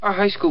Our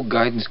high school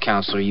guidance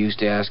counselor used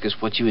to ask us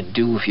what you would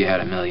do if you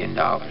had $1 million.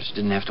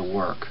 Didn't have to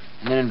work.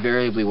 And then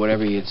invariably,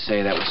 whatever you'd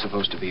say, that was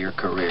supposed to be your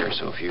career.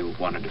 So if you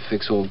wanted to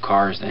fix old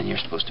cars, then you're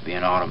supposed to be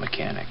an auto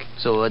mechanic.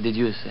 So what did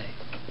you say?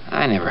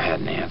 I never had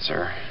an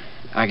answer.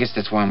 I guess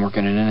that's why I'm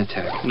working at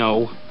Initech.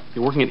 No,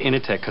 you're working at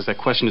Initech because that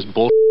question is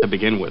bull to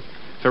begin with.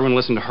 If everyone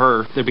listened to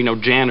her, there'd be no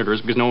janitors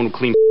because no one would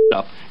clean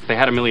up. If they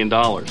had $1 million.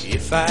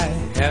 If I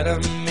had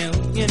 $1 million,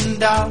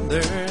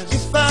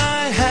 if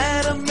I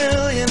had $1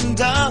 million.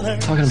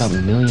 Talking about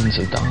millions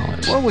of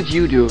dollars. What would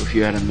you do if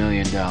you had $1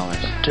 million?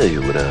 Tell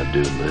you what I'd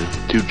do,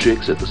 man. 2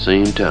 chicks at the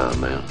same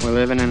time, man. We're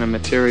living in a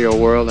material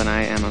world, and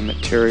I am a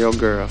material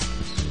girl.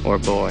 Or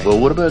boy. Well,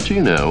 what about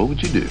you now? What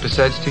would you do?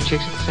 Besides 2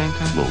 chicks at the same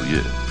time? Oh,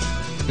 yeah.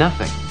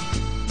 Nothing.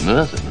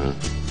 Nothing, huh?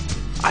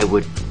 I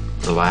would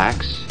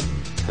relax.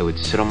 I would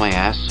sit on my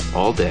ass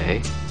all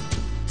day.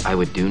 I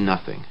would do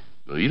nothing.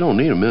 Well, you don't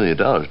need $1 million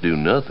to do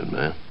nothing,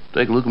 man.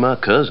 Take a look at my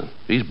cousin.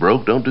 He's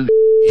broke, don't do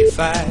If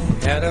I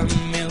had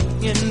 $1 million,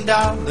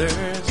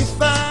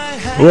 if I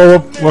had Hello,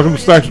 welcome to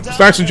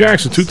Stocks and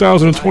Jacks in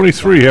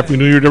 2023. Happy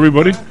New Year to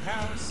everybody.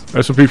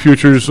 S&P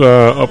futures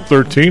up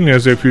 13,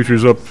 NASDAQ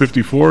futures up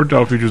 54,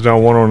 Dow futures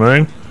down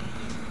 109.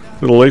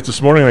 A little late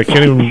this morning. I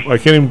can't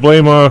even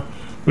blame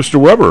Mr.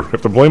 Weber. I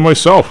have to blame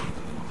myself.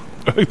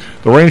 The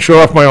rain shut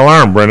off my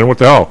alarm, Brendan. What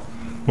the hell?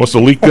 Must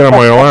have leaked out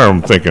my alarm.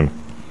 I'm thinking.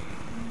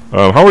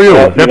 How are you?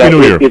 Happy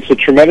New Year. It's a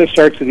tremendous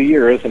start to the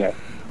year, isn't it?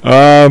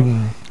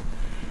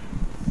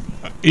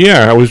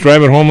 Yeah, I was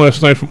driving home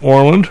last night from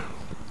Orland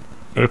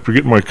after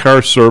getting my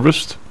car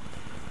serviced,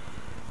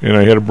 and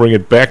I had to bring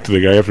it back to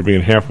the guy after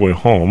being halfway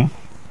home.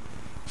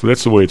 So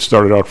that's the way it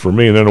started out for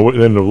me. And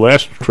then the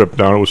last trip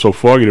down, it was so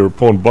foggy they were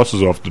pulling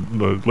buses off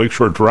the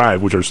Lakeshore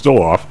Drive, which are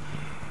still off.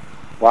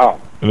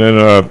 Wow. And then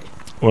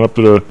went up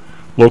to the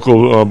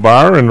local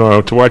bar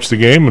and to watch the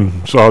game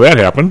and saw how that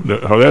happened,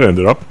 how that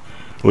ended up.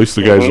 At least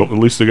the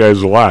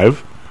guy's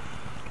alive.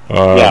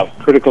 Yeah,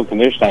 critical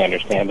condition, I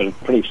understand, but it's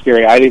pretty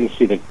scary. I didn't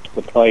see the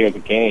play of the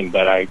game,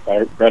 but I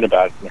read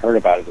about it and heard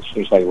about it. It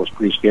seems like it was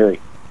pretty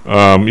scary.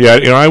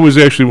 Yeah, I was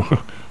actually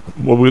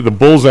with the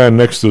Bulls on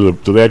next to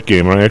that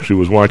game, and I actually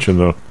was watching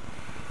the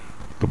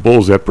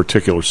Bulls that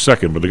particular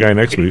second. But the guy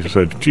next to me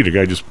said, "Gee, the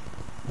guy just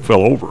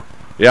fell over."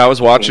 Yeah, I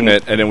was watching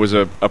it, and it was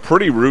a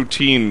pretty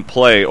routine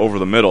play over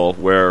the middle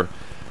where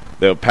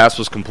the pass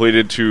was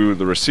completed to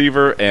the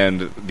receiver,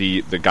 and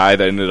the guy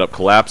that ended up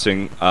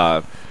collapsing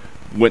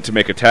went to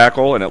make a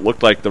tackle, and it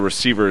looked like the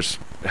receiver's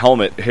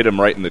helmet hit him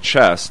right in the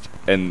chest.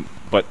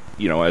 But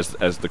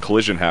as the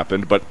collision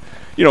happened, but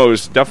it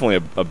was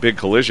definitely a big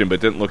collision,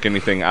 but didn't look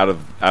anything out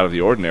of the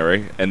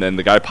ordinary. And then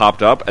the guy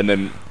popped up, and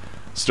then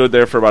stood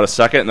there for about a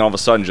second, and all of a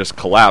sudden just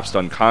collapsed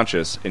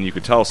unconscious, and you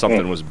could tell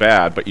something was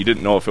bad, but you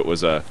didn't know if it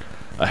was a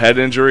head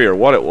injury or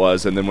what it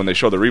was. And then when they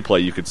showed the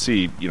replay, you could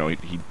see,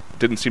 he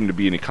didn't seem to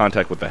be any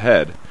contact with the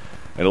head,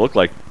 and it looked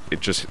like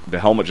the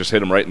helmet just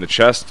hit him right in the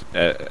chest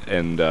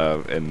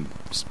and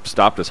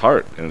stopped his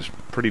heart, and it was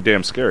pretty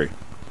damn scary.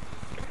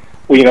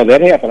 Well,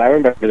 that happened. I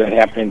remember that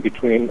happening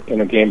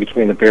in a game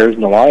between the Bears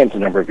and the Lions a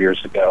number of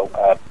years ago.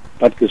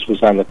 Butkus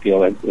was on the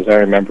field, as I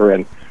remember,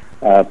 and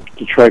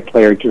Detroit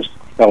player just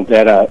fell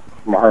dead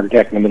from a heart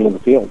attack in the middle of the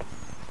field.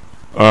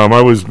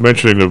 I was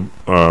mentioning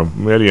to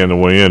Maddie on the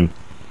way in.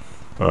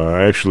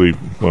 I actually,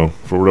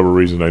 for whatever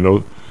reason, I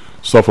know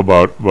stuff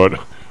about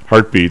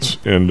heartbeats,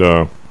 and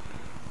an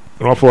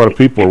awful lot of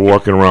people are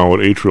walking around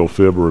with atrial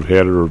fib or have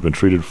had it or have been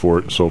treated for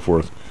it and so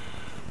forth.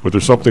 But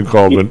there's something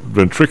called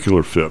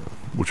ventricular fib,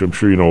 which I'm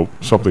sure you know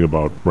something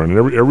about, Brendan.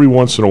 Every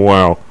once in a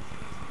while,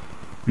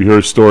 you hear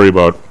a story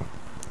about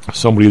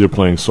somebody either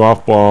playing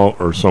softball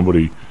or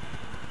somebody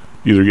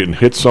either getting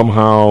hit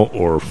somehow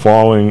or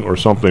falling or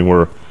something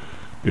where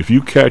if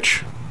you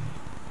catch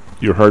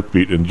your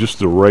heartbeat in just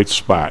the right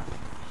spot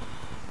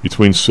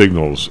between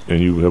signals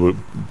and you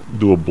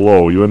do a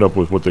blow, you end up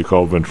with what they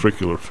call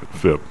ventricular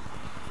fib.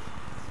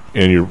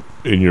 And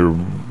your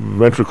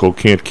ventricle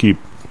can't keep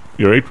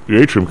your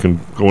atrium can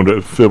go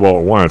into fib all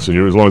at once,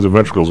 and as long as the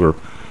ventricles are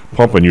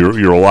pumping,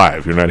 you're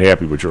alive. You're not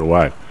happy, but you're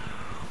alive.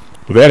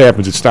 When that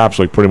happens, it stops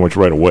like pretty much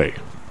right away.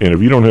 And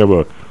if you don't have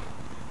a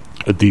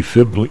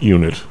defib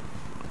unit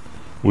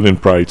within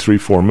probably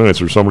 3-4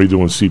 minutes, or somebody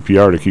doing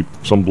CPR to keep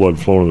some blood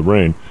flowing to the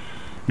brain,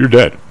 you're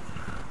dead.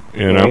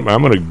 And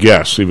I'm going to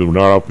guess, even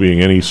without being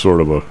any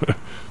sort of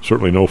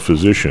certainly no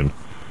physician,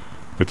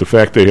 that the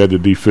fact they had the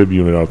defib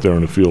unit out there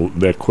in the field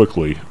that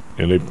quickly,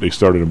 and they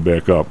started him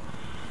back up,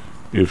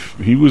 if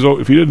he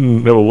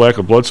didn't have a lack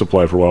of blood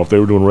supply for a while, if they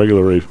were doing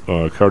regular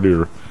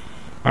cardiac,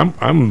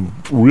 I'm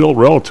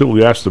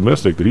relatively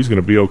optimistic that he's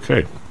going to be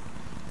okay.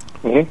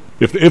 Mm-hmm.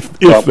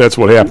 If that's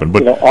what happened,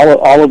 but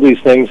all of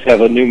these things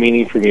have a new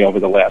meaning for me over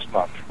the last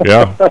month.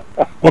 Yeah, well,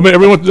 I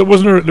mean,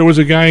 there was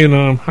a guy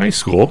in high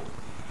school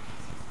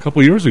a couple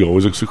of years ago. It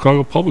was a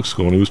Chicago public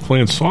school, and he was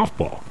playing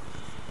softball.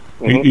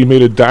 Mm-hmm. He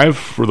made a dive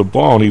for the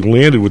ball, and he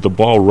landed with the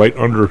ball right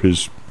where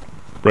his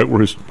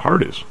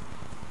heart is.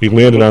 He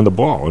landed on the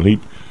ball,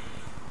 and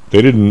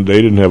they didn't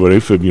have an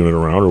AFib unit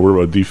around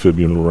or a defib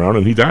unit around,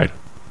 and he died. I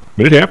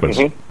mean, it happens,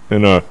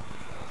 and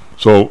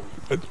so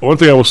one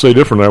thing I will say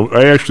different.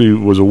 I actually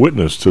was a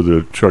witness to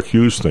the Chuck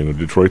Hughes thing, the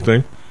Detroit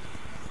thing.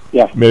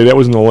 Yeah. Maybe that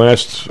was in the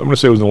last. I'm going to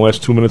say it was in the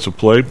last 2 minutes of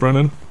play,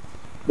 Brennan.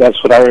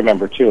 That's what I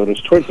remember too. It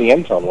was towards the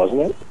end zone,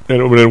 wasn't it?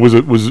 And it was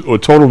a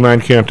total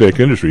non-contact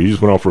injury. He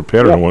just went out for a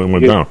pattern and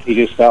went down. He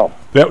just fell.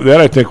 That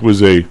I think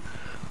was a.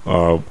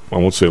 I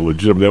won't say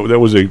legitimate. That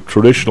was a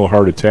traditional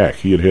heart attack.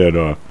 He had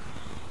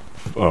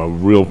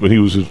real. He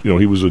was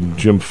he was a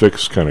Jim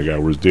Fix kind of guy,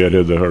 where his dad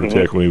had the heart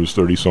attack when he was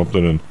 30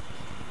 something,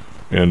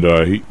 and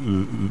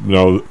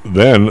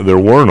then there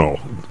were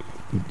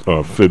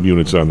no fib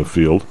units on the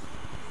field.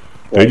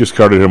 They just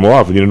carted him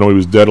off, and you didn't know he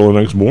was dead till the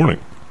next morning.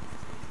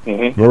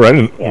 Remember, I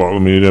didn't. Well, I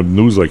mean, you didn't have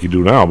news like you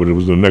do now, but it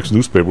was the next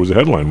newspaper was a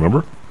headline.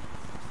 Remember?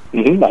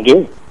 I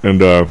do. And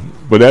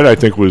but that I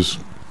think was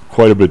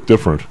quite a bit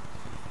different.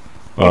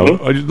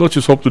 Let's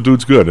just hope the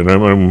dude's good,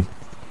 and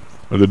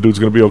the dude's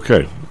going to be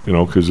okay.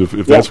 Because if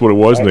that's what it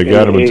was, and they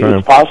got him in time,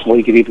 it's possible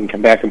he could even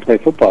come back and play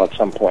football at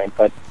some point.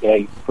 But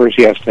first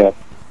he has to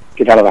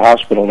get out of the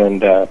hospital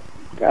and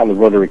on the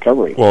road to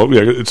recovery. Well,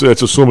 yeah,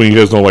 it's assuming he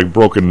has no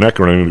broken neck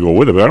or anything to go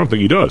with it, but I don't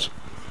think he does.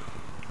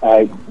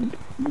 I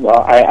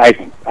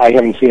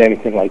haven't seen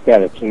anything like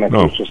that. It seemed like it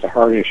was just a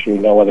heart issue,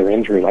 no other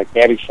injury. Like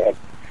Maddie said,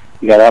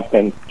 he got up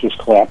and just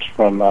collapsed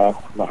from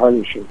the heart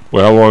issue.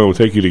 Well, how long it would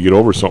take you to get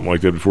over something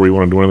like that before you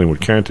want to do anything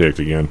with contact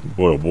again?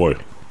 Boy, oh boy.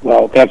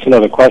 Well, that's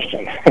another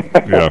question.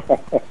 Yeah,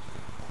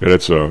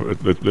 that's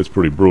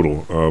pretty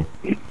brutal.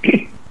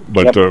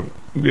 But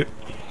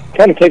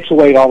kind of takes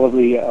away all of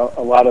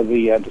a lot of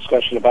the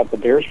discussion about the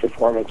Bears'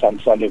 performance on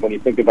Sunday when you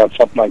think about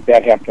something like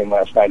that happening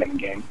last night in the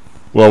game.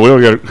 Well, we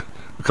only got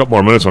a couple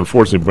more minutes,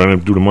 unfortunately, Brennan,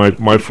 due to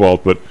my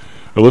fault. But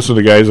I listened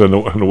to guys on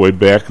the way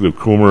back, the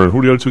Coomer and who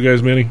are the other two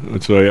guys, Manny?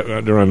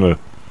 They're on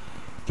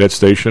that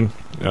station.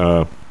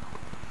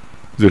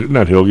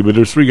 Not Hilge, but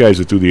there's three guys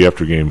that do the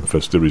after game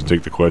festivities and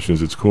take the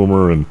questions. It's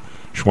Coomer and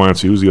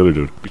Schwanze. Who's the other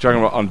dude? You're talking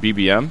about on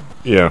BBM?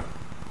 Yeah.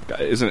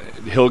 Isn't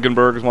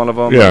Hilgenberg is one of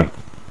them? Yeah.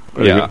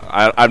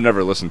 I've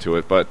never listened to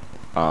it, but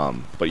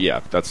yeah,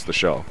 that's the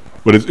show.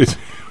 But it's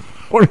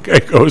one guy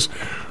goes,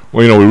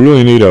 well, we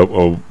really need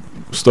a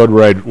stud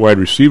wide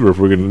receiver if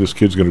this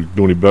kid's going to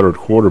do any better at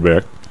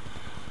quarterback.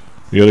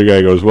 The other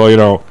guy goes,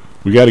 well,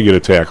 we got to get a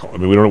tackle. I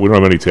mean, we don't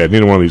have any tackle.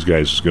 Neither one of these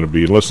guys is going to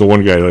be, unless the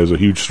one guy has a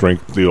huge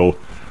strength deal,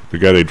 the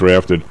guy they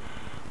drafted.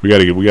 We got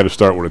to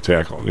start with a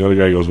tackle. And the other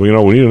guy goes,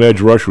 well, we need an edge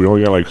rusher. We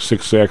only got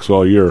 6 sacks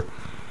all year.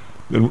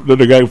 Then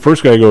the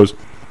first guy goes,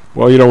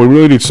 well, we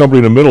really need somebody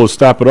in the middle to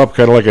stop it up,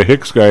 kind of like a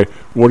Hicks guy.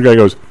 One guy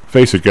goes,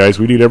 face it, guys,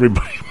 we need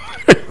everybody.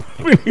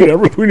 we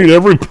need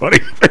everybody.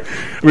 I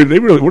mean,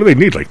 what do they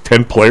need?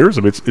 10 players?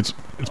 I mean, it's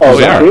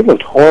bizarre. They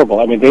looked horrible.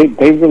 I mean,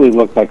 they really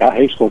looked like a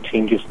high school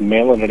team just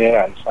mailing it in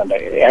on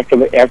Sunday. After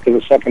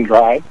the second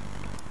drive,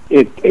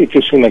 it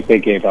just seemed like they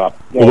gave up.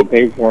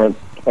 They weren't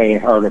playing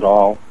hard at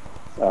all.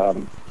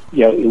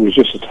 It was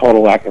just a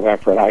total lack of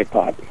effort, I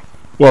thought.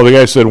 Well, the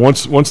guy said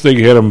once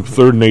they had him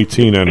 3rd and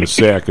 18 on the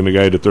sack, and the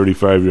guy had a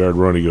 35-yard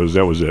run, he goes,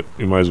 that was it.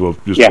 He might as well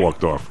just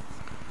walked off.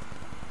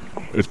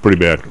 It's pretty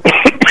bad.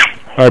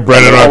 All right,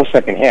 Brendan. The whole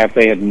second half,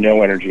 they had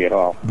no energy at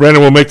all.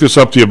 Brendan, we'll make this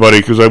up to you, buddy,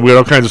 because we got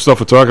all kinds of stuff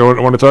to talk. I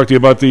want to talk to you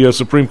about the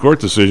Supreme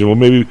Court decision. Well,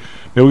 maybe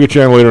we'll get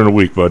you on later in the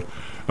week, bud.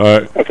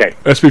 Okay.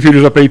 SP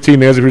Futures up 18,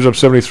 NASDAQ Futures up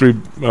 73.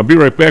 I'll be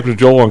right back with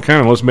Joel and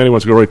Con, unless Manny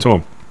wants to go right to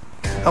him.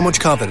 How much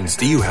confidence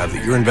do you have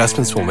that your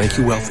investments will make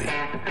you wealthy?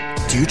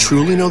 Do you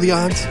truly know the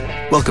odds?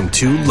 Welcome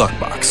to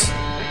Luckbox.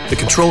 The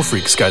control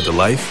freaks guide to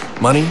life,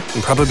 money,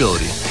 and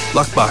probability.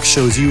 Luckbox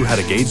shows you how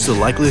to gauge the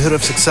likelihood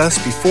of success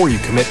before you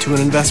commit to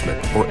an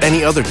investment or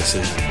any other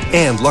decision.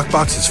 And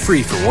Luckbox is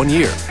free for 1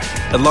 year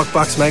at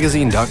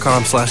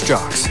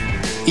luckboxmagazine.com/jocks.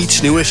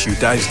 Each new issue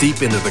dives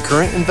deep into the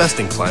current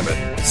investing climate,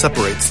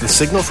 separates the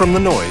signal from the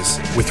noise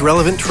with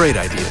relevant trade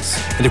ideas,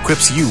 and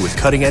equips you with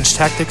cutting-edge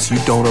tactics you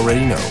don't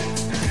already know.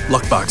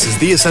 Luckbox is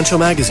the essential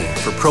magazine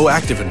for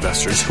proactive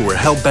investors who are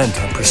hell-bent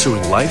on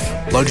pursuing life,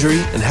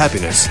 luxury, and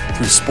happiness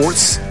through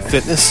sports,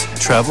 fitness,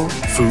 travel,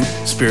 food,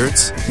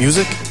 spirits,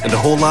 music, and a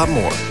whole lot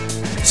more.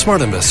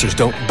 Smart investors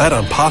don't bet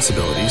on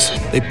possibilities,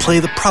 they play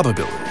the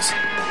probabilities.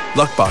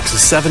 Luckbox is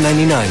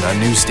 $7.99 on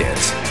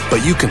newsstands,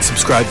 but you can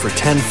subscribe for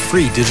 10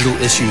 free digital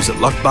issues at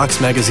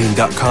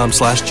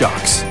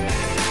luckboxmagazine.com/jocks.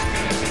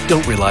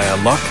 Don't rely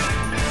on luck.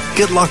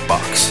 Get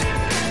Luckbox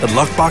at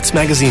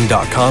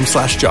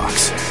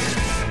luckboxmagazine.com/jocks.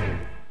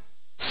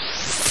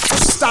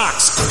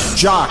 Stocks,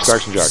 jocks,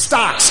 Stocks and jocks.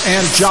 Stocks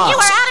and jocks. You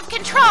are out of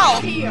control.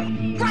 Here,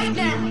 right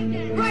now,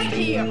 right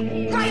here,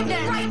 right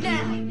now, right now.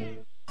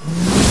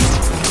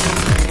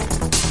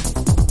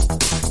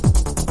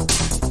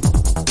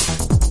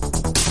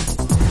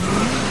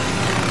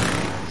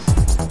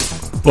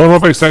 Well,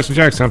 welcome back to Stocks and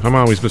Jocks. Tom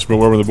always Mr.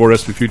 Weber on the board.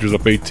 SP Futures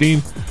up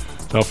 18.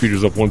 Dow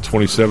Futures up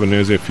 127.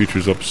 NASDAQ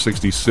Futures up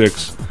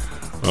 66.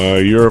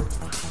 Europe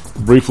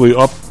briefly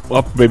up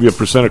maybe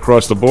 1%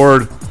 across the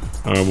board.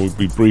 We'll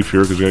be brief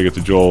here because we got to get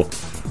to Joel.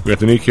 We got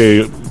the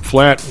Nikkei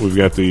flat. We've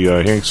got the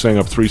Hang Seng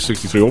up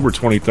 363, over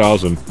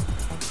 20,000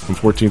 from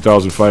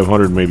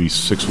 14,500 maybe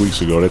 6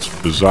 weeks ago. That's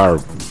bizarre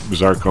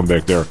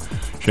comeback there.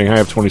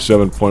 Shanghai up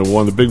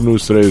 27.1. The big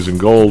news today is in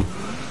gold,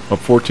 up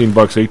 $14,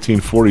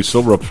 18.40.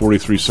 Silver up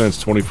 43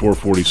 cents,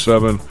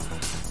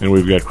 24.47. And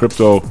we've got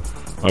crypto,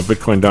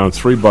 Bitcoin down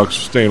 $3,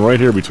 staying right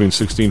here between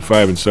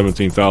 16.5 and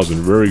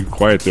 17,000. Very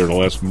quiet there in the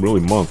last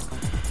really month.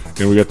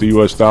 And we got the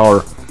U.S.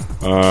 dollar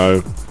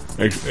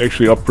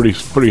actually up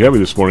pretty heavy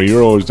this morning.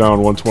 Euro is down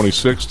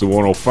 126 to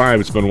 105.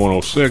 It's been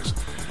 106.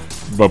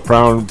 But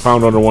pound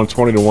under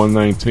 120 to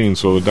 119.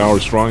 So the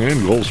dollar's strong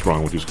and gold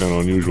strong, which is kind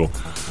of unusual.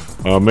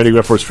 Many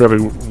got first traffic,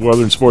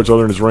 weather and sports,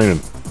 other than it's raining.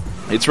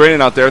 It's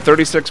raining out there.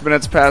 36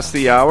 minutes past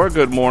the hour.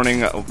 Good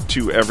morning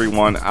to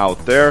everyone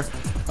out there.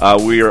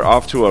 We are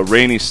off to a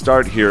rainy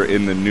start here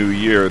in the new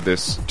year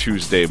this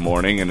Tuesday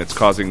morning, and it's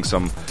causing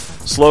some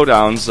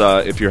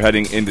slowdowns if you're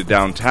heading into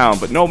downtown,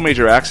 but no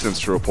major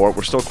accidents to report.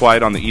 We're still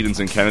quiet on the Edens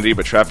and Kennedy,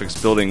 but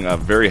traffic's building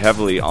very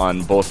heavily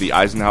on both the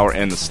Eisenhower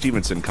and the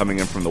Stevenson coming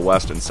in from the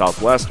west and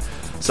southwest.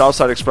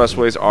 Southside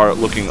expressways are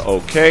looking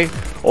okay.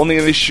 Only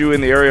an issue in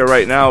the area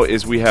right now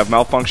is we have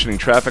malfunctioning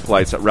traffic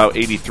lights at Route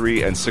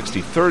 83 and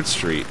 63rd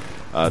Street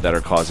that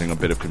are causing a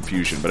bit of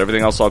confusion. But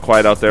everything else all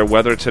quiet out there.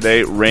 Weather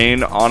today,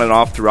 rain on and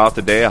off throughout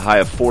the day, a high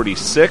of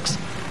 46.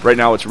 Right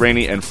now it's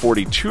rainy and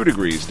 42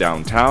 degrees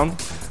downtown.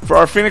 For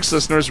our Phoenix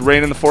listeners,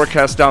 rain in the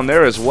forecast down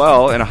there as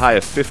well, and a high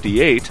of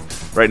 58.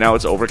 Right now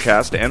it's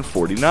overcast and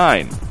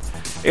 49.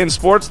 In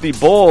sports, the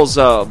Bulls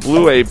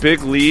blew a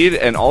big lead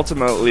and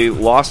ultimately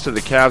lost to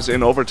the Cavs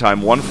in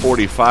overtime,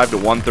 145 to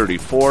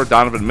 134.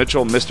 Donovan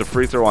Mitchell missed a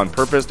free throw on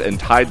purpose and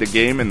tied the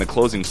game in the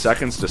closing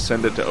seconds to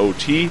send it to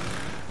OT.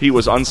 He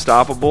was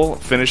unstoppable,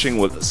 finishing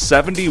with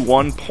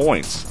 71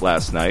 points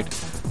last night,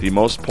 the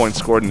most points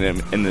scored in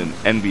an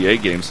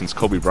NBA game since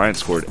Kobe Bryant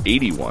scored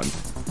 81.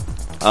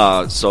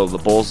 So the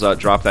Bulls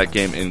dropped that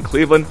game in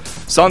Cleveland.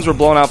 Suns were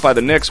blown out by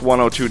the Knicks,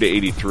 102 to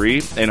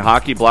 83. In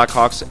hockey,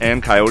 Blackhawks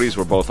and Coyotes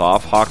were both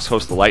off. Hawks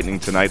host the Lightning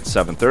tonight at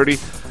 7:30.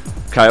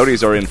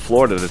 Coyotes are in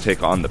Florida to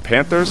take on the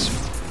Panthers.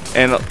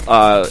 And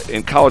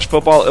in college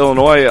football,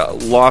 Illinois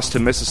lost to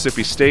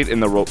Mississippi State in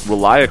the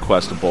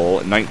ReliaQuest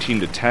Bowl. 19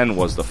 to 10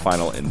 was the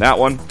final in that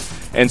one.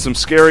 And some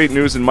scary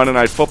news in Monday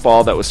Night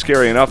Football that was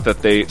scary enough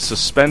that they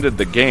suspended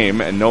the game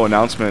and no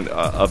announcement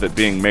of it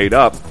being made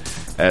up,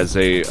 as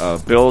a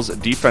Bills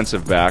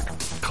defensive back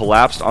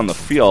collapsed on the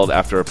field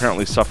after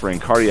apparently suffering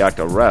cardiac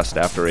arrest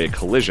after a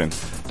collision.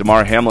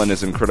 DeMar Hamlin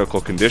is in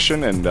critical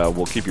condition, and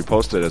we'll keep you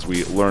posted as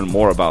we learn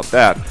more about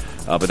that.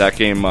 But that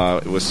game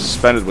was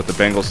suspended with the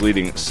Bengals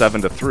leading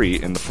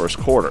 7-3 in the first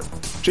quarter.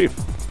 Chief.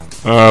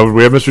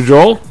 We have Mr.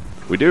 Joel?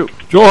 We do.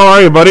 Joel, how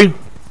are you, buddy?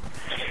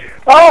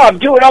 Oh, I'm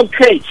doing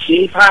okay,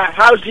 Chief.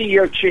 How's the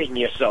year treating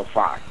you so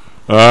far?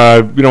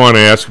 You don't want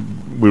to ask.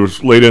 We were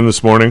late in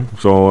this morning,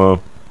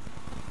 so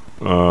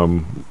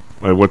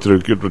I went to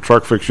get the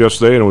truck fixed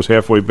yesterday, and it was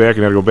halfway back,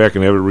 and had to go back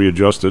and have it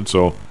readjusted.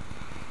 So,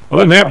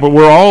 other than that, but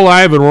we're all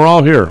alive and we're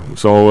all here,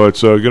 so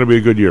it's going to be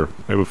a good year.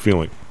 I have a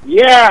feeling.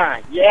 Yeah,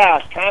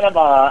 it's kind of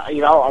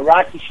a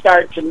rocky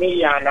start to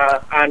me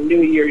on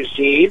New Year's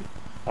Eve.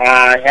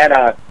 Had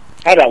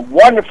a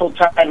wonderful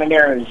time in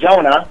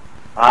Arizona.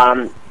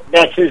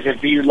 That's as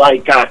if you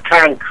like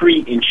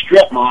concrete and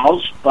strip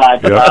malls,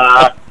 but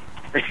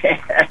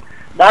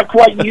not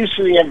quite used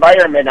to the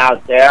environment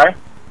out there.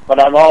 But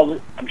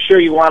I'm sure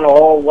you want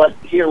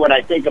to hear what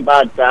I think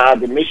about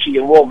the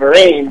Michigan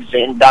Wolverines,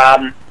 and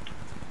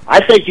I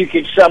think you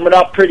could sum it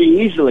up pretty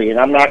easily. And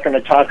I'm not going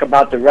to talk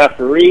about the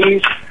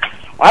referees.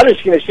 I'm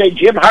just going to say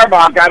Jim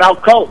Harbaugh got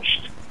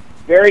outcoached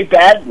very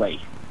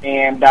badly,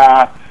 and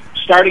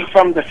starting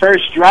from the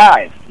first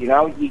drive,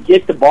 you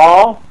get the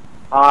ball,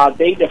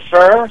 they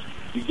defer.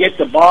 You get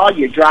the ball,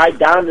 you drive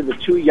down to the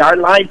 2-yard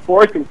line,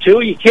 4th and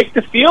 2, you kick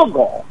the field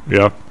goal.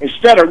 Yeah.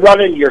 Instead of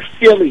running your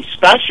Philly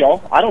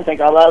special, I don't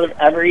think I'll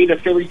ever eat a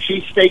Philly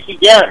cheesesteak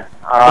again.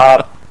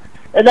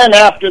 And then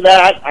after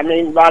that,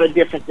 a lot of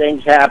different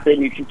things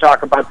happen. You can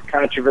talk about the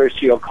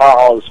controversial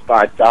calls,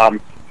 but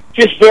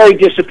just very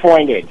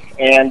disappointed.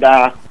 And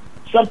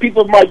some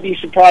people might be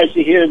surprised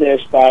to hear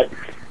this, but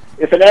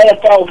if an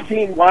NFL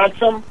team wants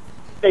them,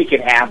 they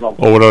can have them.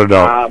 Oh, without a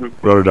doubt.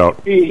 Without a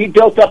doubt. He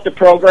built up the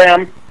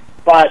program.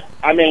 But,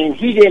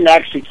 he didn't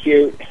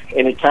execute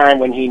in a time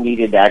when he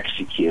needed to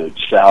execute.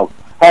 So,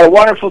 had a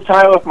wonderful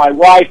time with my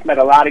wife, met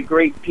a lot of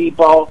great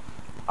people,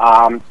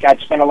 got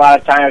to spend a lot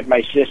of time with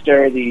my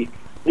sister. The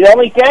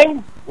only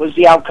thing was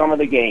the outcome of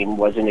the game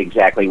wasn't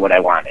exactly what I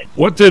wanted.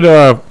 What did,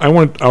 I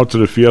went out to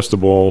the Fiesta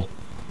Bowl,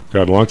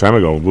 a long time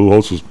ago. Lou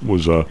Holtz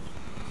was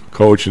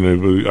coach, and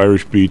the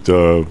Irish beat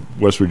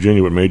West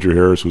Virginia with Major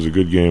Harris. It was a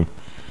good game.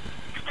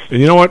 And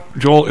you know what,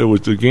 Joel?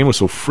 The game was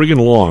so friggin'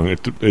 long.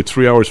 It's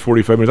 3 hours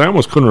 45 minutes. I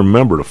almost couldn't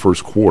remember the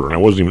first quarter, and I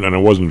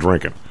wasn't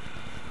drinking.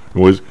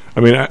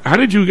 How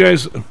did you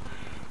guys?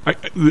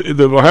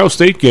 The Ohio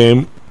State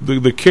game,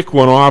 the kick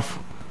went off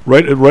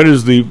right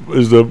as the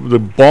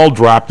ball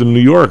dropped in New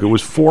York. It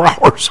was 4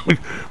 hours.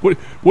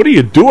 What do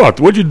you do out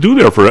there? What did you do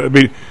there for?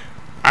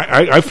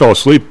 I fell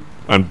asleep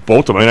on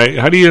both of them.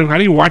 How do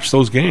you watch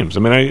those games?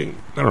 I don't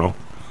know.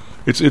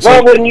 It's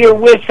when you're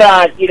with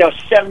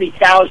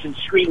 70,000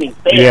 screaming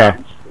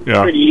fans, it's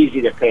pretty easy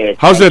to pay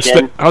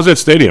attention. How's that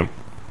stadium?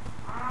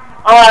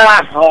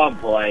 Oh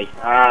boy.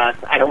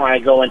 I don't want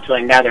to go into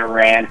another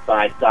rant,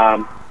 but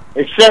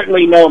it's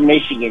certainly no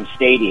Michigan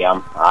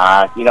Stadium.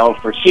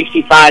 For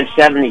 65,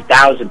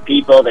 70,000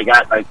 people, they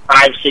got like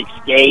 5, 6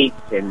 gates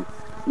and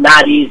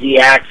not easy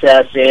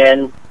access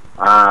in.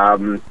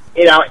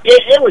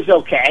 It was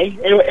okay.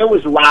 It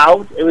was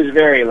loud. It was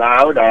very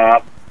loud.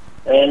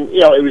 And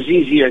it was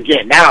easier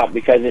getting out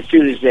because as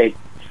soon as they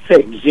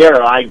said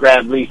 0, I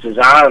grabbed Lisa's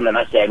arm and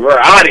I said, "We're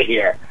out of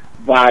here."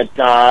 But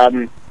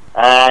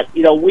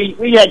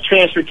we had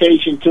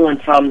transportation to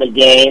and from the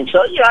game,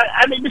 so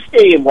the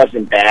stadium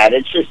wasn't bad.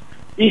 It's just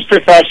these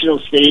professional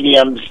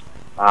stadiums.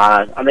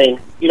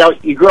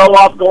 You grow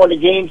up going to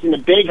games in the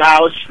big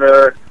house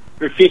for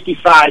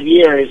 55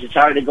 years. It's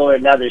hard to go to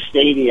another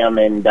stadium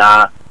and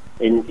look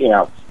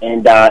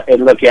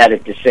at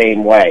it the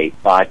same way.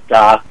 But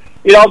the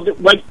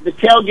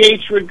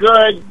tailgates were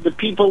good. The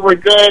people were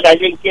good. I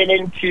didn't get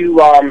into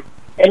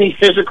any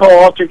physical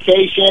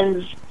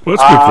altercations. Well,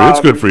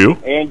 that's good for you.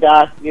 And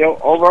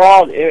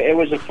overall, it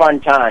was a fun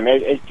time.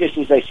 It's just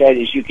as I said,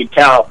 as you could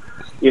tell,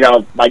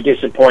 my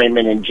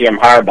disappointment in Jim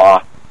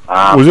Harbaugh.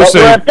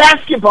 We're a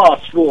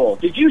basketball school.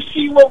 Did you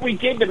see what we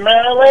did to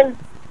Maryland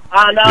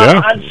on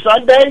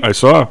Sunday? I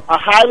saw. A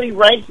highly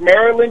ranked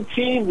Maryland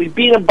team. We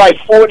beat them by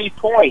 40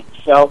 points.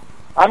 So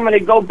I'm going to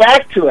go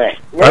back to it.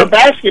 We're a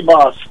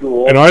basketball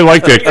school. And I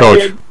like that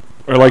coach.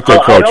 I like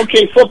that coach. An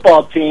okay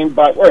football team,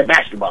 but we're a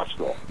basketball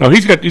school. Now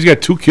he's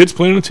got 2 kids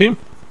playing on the team?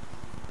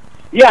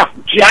 Yeah,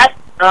 Jet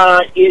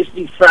is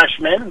the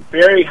freshman,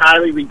 very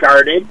highly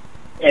regarded.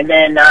 And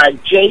then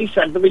Jace,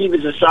 I believe,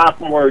 is a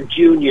sophomore or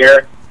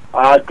junior,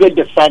 good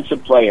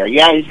defensive player.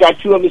 Yeah, he's got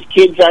 2 of his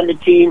kids on the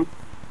team.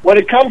 When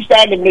it comes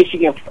down to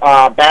Michigan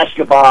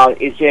basketball,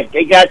 is if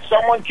they got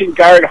someone can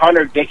guard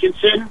Hunter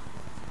Dickinson,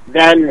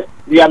 then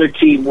the other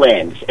team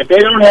wins. If they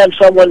don't have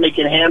someone that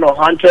can handle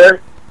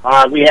Hunter,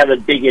 we have a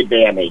big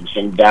advantage.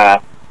 And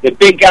the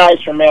big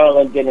guys from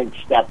Maryland didn't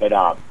step it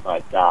up.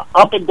 But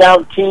up and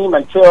down team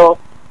until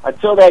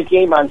that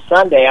game on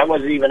Sunday, I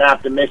wasn't even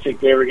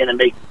optimistic they were going to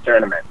make the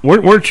tournament.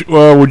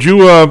 Would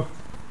you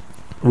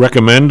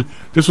recommend?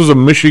 This was a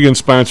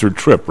Michigan-sponsored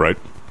trip, right?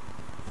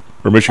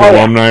 Or Michigan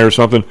alumni or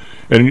something,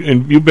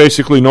 and you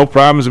basically no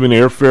problems. I mean, the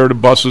airfare, the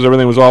buses,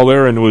 everything was all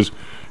there, and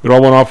it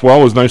all went off well.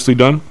 It was nicely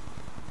done.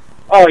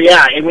 Oh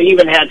yeah, and we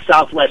even had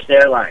Southwest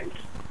Airlines.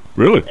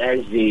 Really?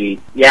 As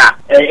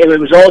it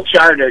was all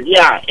chartered.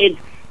 Yeah, it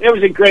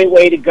was a great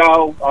way to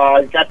go.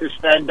 Got to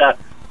spend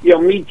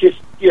meet just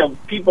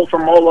people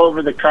from all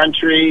over the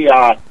country.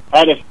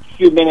 Had a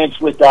few minutes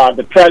with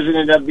the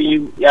president of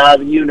the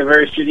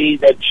university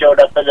that showed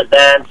up at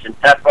events and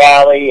pep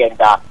rally,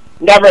 and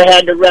never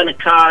had to rent a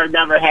car,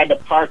 never had to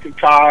park a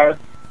car.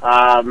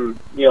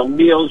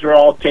 Meals were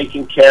all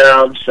taken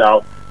care of.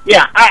 So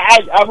yeah,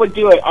 I would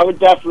do it. I would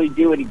definitely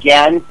do it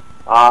again.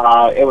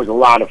 It was a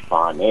lot of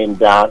fun, and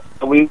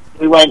we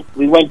went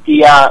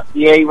the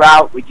A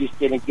route. We just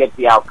didn't get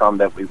the outcome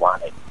that we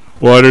wanted.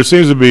 Well, there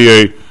seems to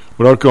be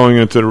without going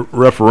into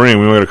refereeing,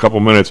 we only had a couple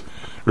minutes.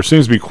 There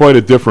seems to be quite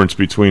a difference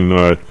between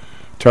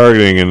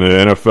targeting in the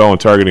NFL and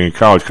targeting in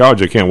college.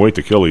 College, I can't wait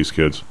to kill these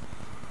kids.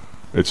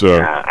 It's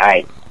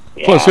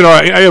Plus,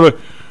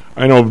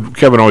 I know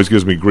Kevin always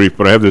gives me grief,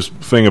 but I have this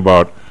thing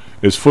about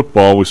is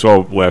football. We saw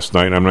last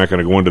night, and I'm not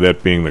going to go into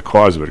that being the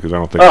cause of it because I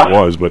don't think it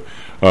was. But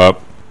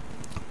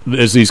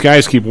as these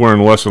guys keep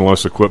wearing less and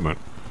less equipment,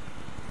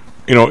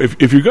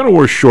 if you're going to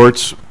wear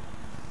shorts,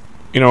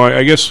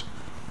 I guess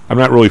I'm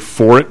not really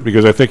for it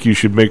because I think you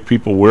should make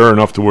people wear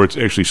enough to where it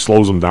actually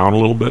slows them down a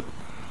little bit.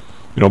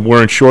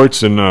 Wearing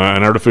shorts and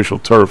an artificial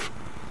turf,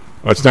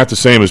 it's not the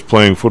same as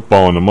playing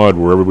football in the mud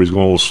where everybody's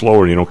going a little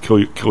slower and you don't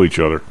kill each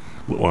other.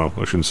 Well,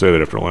 I shouldn't say that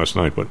after last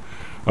night, but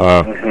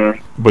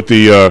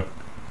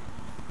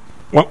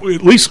at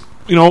least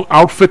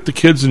outfit the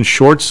kids in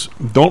shorts.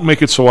 Don't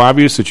make it so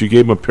obvious that you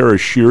gave them a pair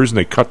of shears and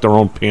they cut their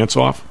own pants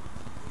off.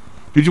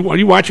 Are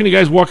you watching the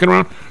guys walking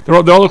around? They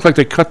all look like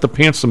they cut the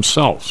pants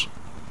themselves.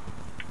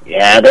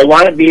 Yeah, they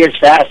want to be as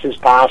fast as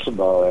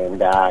possible,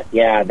 and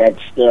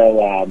that's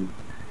still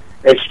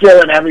it's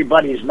still in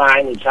everybody's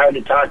mind. It's hard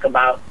to talk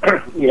about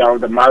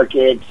the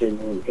markets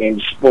and in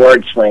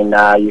sports when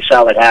you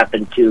saw what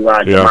happened to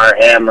Damar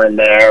Hamlin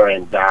there,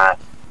 and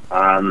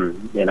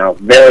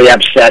very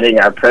upsetting.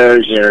 Our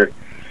prayers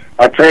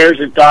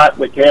are thought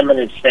with him and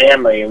his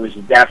family. It was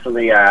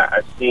definitely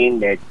a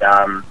scene that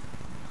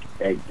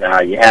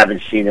you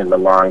haven't seen in a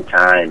long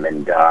time,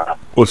 and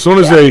as soon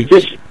as they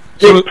just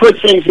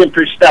put things in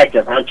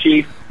perspective, huh,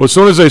 Chief? Well, as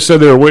soon as they said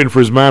they were waiting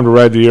for his mom to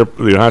ride to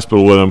the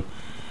hospital with him,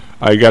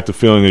 I got the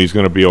feeling that he's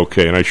going to be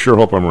okay, and I sure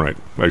hope I'm right.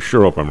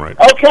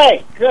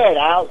 Okay, good.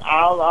 I'll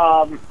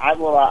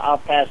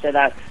pass that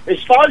on.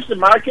 As far as the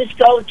markets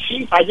go,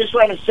 Chief, I just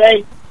want to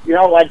say,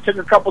 I took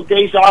a couple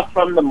days off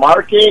from the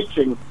markets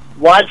and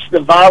watched the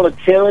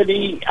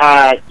volatility,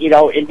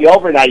 in the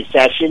overnight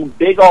session.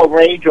 Big old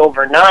range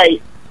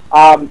overnight.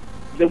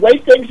 The way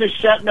things are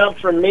setting up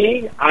for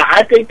me,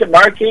 I think the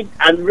market,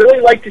 I'd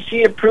really like to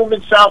see it prove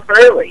itself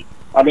early.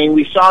 I mean,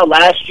 we saw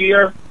last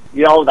year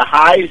the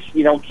highs,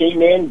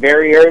 came in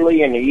very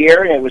early in the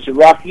year, and it was a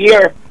rough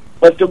year.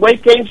 But the way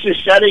things are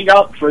setting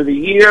up for the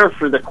year,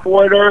 for the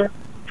quarter,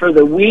 for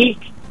the week,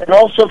 and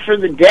also for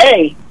the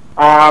day,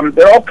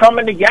 they're all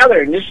coming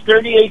together. And this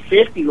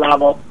 38.50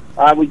 level,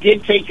 we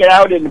did take it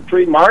out in the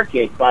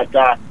pre-market, but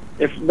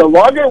if the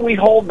longer we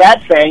hold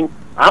that thing,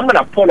 I'm going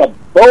to put a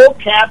bull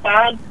cap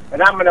on,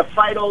 and I'm going to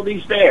fight all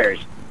these bears.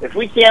 If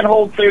we can't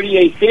hold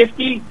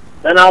 38.50,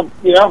 then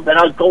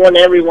I'll go in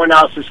everyone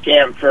else's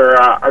camp for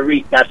a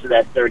retest of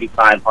that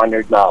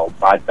 3,500 low.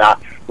 But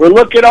we're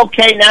looking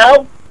okay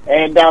now,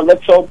 and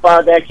let's hope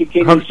that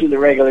continues through the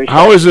regular season.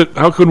 How is it?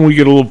 How couldn't we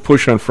get a little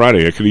push on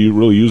Friday? I could have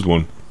really used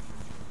one.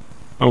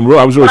 I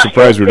was really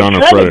surprised we were down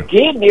on Friday. They kind of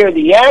did near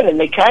the end, and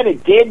they kind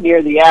of did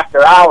near the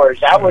after hours.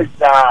 That was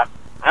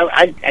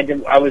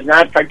I was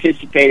not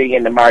participating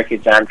in the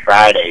markets on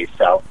Friday,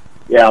 so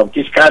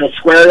just kind of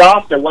squared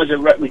off.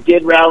 We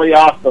did rally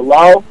off the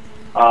low.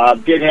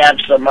 Did have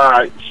some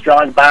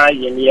strong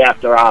buying in the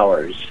after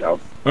hours.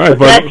 So, all right,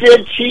 that's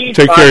it, Chief.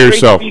 Take care of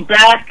yourself. Great to be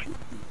back.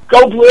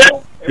 Go Blue.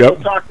 And we'll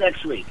talk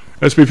next week.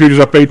 SP Futures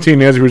up 18.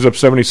 NASDAQ Futures up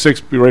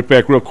 76. Be right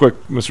back real quick,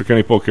 Mr.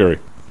 Kenny Polcari.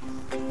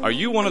 Are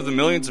you one of the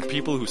millions of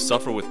people who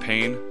suffer with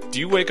pain?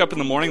 Do you wake up in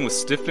the morning with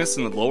stiffness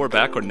in the lower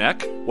back or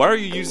neck? Why are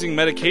you using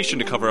medication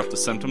to cover up the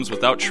symptoms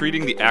without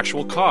treating the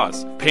actual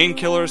cause?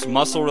 Painkillers,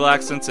 muscle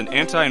relaxants, and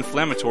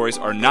anti-inflammatories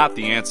are not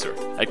the answer.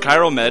 At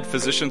ChiroMed,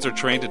 physicians are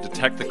trained to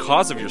detect the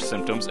cause of your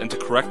symptoms and to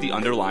correct the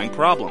underlying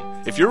problem.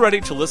 If you're ready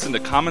to listen to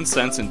common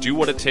sense and do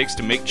what it takes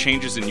to make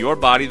changes in your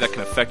body that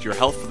can affect your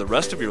health for the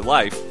rest of your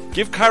life,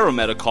 give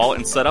ChiroMed a call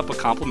and set up a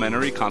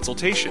complimentary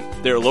consultation.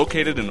 They are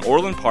located in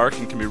Orland Park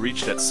and can be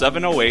reached at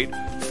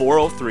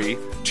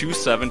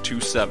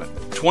 708-403-2727.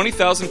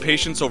 20,000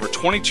 patients over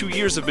 22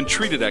 years have been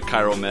treated at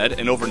ChiroMed,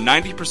 and over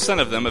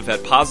 90% of them have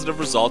had positive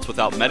results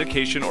without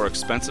medication or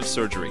expensive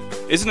surgery.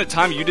 Isn't it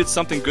time you did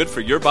something good for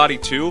your body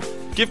too?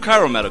 Give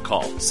ChiroMed a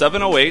call,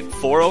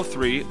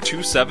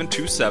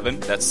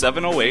 708-403-2727. That's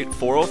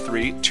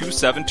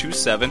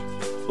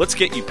 708-403-2727. Let's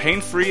get you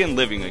pain-free and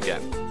living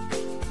again.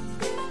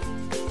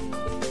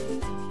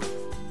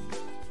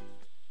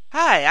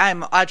 Hi,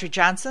 I'm Audrey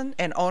Johnson,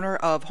 an owner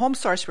of Home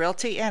Source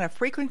Realty and a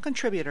frequent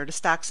contributor to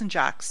Stocks and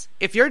Jocks.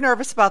 If you're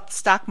nervous about the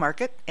stock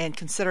market and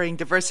considering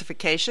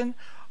diversification,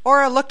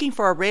 or are looking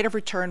for a rate of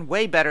return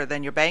way better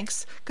than your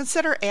banks,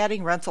 consider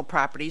adding rental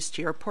properties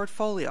to your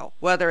portfolio.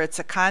 Whether it's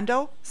a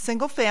condo,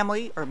 single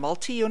family, or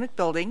multi-unit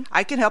building,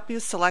 I can help you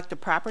select a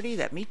property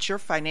that meets your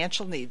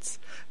financial needs.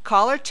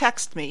 Call or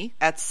text me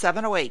at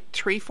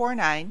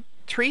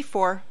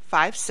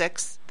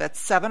 708-349-3456.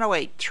 That's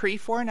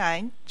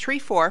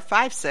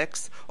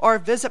 708-349-3456, or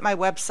visit my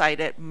website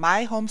at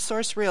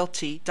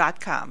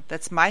myhomesourcerealty.com.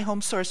 That's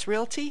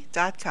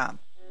myhomesourcerealty.com.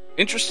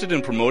 Interested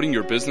in promoting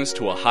your business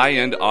to a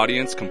high-end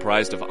audience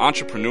comprised of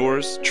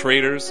entrepreneurs,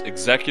 traders,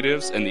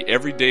 executives, and the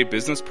everyday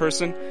business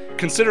person?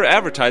 Consider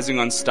advertising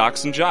on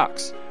Stocks and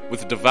Jocks.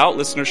 With a devout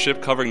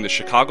listenership covering the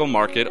Chicago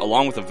market,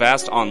 along with a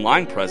vast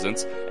online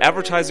presence,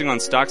 advertising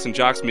on Stocks and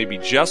Jocks may be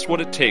just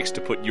what it takes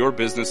to put your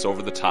business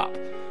over the top.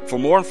 For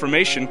more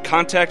information,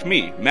 contact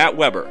me, Matt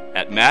Weber,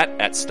 at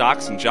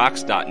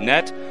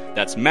matt@stocksandjocks.net.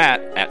 That's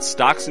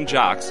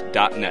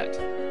matt@stocksandjocks.net.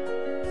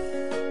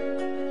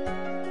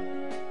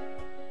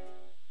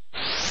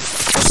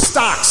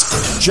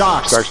 Stocks,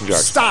 jocks, Stocks and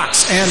Jocks.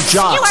 Stocks and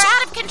jocks. You are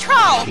out of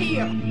control.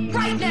 Here,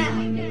 right now,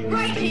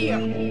 right here,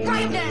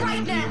 right now,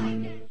 right now.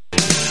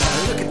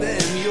 Look at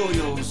them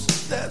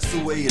yo-yos, that's the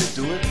way you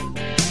do it.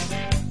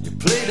 You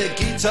play the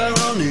guitar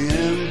on the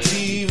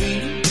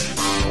MTV.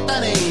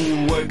 That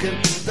ain't working,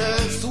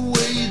 that's the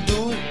way you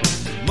do it.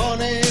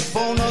 Money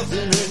for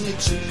nothing and your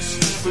chicks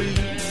for free.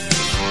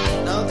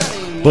 Now that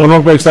ain't Hello and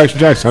welcome back to Stocks and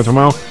Jocks. Tom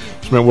Tomorrow,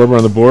 Matt Weber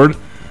on the board.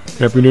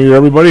 Happy New Year,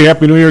 everybody.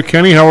 Happy New Year,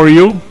 Kenny. How are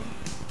you?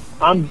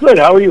 I'm good.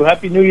 How are you?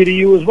 Happy New Year to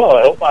you as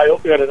well. I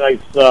hope you had a nice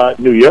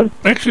New Year.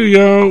 Actually,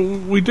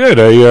 we did.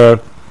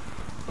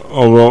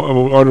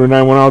 Audrey and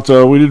I went out.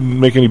 We didn't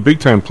make any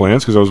big-time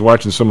plans because I was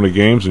watching some of the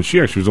games, and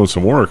she actually was doing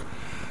some work.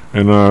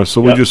 And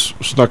so we just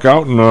snuck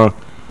out, and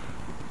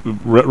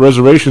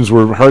reservations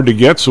were hard to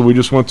get, so we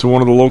just went to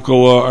one of the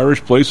local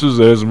Irish places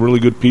that has really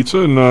good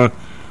pizza, and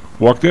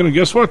walked in, and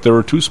guess what? There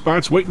were 2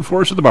 spots waiting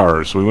for us at the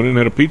bars. So we went in and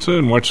had a pizza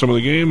and watched some of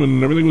the game,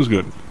 and everything was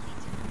good.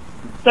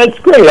 That's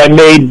great. I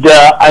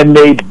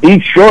made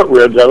beef short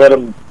ribs. I let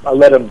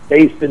them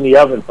baste in the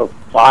oven for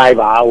 5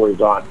 hours in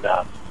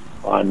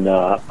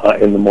the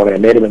morning. I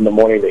made them in the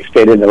morning. They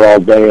stayed in there all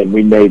day, and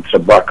we made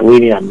some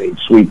broccolini. I made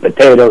sweet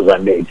potatoes. I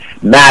made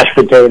mashed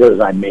potatoes.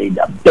 I made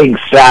a big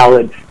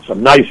salad,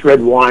 some nice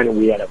red wine, and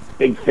we had a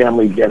big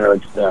family dinner.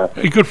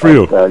 Hey, good for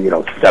you.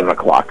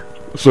 7:00.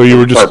 So you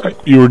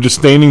were just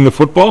staining the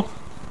football?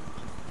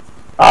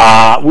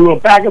 We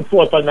went back and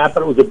forth on that,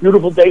 but it was a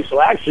beautiful day.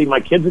 So actually, my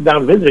kids are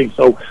down visiting,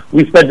 so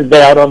we spent the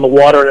day out on the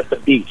water and at the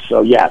beach.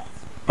 So yes.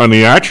 On the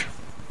yacht?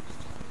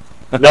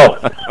 No.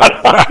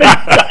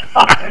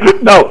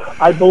 No,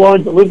 I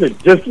belong to, listen,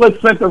 just let's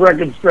set the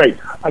record straight.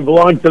 I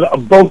belong to a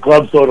boat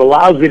club, so it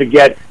allows me to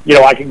get,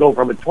 I can go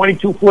from a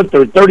 22-foot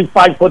to a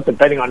 35-foot,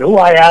 depending on who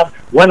I have,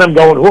 when I'm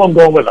going, who I'm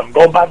going with. I'm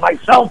going by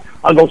myself,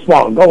 I'll go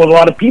small. I'm going with a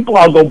lot of people,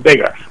 I'll go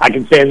bigger. I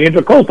can stay in the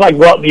Intercoastal, I can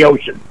go out in the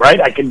ocean,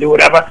 right? I can do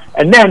whatever.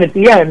 And then at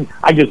the end,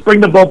 I just bring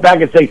the boat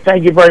back and say,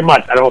 thank you very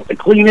much. I don't have to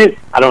clean it.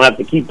 I don't have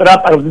to keep it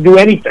up. I don't have to do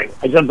anything.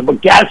 I just have to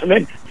put gas in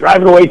it,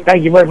 drive it away.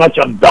 Thank you very much.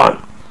 I'm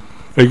done.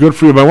 Hey, good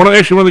for you. But one of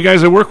the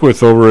guys I work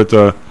with over at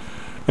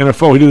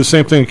NFL, he did the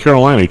same thing in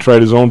Carolina. He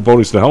tried his own boat.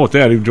 He said, the hell with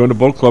that. He joined the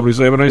boat club, and he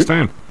said, have a nice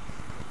time.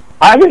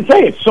 I'm going to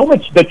say, it's so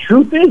much, the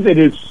truth is, it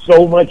is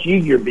so much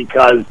easier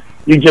because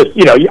you just,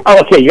 you're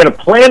going to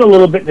plan a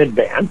little bit in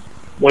advance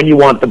when you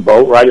want the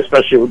boat, right,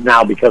 especially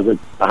now because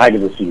it's the height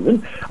of the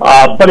season.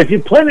 But if you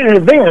plan it in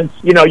advance,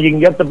 you can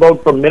get the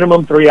boat for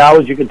minimum 3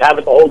 hours. You can have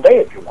it the whole day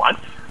if you want.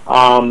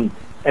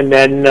 And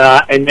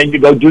then you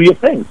go do your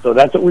thing. So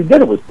that's what we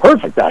did. It was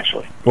perfect,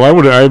 actually. Well,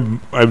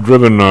 I've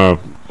driven a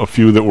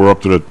few that were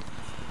up to the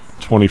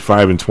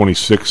 25 and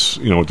 26,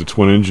 with the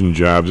twin engine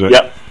jobs.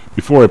 Yep.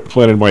 Before I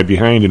planted my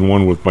behind in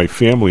one with my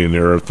family in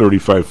there, a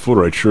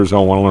 35-footer, I'd sure as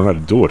hell want to learn how to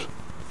do it.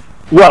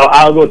 Well,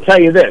 I'll go tell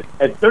you this: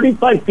 at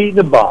 35 feet and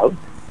above,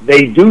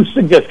 they do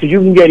suggest, because you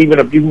can get even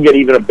a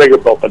bigger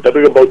boat, but the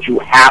bigger boat you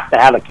have to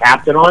have a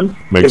captain on.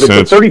 Makes if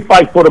sense. It's a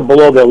 35-footer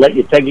below, they'll let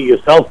you take it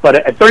yourself. But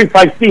at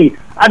 35 feet,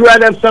 I'd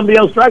rather have somebody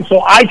else drive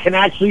so I can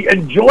actually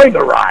enjoy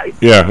the ride.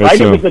 Yeah, right.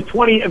 If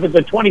it's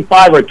a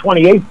 25 or a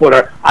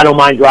 28-footer, I don't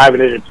mind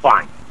driving it. It's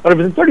fine. But if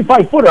it's a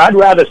 35-footer, I'd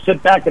rather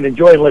sit back and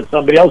enjoy and let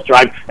somebody else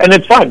drive, and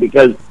it's fine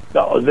because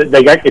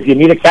if you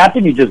need a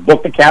captain, you just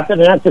book the captain,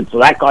 and that's it. So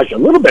that costs you a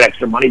little bit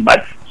extra money,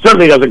 but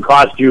certainly doesn't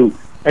cost you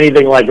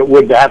anything like it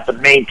would to have to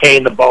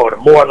maintain the boat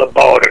and moor the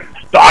boat and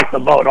stock the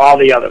boat, all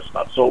the other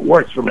stuff. So it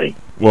works for me.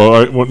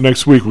 Well,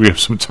 next week we have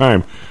some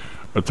time.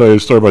 I'll tell you a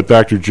story about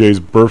Dr.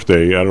 J's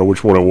birthday. I don't know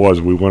which one it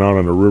was. We went out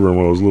on the river in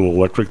one of those little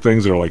electric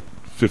things that are like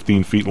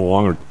 15 feet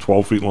long or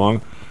 12 feet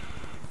long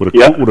with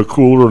a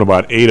cooler and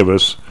about 8 of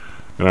us.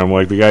 And I'm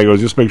like, the guy goes,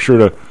 just make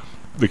sure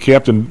the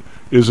captain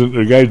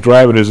the guy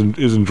driving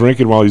isn't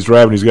drinking while he's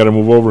driving. He's got to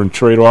move over and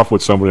trade off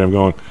with somebody. I'm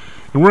going,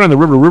 and we're on the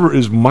river. The river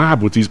is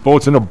mobbed with these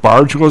boats, and a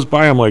barge goes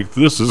by. I'm like,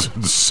 this is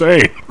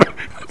insane.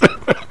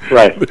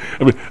 Right.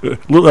 I mean,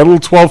 that little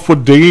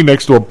 12-foot dinghy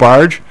next to a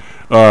barge.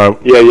 Yeah.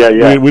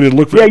 We didn't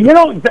look for.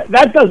 Yeah,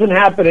 that doesn't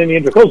happen in the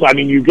Intercoastal. I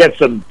mean, you get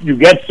some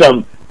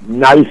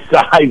nice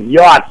sized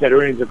yachts that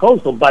are in the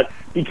Intercoastal, but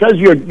because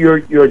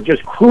you're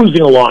just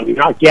cruising along, you're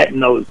not getting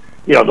those.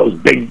 Those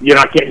big. You're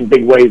not getting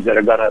big waves that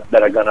are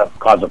gonna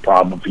cause a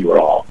problem for you at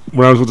all.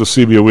 When I was with the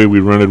CBOE, we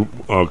rented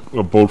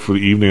a boat for the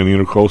evening on the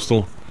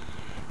Intercoastal.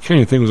 I can't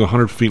even think it was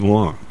 100 feet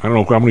long. I don't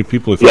know how many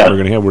people I thought we were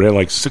going to have. We had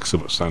like 6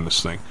 of us on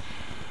this thing.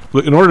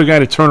 In order for the guy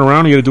to turn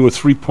around, he had to do a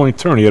 3-point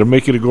turn. He had to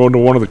make it to go into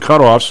one of the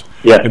cutoffs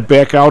and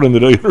back out into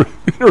the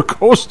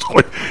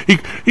Intercoastal.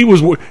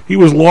 He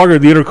was longer.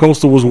 The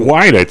Intercoastal was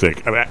wide, I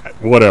think. I mean,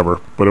 whatever,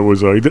 but it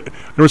was. I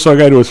never saw a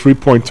guy do a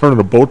 3-point turn in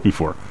a boat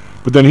before.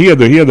 But then he had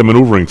the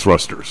maneuvering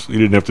thrusters. He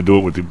didn't have to do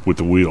it with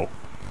the wheel.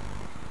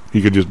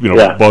 He could just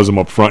buzz them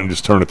up front and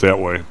just turn it that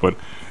way. But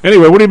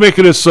anyway, what do you make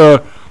of this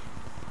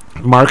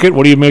market?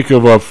 What do you make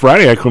of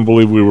Friday? I couldn't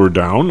believe we were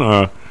down.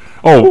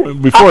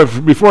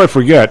 Before I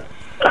forget,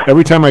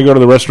 every time I go to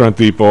the Restaurant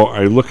Depot,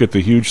 I look at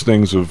the huge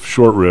things of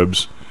short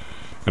ribs,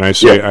 and I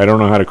say, I don't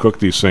know how to cook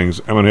these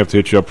things. I'm going to have to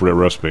hit you up for that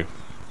recipe.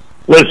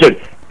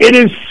 Listen, it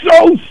is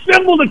so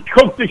simple to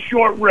cook the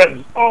short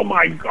ribs. Oh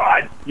my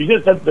God! You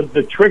just have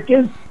the trick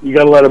is you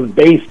got to let them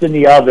baste in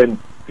the oven.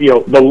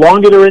 The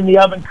longer they're in the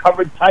oven,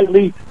 covered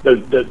tightly,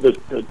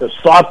 the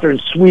softer and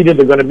sweeter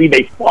they're going to be.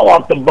 They fall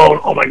off the bone.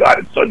 Oh my God,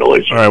 it's so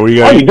delicious. All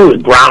right, all you do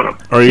is brown them.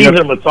 Season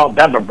them with salt and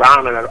pepper,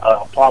 brown them in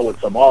a pot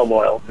with some olive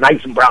oil,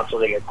 nice and brown so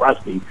they get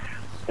crusty.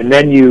 And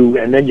then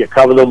you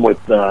cover them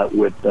with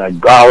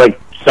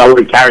garlic,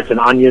 celery, carrots, and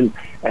onions.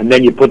 And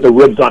then you put the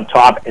ribs on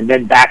top, and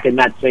then back in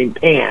that same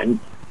pan,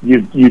 you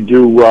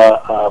do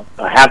a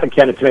half a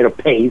can of tomato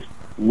paste,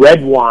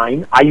 red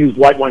wine. I used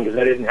white wine because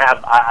I didn't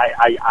have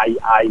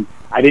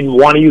I didn't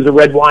want to use a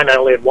red wine. I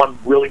only had one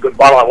really good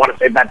bottle. I want to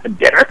save that for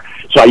dinner,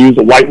 so I used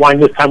a white wine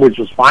this time, which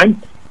was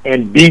fine.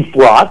 And beef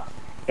broth,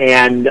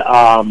 and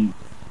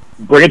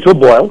bring it to a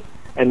boil,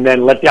 and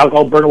then let the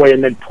alcohol burn away,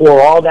 and then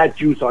pour all that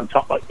juice on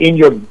top in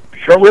your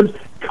short ribs.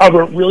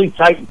 Cover it really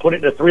tight and put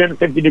it in a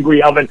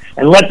 350-degree oven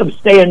and let them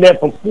stay in there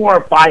for 4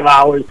 or 5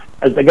 hours,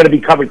 as they're going to be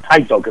covered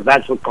tight, though, because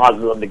that's what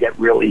causes them to get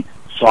really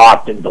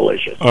soft and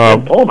delicious. So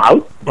pull them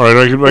out. All right,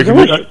 I can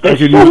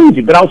so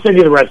easy, but I'll send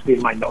you the recipe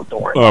in my note.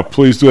 Don't worry.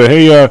 Please do it.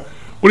 Hey,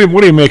 what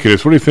do you make of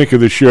this? What do you think of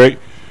this year?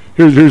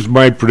 Here's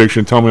my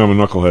prediction. Tell me I'm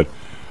a knucklehead.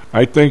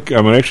 I think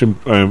I'm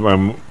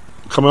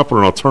coming up with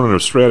an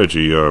alternative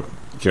strategy,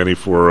 Kenny,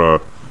 for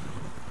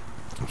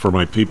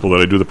my people that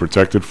I do the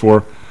protected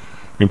for.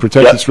 I mean,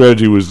 protected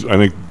strategy was, I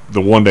think,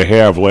 the one to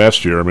have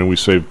last year. I mean, we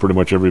saved pretty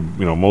much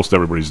most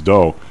everybody's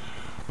dough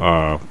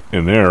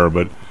in there.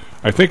 But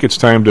I think it's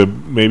time to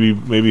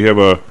maybe have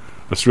a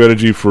a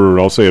strategy for,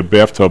 I'll say, a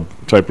bathtub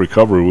type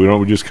recovery.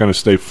 We just kind of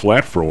stay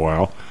flat for a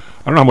while.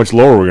 I don't know how much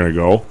lower we're going to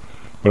go,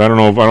 but I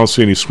don't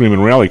see any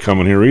screaming rally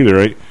coming here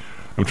either.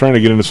 I'm trying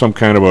to get into some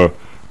kind of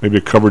maybe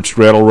a covered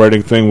straddle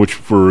writing thing, which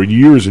for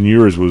years and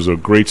years was a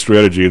great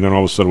strategy, and then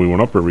all of a sudden we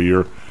went up every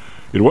year.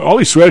 All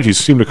these strategies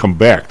seem to come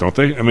back, don't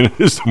they? I mean, it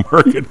is the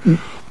market.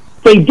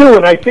 They do,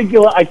 and I think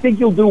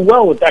you'll do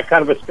well with that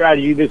kind of a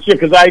strategy this year.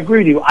 Because I agree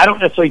with you. I don't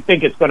necessarily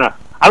think it's gonna.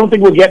 I don't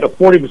think we'll get a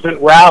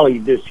 40% rally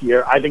this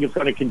year. I think it's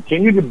going to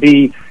continue to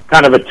be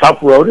kind of a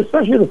tough road,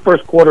 especially the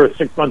first quarter or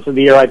 6 months of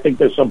the year. I think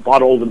there's some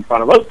potholes in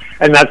front of us,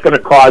 and that's going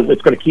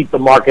to keep the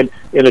market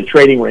in a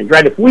trading range.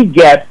 Right?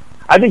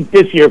 I think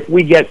this year, if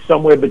we get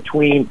somewhere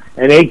between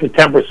an 8 to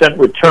 10%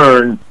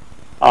 return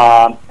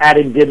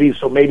adding divvies,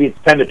 so maybe it's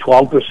 10 to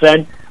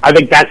 12%. I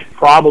think that's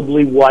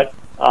probably what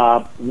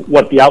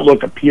the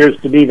outlook appears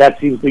to be. That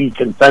seems to be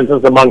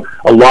consensus among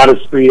a lot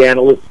of street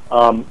analysts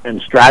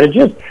and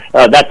strategists.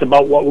 That's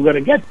about what we're going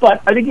to get.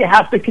 But I think you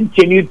have to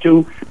continue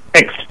to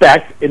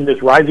expect in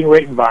this rising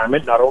rate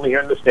environment, not only here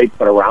in the States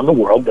but around the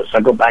world, the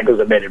central bankers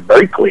have made it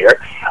very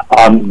clear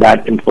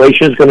that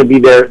inflation is going to be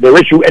their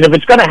issue. And if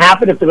it's going to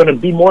happen, if they're going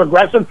to be more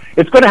aggressive,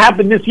 it's going to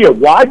happen this year.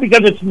 Why?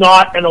 Because it's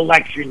not an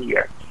election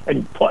year.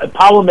 And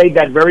Powell made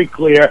that very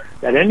clear,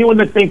 that anyone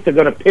that thinks they're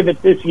going to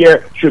pivot this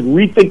year should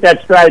rethink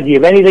that strategy.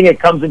 If anything, it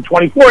comes in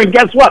 24. And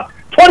guess what?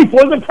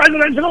 24 is a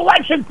presidential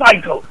election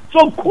cycle.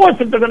 So, of course,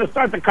 if they're going to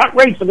start to cut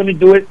rates, they're going to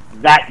do it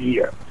that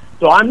year.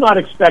 So I'm not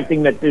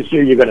expecting that this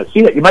year you're going to see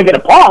it. You might get a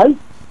pause,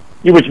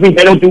 which means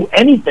they don't do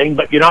anything,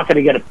 but you're not going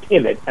to get a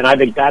pivot. And I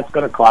think that's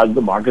going to cause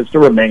the markets to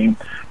remain,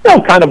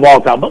 kind of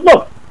volatile. But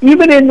look,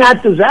 even in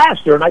that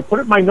disaster, and I put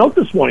it in my note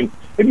this morning,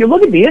 if you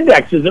look at the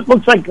indexes, it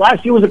looks like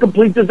last year was a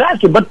complete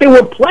disaster. But there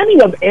were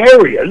plenty of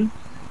areas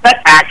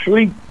that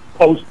actually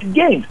posted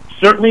gains.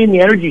 Certainly in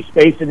the energy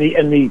space, in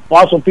the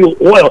fossil fuel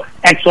oil,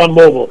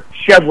 ExxonMobil,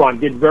 Chevron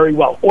did very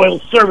well. Oil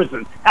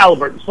services,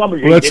 Halliburton,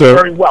 Schlumberger did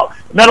very well.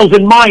 Metals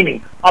and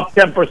mining, up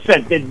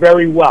 10%, did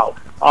very well.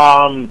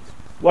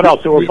 What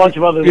else? There were a bunch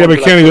of other. Yeah,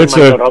 but Kenny,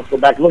 I'll go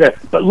back and look at it.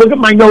 But look at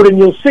my note, and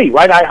you'll see.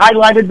 Right, I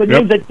highlighted the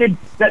names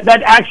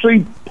that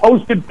actually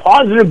posted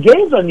positive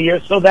gains on the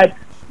year, so that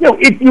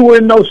if you were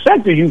in those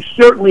sectors, you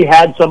certainly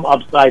had some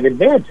upside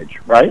advantage.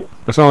 Right?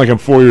 I sound like I'm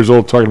 4 years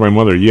old talking to my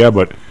mother. Yeah,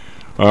 but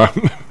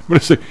but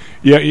But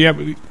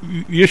the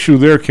issue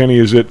there, Kenny,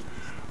 is that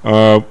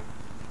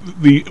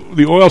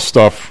the oil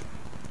stuff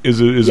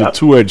is a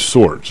two-edged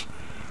sword.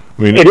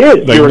 I mean, it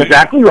is. You're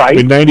exactly right.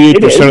 I mean,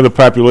 98% of the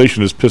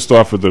population is pissed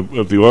off at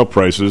the oil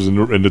prices, and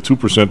the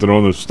 2% that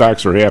own the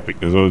stocks are happy.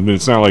 So, I mean,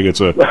 it's not like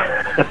it's a.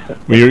 I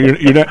mean,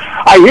 you're not.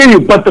 I hear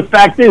you, but the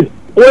fact is,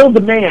 oil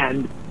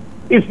demand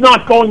is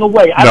not going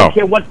away. I don't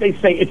care what they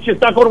say; it's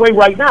just not going away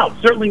right now.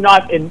 Certainly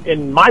not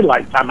in my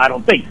lifetime. I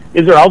don't think.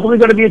 Is there ultimately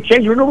going to be a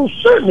change in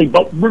renewables? Certainly,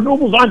 but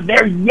renewables aren't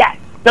there yet.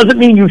 Doesn't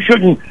mean you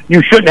shouldn't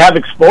have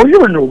exposure to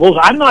renewables.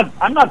 I'm not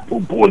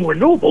poo-pooing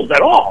renewables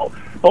at all.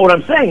 But what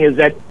I'm saying is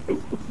that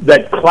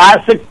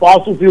classic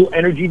fossil fuel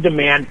energy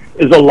demand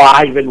is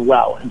alive and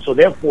well, and so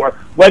therefore,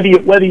 whether you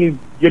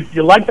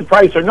like the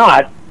price or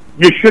not,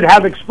 you should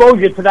have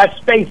exposure to that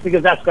space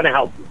because that's going to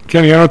help you.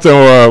 Kenny, I don't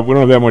know. We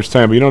don't have that much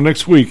time, but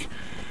next week,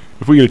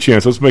 if we get a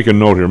chance, let's make a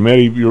note here.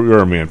 Matty, you're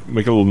a man.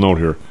 Make a little note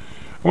here.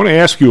 I want to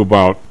ask you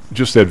about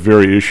just that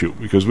very issue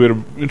because we had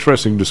an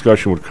interesting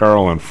discussion with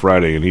Carl on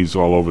Friday, and he's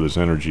all over this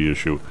energy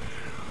issue.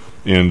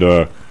 And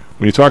when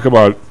you talk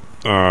about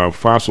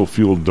fossil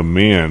fuel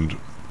demand,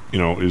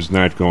 is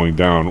not going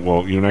down.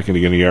 Well, you're not going to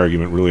get any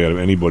argument really out of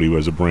anybody who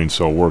has a brain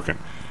cell working.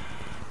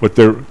 But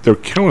they're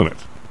killing it.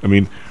 I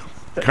mean,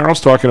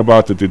 Carl's talking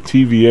about that the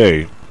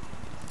TVA.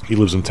 He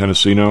lives in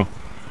Tennessee now.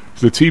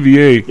 The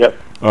TVA. Yep.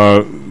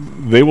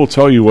 They will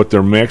tell you what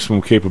their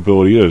maximum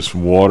capability is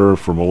from water,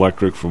 from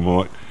electric,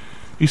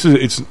 He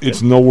says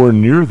it's nowhere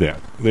near that.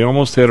 They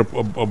almost had a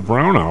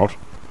brownout,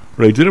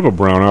 or they did have a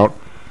brownout,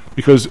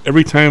 because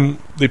every time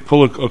they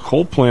pull a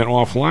coal plant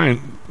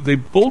offline, they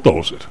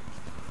bulldoze it.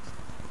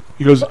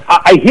 He goes,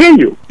 I hear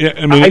you. Yeah,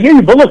 I mean, I hear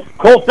you. But look,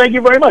 coal. Thank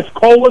you very much.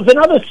 Coal was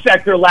another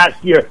sector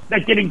last year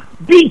that getting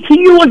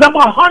BTU was up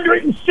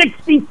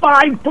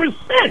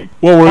 165%.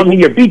 Well, the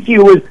year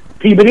BTU is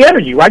Peabody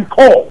Energy, right?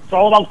 Coal. It's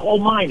all about coal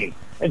mining.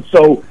 And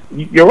so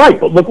you're right.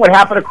 But look what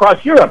happened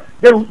across Europe.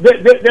 They're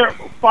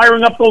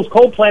firing up those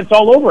coal plants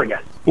all over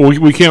again. Well,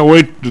 we can't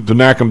wait to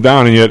knock them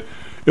down, and yet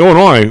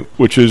Illinois,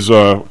 which is,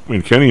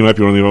 Kenny, you might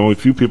be one of the only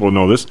few people who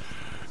know this.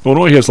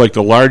 Illinois has like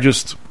the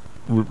largest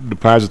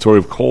depository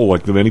of coal,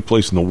 like of any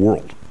place in the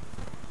world.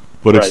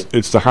 But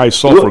it's the high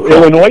sulfur coal.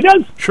 Illinois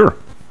does? Sure,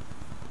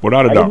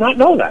 without a doubt. I did not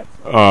know that.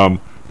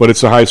 But it's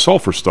the high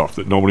sulfur stuff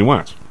that nobody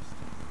wants.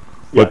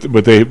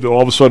 But they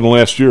all of a sudden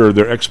last year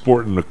they're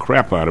exporting the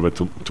crap out of it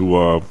to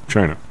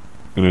China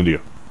and India.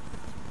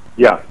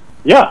 Yeah.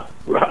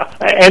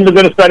 And they're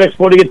going to start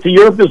exporting it to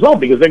Europe as well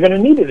because they're going to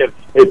need it.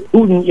 If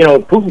Putin,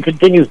 if Putin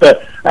continues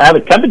to have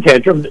a temper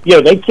tantrum,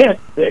 they can't.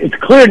 It's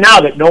clear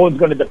now that no one's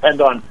going to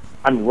depend on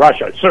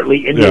Russia.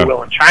 Certainly India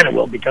will and China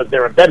will because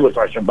they're in bed with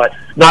Russia. But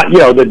not,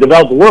 the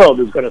developed world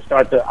is going to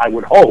start to, I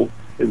would hope,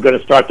 is going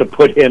to start to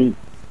put him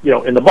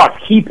in the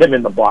box, keep him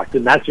in the box,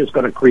 and that's just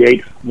going to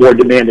create more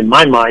demand in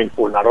my mind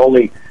for not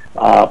only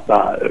natural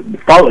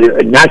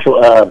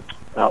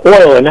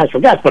oil and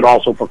natural gas, but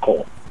also for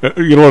coal.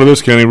 You know what it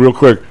is, Kenny? Real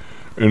quick,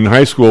 in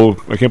high school,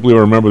 I can't believe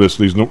I remember this.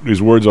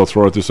 These words I'll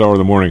throw at this hour of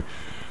the morning.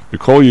 The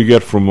coal you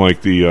get from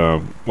like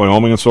the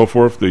Wyoming and so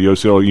forth, the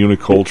UCL unit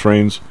coal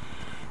trains,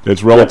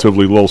 that's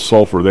relatively low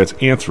sulfur. That's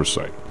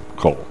anthracite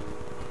coal.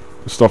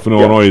 The stuff in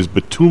Illinois is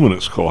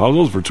bituminous coal. How's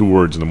those for two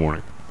words in the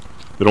morning?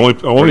 That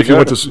only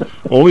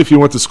if you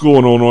went to school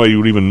in Illinois you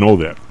would even know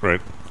that,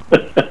 right?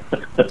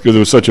 Because it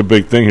was such a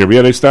big thing here. But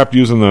yeah, they stopped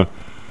using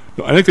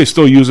I think they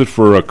still use it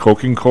for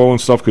coking coal and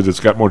stuff because it's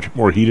got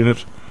more heat in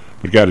it.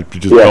 But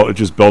it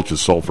just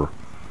belches sulfur.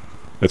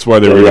 That's why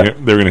they're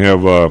going to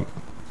have.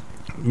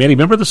 Manny,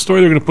 remember the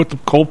story? They're going to put the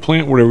coal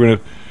plant where they were going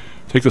to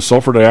take the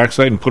sulfur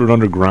dioxide and put it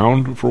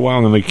underground for a while,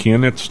 and then they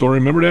canned that story.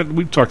 Remember that?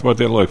 We talked about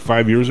that like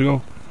 5 years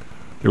ago.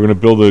 They were going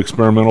to build an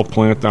experimental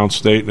plant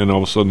downstate, and then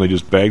all of a sudden they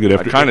just bagged it.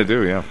 I kind of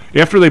do, yeah.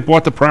 After they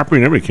bought the property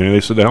and everything,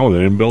 they said, "The hell, they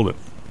didn't build it."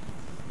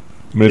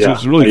 I mean,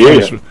 it's really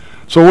funny.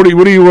 So what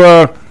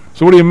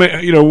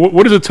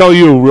does it tell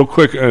you, real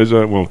quick? I've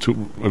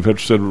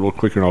said real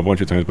quick here a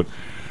bunch of times, but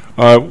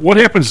what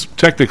happens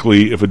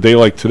technically if a day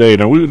like today?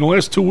 Now, in the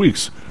last 2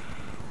 weeks,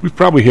 we've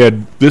probably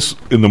had this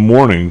in the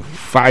morning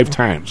 5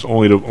 times,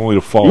 only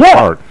to fall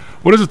apart.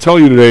 What does it tell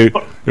you today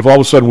if all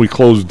of a sudden we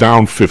close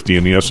down 50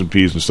 in the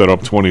S&Ps instead of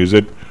up 20? Is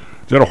that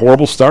a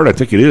horrible start? I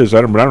think it is. I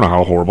don't know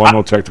how horrible. I'm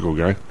no technical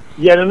guy.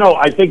 Yeah, no.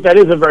 I think that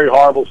is a very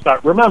horrible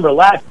start. Remember,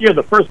 last year,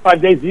 the first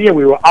 5 days of the year,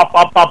 we were up,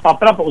 and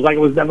up. It was like it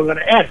was never going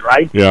to end,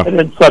 right? Yeah. And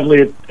then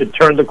suddenly it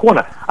turned the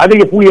corner. I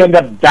think if we end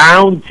up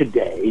down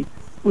today,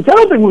 which I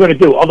don't think we're going to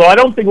do, although I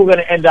don't think we're going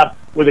to end up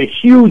with a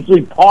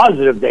hugely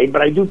positive day,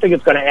 but I do think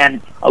it's going to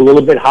end a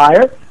little bit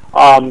higher.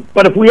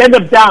 But if we end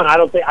up down,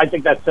 I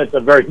think that sets a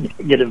very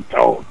negative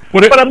tone.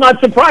 But I'm not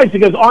surprised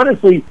because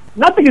honestly,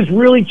 nothing has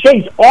really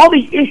changed. All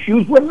the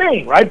issues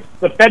remain, right?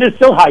 The Fed is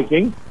still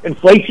hiking.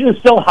 Inflation is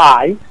still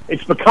high.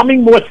 It's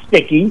becoming more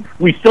sticky.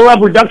 We still have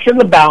reduction in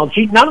the balance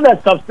sheet. None of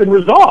that stuff's been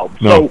resolved.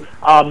 No. So,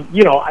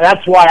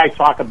 that's why I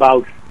talk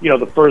about,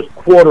 the first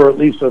quarter, at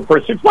least the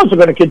first 6 months, are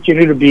going to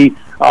continue to be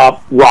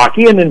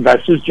rocky, and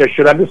investors just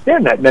should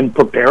understand that and then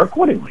prepare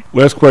accordingly.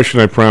 Last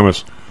question, I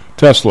promise.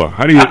 Tesla,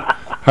 how do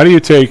you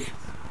take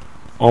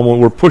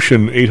we're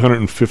pushing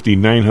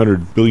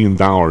 $850-900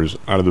 billion out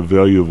of the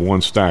value of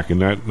one stock and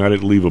not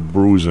it leave a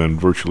bruise on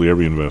virtually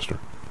every investor?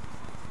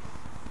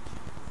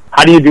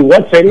 How do you do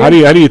what? Say how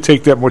do you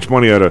take that much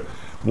money out of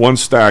one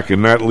stock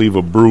and not leave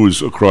a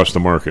bruise across the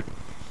market?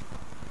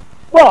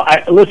 Well,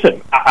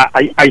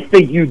 I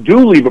think you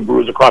do leave a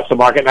bruise across the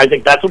market, and I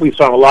think that's what we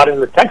saw a lot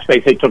in the tech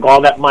space. They took all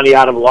that money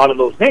out of a lot of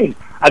those names.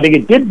 I think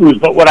it did bruise,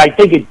 but what I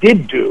think it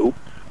did do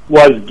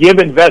was give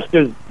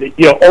investors,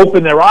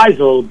 open their eyes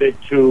a little bit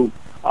to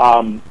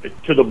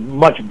the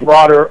much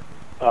broader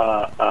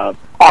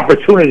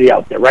opportunity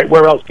out there, right?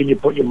 Where else can you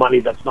put your money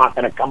that's not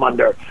going to come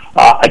under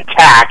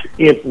attack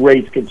if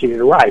rates continue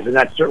to rise? And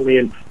that's certainly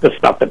in the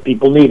stuff that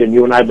people need, and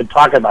you and I have been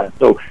talking about it.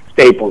 So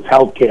staples,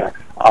 healthcare,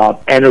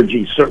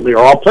 energy certainly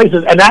are all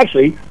places, and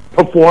actually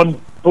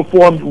performed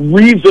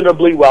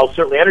reasonably well.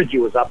 Certainly energy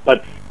was up,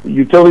 but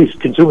utilities,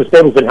 consumer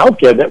staples, and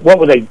healthcare, what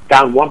were they,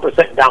 down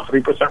 1% and down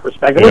 3%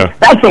 respectively? Yeah.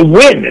 That's a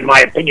win, in my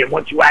opinion,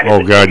 once you add it.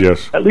 Oh, God,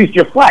 yes. At least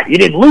you're flat. You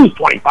didn't lose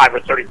 25 or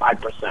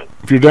 35%.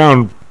 If you're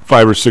down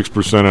 5 or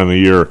 6% on the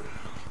year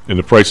and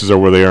the prices are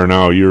where they are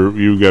now,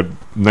 you got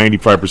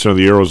 95% of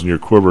the arrows in your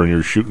quiver and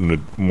you're shooting a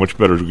much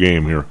better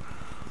game here.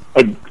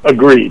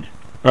 Agreed.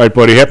 All right,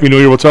 buddy. Happy New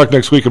Year. We'll talk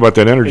next week about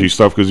that energy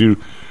stuff because a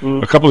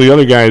couple of the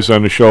other guys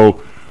on the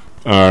show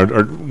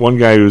one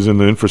guy who's in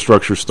the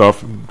infrastructure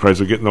stuff tries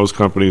to get in those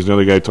companies. The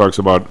other guy talks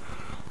about,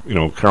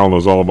 Carl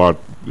knows all about,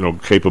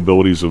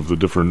 capabilities of the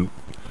different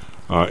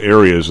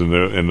areas.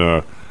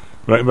 But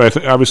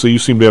obviously you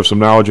seem to have some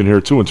knowledge in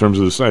here, too, in terms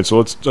of the side. So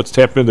let's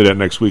tap into that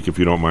next week, if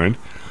you don't mind.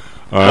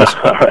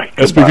 Right,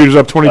 SP Futures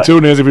up 22,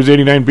 NASDAQ Futures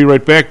 89. Be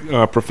right back.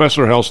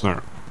 Professor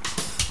Helsner.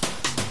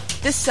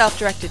 This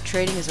self-directed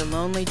trading is a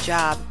lonely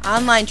job.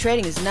 Online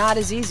trading is not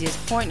as easy as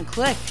point and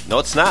click. No,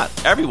 it's not.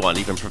 Everyone,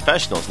 even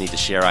professionals, need to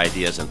share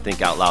ideas and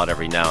think out loud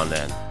every now and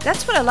then.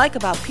 That's what I like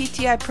about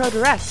PTI Pro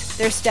Direct.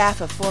 Their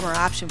staff of former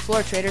option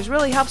floor traders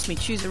really helps me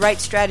choose the right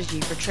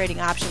strategy for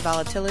trading option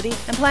volatility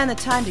and plan the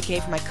time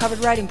decay for my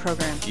covered writing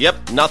program.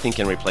 Yep, nothing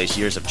can replace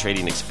years of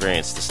trading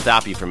experience to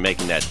stop you from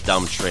making that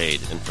dumb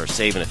trade and for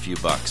saving a few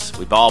bucks.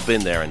 We've all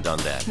been there and done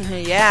that.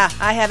 Yeah,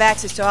 I have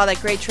access to all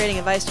that great trading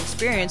advice and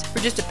experience for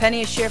just a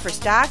penny a share for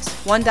stocks,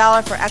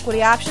 $1 for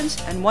equity options,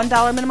 and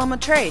 $1 minimum a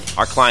trade.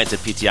 Our clients at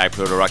PTI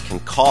Pro Direct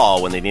can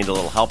call when they need a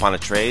little help on a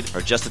trade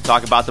or just to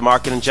talk about the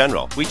market in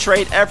general. We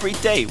trade every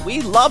day. We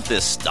love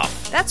this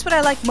stuff. That's what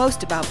I like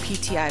most about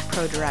PTI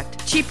Pro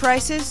Direct. Cheap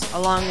prices,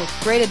 along with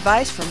great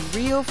advice from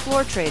real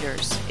floor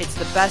traders. It's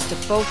the best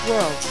of both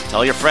worlds.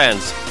 Tell your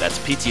friends. That's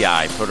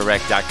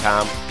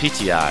PTIProDirect.com,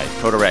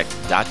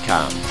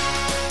 PTIProDirect.com.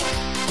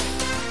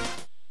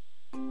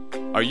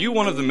 Are you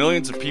one of the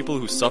millions of people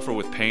who suffer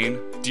with pain?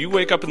 Do you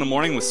wake up in the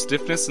morning with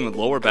stiffness in the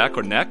lower back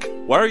or neck?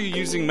 Why are you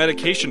using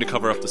medication to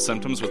cover up the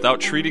symptoms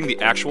without treating the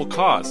actual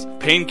cause?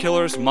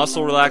 Painkillers,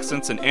 muscle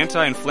relaxants, and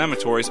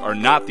anti-inflammatories are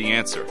not the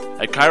answer.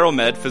 At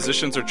ChiroMed,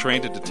 physicians are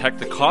trained to detect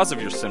the cause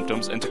of your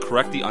symptoms and to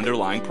correct the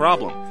underlying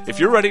problem. If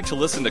you're ready to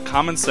listen to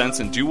common sense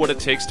and do what it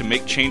takes to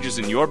make changes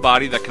in your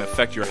body that can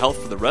affect your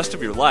health for the rest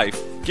of your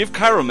life, give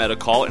ChiroMed a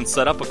call and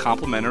set up a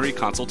complimentary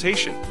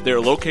consultation. They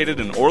are located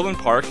in Orland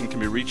Park and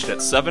can be reached at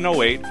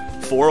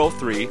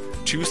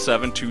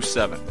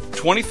 708-403-2727.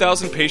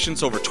 20,000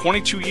 patients over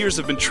 22 years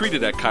have been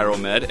treated at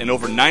ChiroMed, and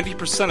over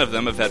 90% of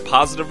them have had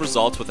positive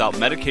results without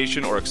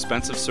medication or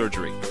expensive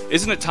surgery.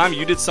 Isn't it time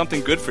you did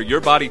something good for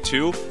your body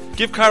too?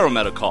 Give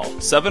ChiroMed a call,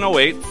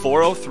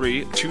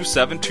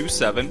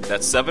 708-403-2727.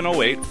 That's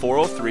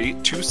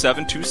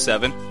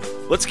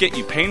 708-403-2727. Let's get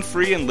you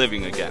pain-free and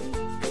living again.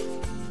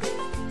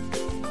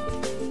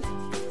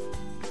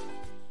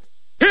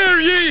 Hear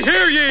ye,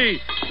 hear ye!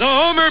 The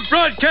Homer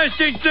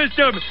Broadcasting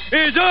System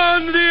is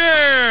on the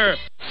air!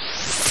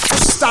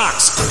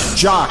 Stocks,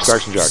 jocks,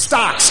 Stocks and jocks.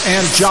 Stocks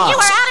and jocks. You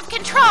are out of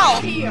control!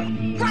 Here,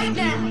 right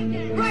now,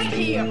 right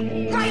here,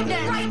 right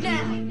now, right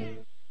now.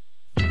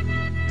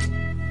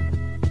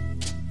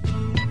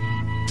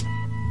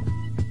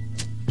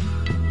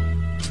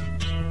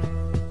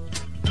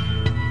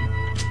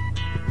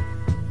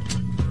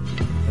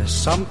 There's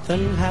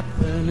something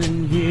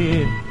happening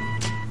here.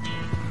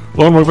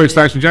 Hello and welcome to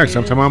Stocks and Jocks.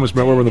 I'm Tom Amos,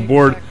 Matt Weber on the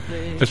board.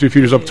 S&P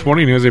futures up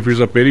 20 and the S&P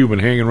futures up 80. We've been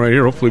hanging right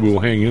here. Hopefully we will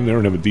hang in there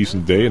and have a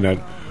decent day and not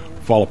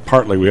fall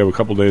apart like we have a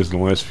couple days in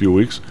the last few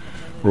weeks,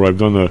 where I've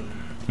done the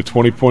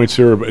 20 points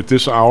here at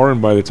this hour,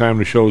 and by the time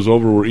the show's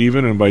over, we're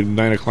even, and by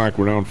 9 o'clock,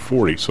 we're down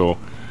 40. So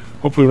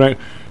hopefully, right.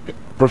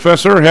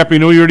 Professor, Happy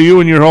New Year to you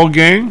and your whole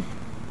gang.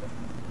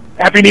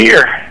 Happy New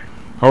Year.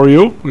 How are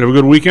you? You have a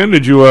good weekend?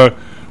 Did you, were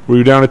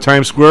you down at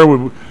Times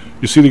Square?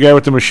 You see the guy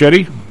with the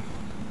machete?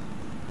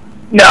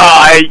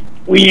 No,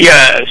 we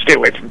stay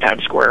away from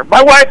Times Square.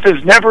 My wife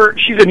has never,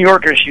 she's a New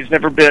Yorker, she's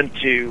never been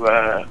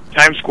to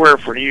Times Square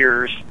for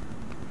years.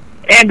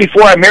 And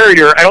before I married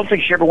her, I don't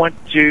think she ever went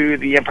to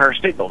the Empire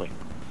State Building.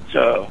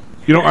 So,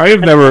 you know, I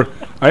have never.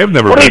 One of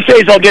these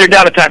days, I'll get her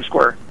down to Times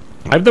Square.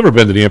 I've never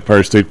been to the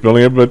Empire State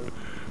Building, but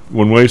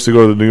when we used to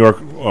go to New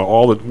York,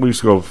 we used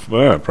to go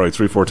probably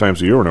 3-4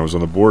 times a year when I was on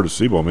the board of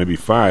CBOL, maybe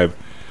 5. I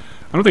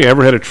don't think I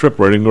ever had a trip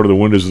where I didn't go to the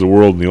Windows of the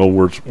World in the old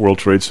World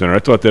Trade Center. I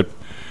thought that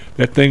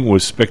thing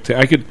was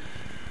spectacular.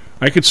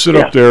 I could sit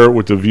up there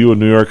with the view of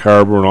New York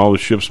Harbor and all the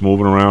ships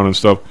moving around and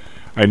stuff.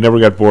 I never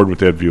got bored with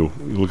that view,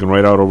 looking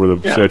right out over the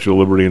Statue of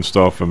Liberty and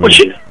stuff. And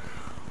she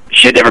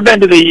had never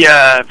been to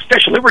the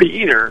Statue of Liberty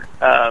either.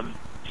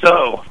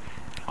 So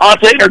I'll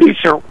have to introduce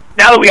her.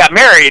 Now that we got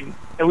married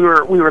and we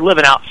were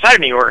living outside of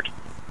New York,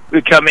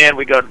 we'd come in,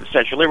 we'd go to the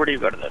Statue of Liberty,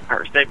 we'd go to the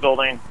Empire State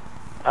Building.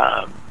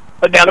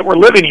 But now that we're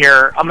living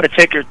here, I'm going to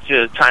take her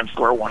to Times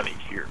Square one of these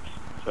years.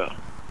 So.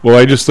 Well,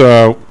 I just...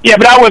 yeah,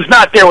 but I was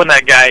not there when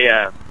that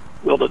guy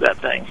wielded that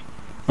thing.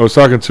 I was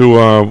talking to...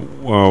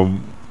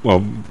 well,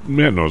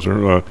 Matt knows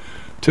her.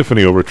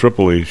 Tiffany over at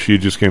Tripoli. She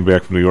just came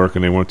back from New York,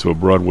 and they went to a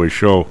Broadway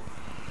show.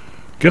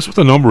 Guess what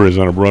the number is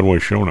on a Broadway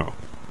show now?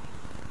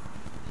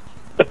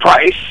 The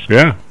price?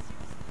 Yeah.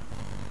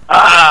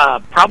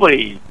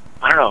 Probably,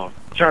 I don't know,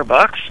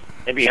 $200,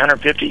 maybe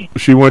 $150.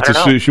 She went to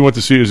see. She went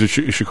to see. Is it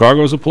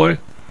Chicago's a play?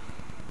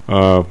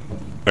 I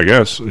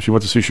guess she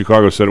went to see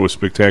Chicago. Said it was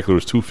spectacular.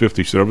 It was $250.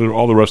 She said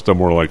all the rest of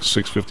them were like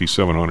 $650,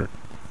 $700.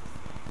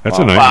 That's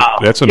a nice. Wow.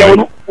 That's a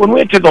nice. When we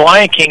went to the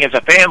Lion King as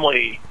a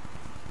family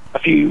a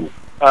few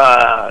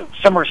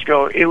summers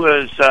ago, it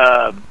was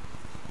I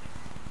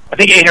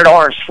think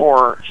 $800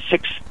 for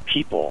 6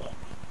 people,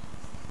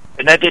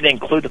 and that didn't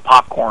include the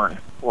popcorn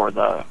or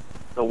the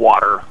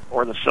water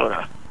or the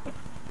soda.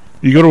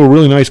 You go to a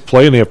really nice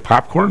play and they have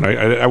popcorn?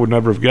 I would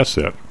never have guessed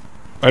that.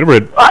 I never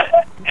had.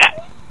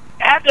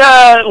 At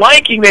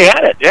Lion King, they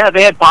had it. Yeah,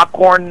 they had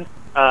popcorn.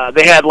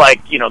 They had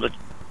the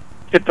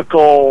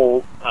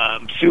typical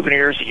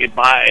souvenirs that you'd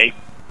buy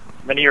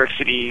from a New York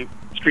City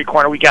street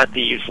corner. We got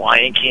these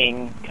Lion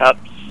King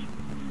cups.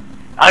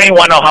 I didn't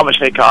want to know how much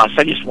they cost.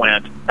 I just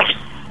went.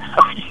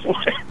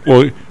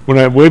 Well,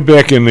 way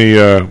back in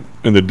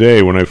the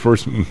day when I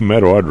first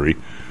met Audrey,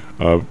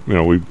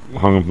 we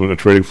hung up on the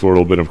trading floor a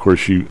little bit. Of course,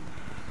 she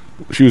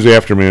was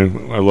after me.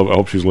 I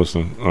hope she's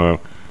listening.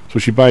 So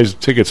she buys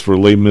tickets for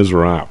Les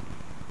Miserables.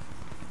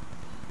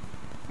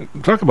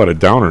 Talk about a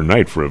downer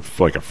night for a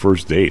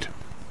first date.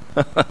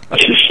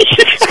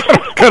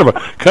 kind of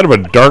a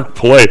dark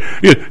play.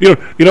 You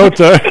don't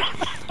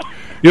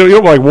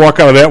like walk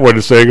out of that one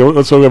and say,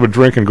 let's go have a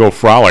drink and go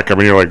frolic. I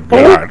mean, you're like,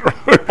 God.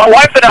 My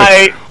wife and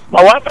I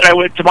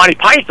went to Monty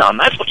Python.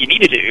 That's what you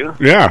need to do.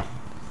 Yeah,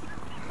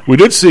 we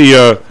did see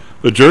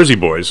the Jersey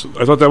Boys.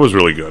 I thought that was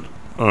really good.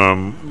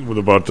 With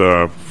about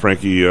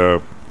Frankie in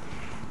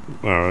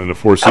the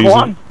Four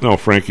Seasons. No,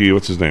 Frankie.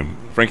 What's his name?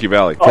 Frankie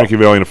Valli. Frankie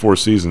Valli in the Four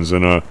Seasons,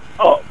 and I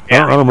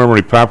don't remember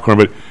any popcorn,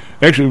 but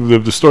actually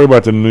the story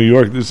about the New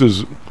York. This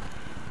is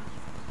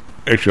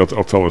actually,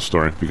 I'll tell a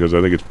story because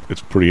I think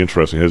it's pretty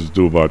interesting. It has to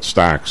do about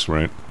stocks,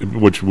 right?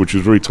 Which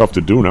is very tough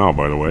to do now,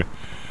 by the way.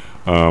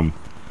 I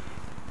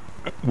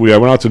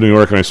went out to New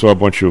York and I saw a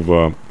bunch of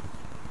went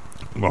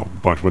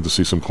to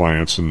see some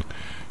clients and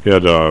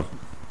went over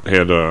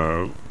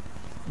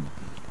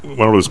to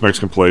this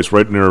Mexican place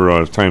right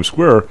near Times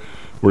Square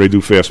where they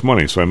do fast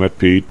money. So I met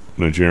Pete,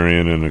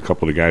 Nigerian, and a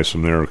couple of the guys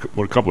from there.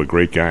 A couple of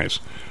great guys.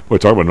 Boy,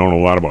 talk about knowing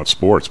a lot about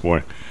sports,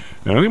 boy.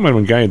 And I think it might have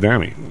been Guy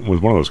Adami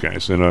was one of those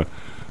guys. And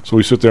so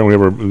we sit there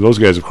and those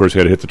guys, of course,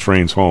 had to hit the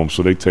trains home,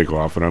 so they take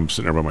off, and I'm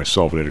sitting there by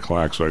myself at 8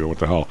 o'clock, so I go, what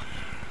the hell?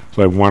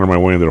 So I wander my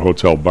way into the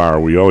hotel bar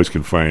where you always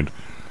can find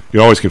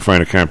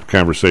a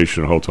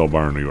conversation in a hotel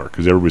bar in New York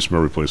because everybody's from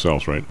every place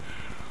else, right?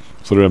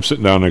 So there I'm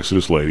sitting down next to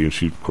this lady, and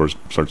she, of course,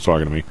 starts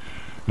talking to me.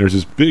 And there's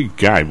this big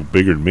guy,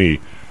 bigger than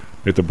me,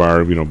 at the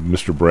bar,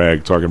 Mr.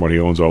 Bragg, talking about he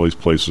owns all these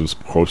places in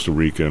Costa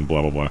Rica and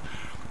blah, blah, blah.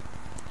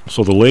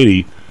 So the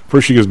lady,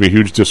 first she gives me a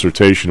huge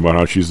dissertation about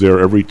how she's there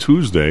every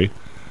Tuesday,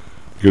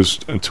 because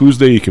on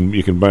Tuesday you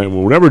can buy,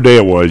 whatever day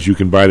it was, you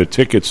can buy the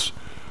tickets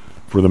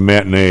for the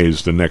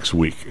matinees the next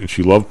week. And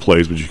she loved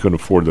plays, but she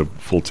couldn't afford the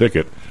full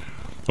ticket,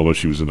 although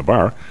she was in the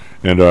bar.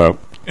 And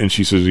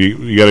she says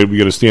you got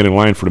to stand in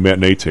line for the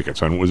matinee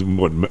tickets on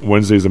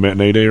Wednesday's the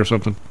matinee day or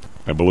something,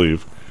 I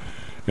believe,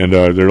 and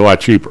they're a lot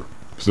cheaper.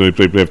 So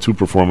they have two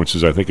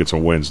performances. I think it's a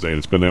Wednesday, and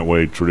it's been that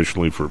way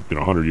traditionally for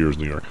 100 years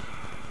in New York.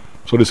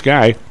 So this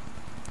guy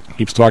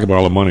keeps talking about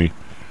all the money.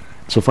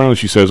 So finally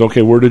she says,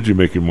 "Okay, where did you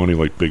make your money?"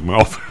 Like Big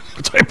Mouth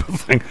type of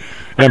thing.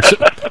 And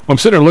I'm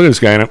sitting there looking at this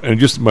guy, and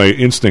just my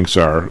instincts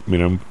are,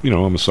 I'm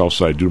a South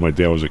Side dude. My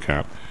dad was a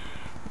cop.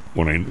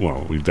 He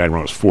died when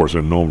I was 4, so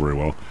I didn't know him very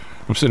well.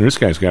 I'm sitting there, this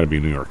guy's got to be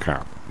a New York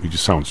cop. He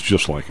just sounds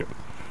just like it.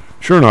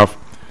 Sure enough,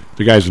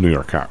 the guy's a New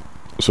York cop.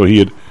 So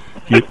he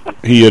was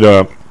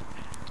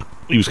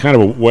kind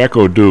of a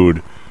wacko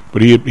dude,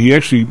 but he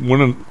actually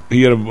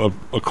he had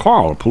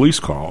a police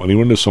call, and he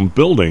went into some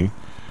building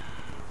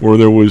where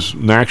there was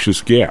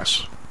noxious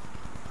gas.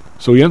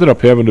 So he ended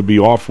up having to be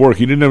off work.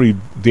 He didn't have any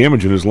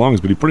damage in his lungs,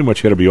 but he pretty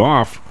much had to be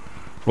off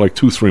for like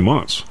 2-3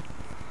 months.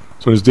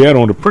 So his dad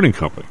owned a printing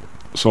company.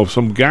 So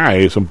some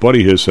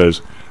buddy of his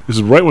says, this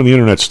is right when the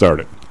internet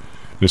started.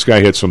 And this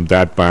guy had some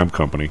 .bomb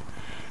company.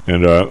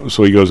 And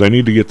so he goes, I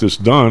need to get this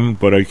done,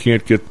 but I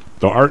can't get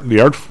the art.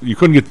 You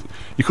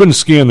couldn't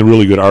scan the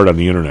really good art on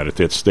the internet at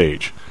that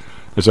stage.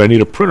 I said, I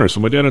need a printer. So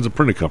my dad owns a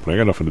printing company. I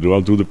got nothing to do.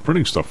 I'll do the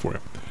printing stuff for you.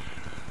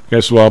 I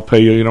said, well, I'll pay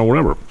you,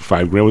 whatever,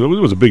 $5,000. It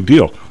was a big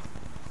deal.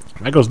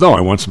 I goes, no, I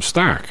want some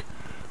stock.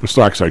 The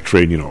stocks I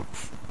trade,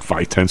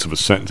 0.5 of a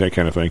cent, that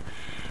kind of thing.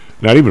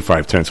 Not even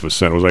 0.5 of a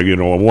cent. It was like, a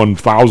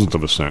 1,000th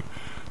of a cent.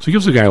 So he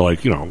gives the guy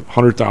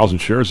 100,000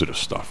 shares of this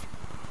stuff.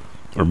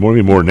 Or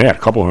maybe more than that, a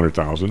couple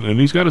 100,000. And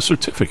he's got a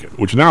certificate,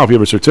 which now if you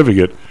have a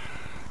certificate,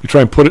 you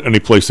try and put it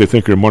any place they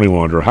think you're a money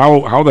launderer.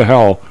 How the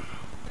hell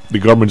the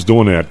government's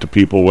doing that to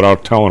people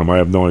without telling them, I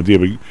have no idea.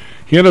 But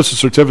he had us a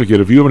certificate.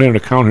 If you haven't had an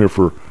account here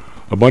for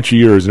a bunch of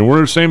years, and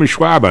we're the same as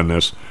Schwab on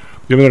this,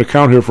 you haven't had an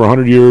account here for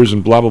 100 years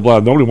and blah, blah, blah.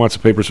 Nobody wants a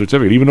paper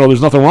certificate, even though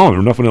there's nothing wrong.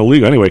 There's nothing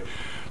illegal. Anyway,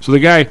 so the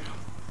guy,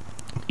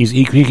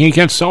 he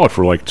can't sell it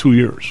for 2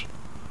 years.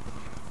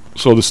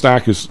 So the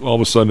stock is, all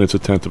of a sudden, it's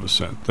 1/10 of a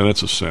cent. Then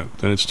it's a cent.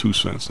 Then it's 2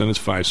 cents. Then it's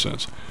 5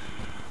 cents.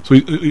 So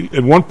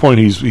at one point,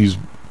 he's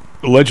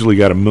allegedly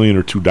got $1 million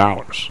or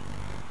 $2.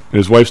 And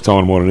his wife's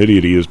telling him what an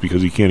idiot he is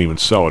because he can't even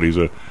sell it. He's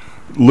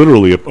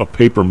literally a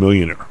paper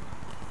millionaire.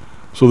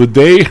 So the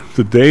day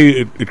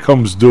it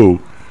comes due,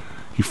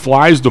 he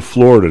flies to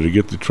Florida to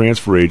get the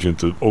transfer agent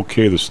to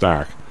okay the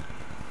stock.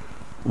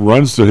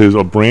 Runs to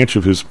a branch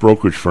of his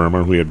brokerage firm,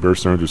 or who he had Bear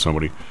Stearns or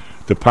somebody,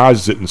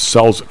 deposits it and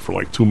sells it for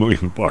 $2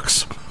 million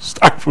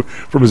stock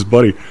from his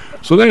buddy.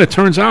 So then it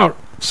turns out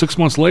 6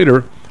 months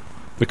later,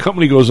 the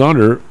company goes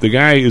under. The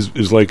guy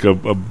is like a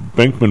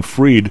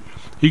Bankman-Fried.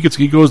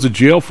 He goes to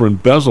jail for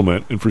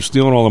embezzlement and for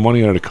stealing all the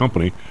money out of the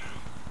company.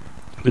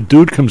 The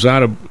dude comes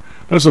out of,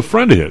 that's a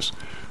friend of his.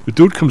 The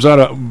dude comes out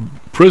of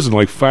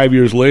prison 5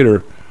 years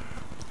later,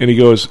 and he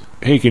goes,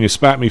 hey, can you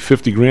spot me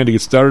 $50,000 to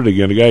get started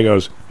again? The guy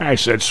goes, I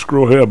said,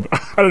 screw him.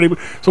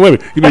 So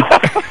wait a minute,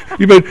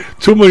 you made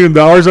 $2 million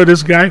on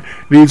this guy?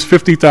 Needs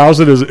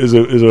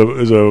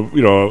 $50,000 as a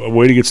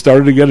way to get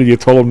started again, and you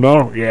told him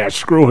no? Yeah,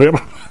 screw him.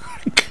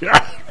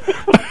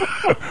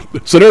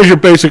 So there's your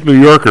basic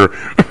New Yorker.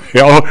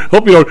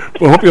 Hope you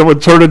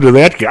don't turn into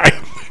that guy.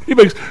 He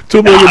makes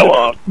 $2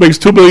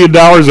 million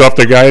off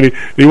the guy, and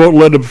he won't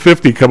lend him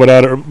 $50 coming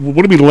out of. What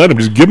do you mean lend him?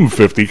 Just give him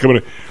 $50 coming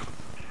out.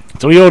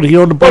 So he owned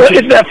a bunch.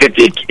 Isn't that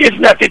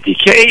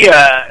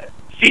 $50K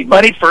seed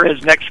money for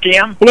his next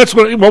scam? Well, that's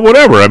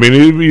whatever. I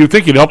mean, you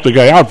think you'd help the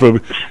guy out for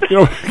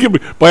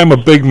buy him a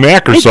Big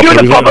Mac or something.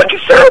 He's doing a public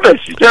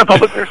service. He's doing a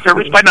public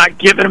service by not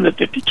giving him the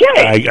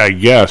 $50K. I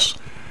guess.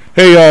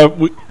 Hey,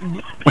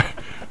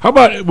 how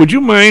about? Would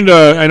you mind?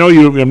 I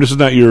know this is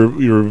not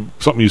your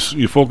something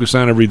you focus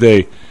on every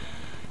day.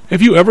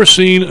 Have you ever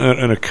seen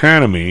an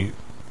economy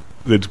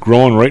that's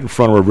growing right in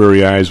front of our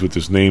very eyes with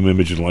this name,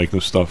 image, and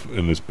likeness stuff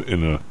in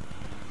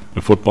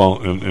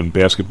football and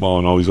basketball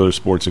and all these other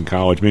sports in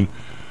college? I mean,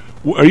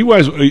 Are you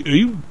guys? Are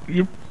you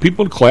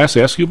people in class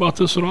ask you about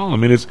this at all? I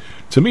mean,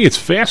 to me, it's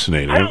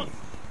fascinating.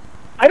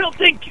 I don't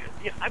think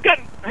I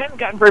haven't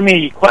gotten very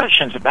many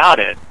questions about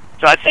it.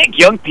 So I think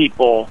young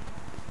people.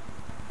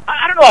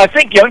 I don't know. I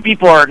think young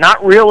people are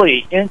not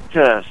really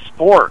into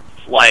sports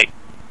like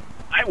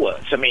I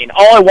was. I mean,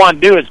 all I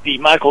want to do is be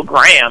Michael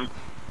Graham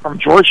from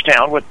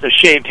Georgetown with the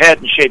shaved head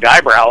and shaved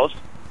eyebrows,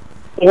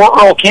 or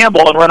Earl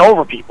Campbell and run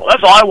over people.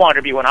 That's all I wanted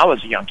to be when I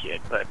was a young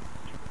kid. But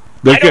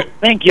I don't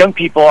think young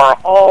people are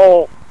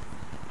all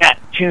that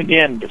tuned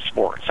in to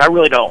sports. I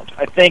really don't.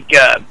 I think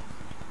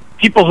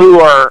people who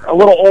are a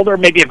little older,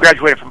 maybe have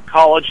graduated from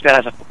college, that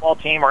has a football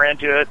team, are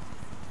into it,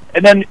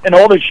 and then an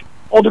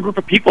older group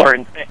of people are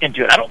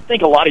into it. I don't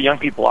think a lot of young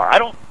people are. I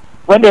don't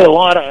run to a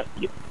lot of.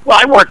 Well,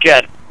 I work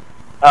at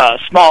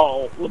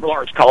small liberal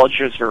arts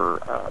colleges or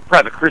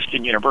private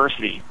Christian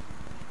university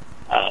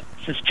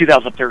since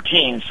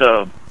 2013.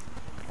 So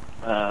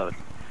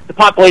the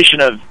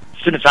population of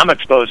students I'm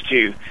exposed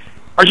to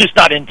are just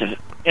not into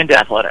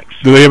athletics.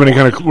 Do they have any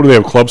kind of? What do they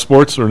have? Club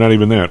sports or not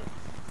even that?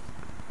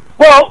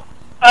 Well,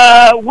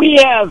 we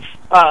have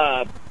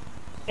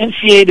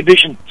NCAA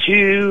Division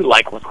II,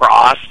 like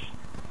lacrosse.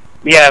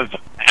 We have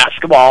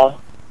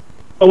basketball.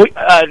 But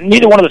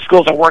neither one of the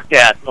schools I worked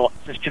at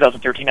since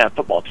 2013 had a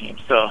football team.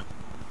 So,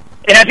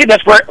 and I think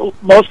that's where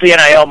most of the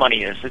NIL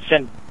money is. It's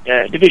in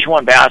Division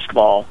I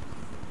basketball,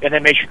 and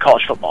then major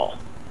college football.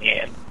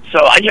 And so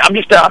I'm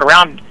just out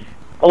around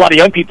a lot of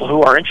young people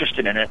who are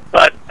interested in it.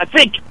 But I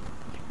think,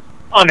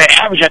 on the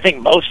average, I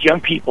think most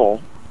young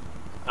people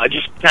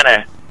just kind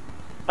of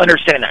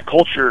understanding that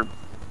culture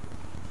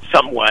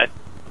somewhat.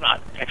 I'm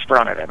not an expert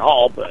on it at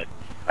all, but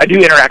I do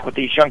interact with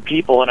these young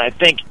people, and I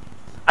think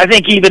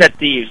even at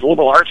these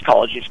liberal arts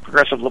colleges,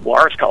 progressive liberal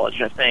arts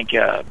colleges, I think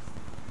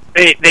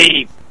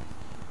they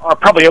are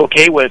probably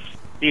okay with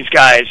these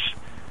guys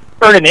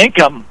earning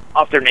income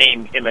off their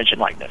name, image,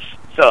 and likeness.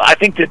 So I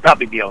think they'd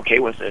probably be okay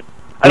with it.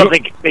 I don't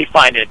think they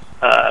find it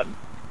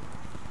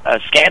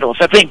scandalous.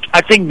 I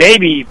think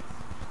maybe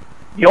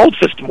the old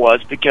system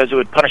was because it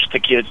would punish the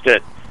kids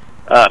that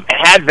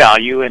had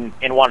value and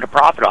wanted to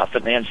profit off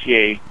it, and the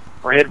NCAA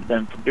prohibited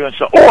them from doing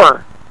so,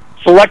 or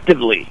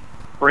selectively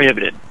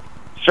prohibited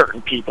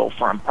certain people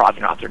from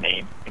profiting off their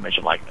name, image,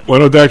 and likeness. Well,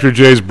 I know Dr.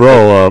 J's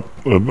bro,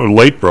 a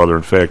late brother,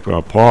 in fact,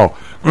 Paul,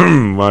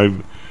 my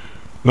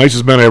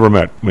nicest man I ever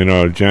met. I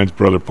mean, John's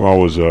brother, Paul,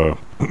 was, I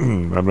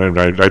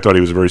thought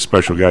he was a very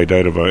special guy. He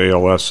died of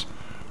ALS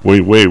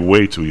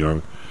way too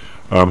young.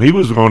 He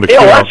was going to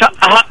ALS,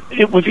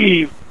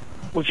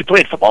 was he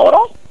playing football at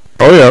all?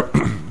 Oh, yeah.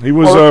 He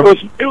was...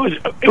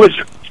 it was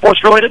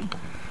sports related?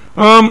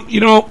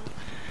 You know,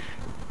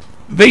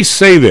 they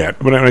say that,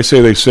 but when I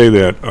say they say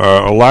that,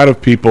 a lot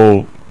of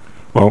people,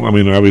 well, I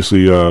mean,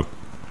 obviously, I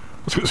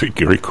was going to say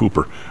Gary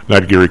Cooper,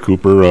 not Gary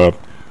Cooper,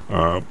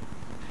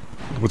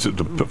 what's it,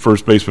 the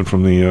first baseman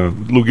from the,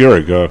 Lou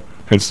Gehrig,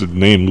 hence the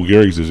name Lou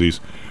Gehrig's disease.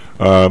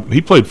 He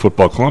played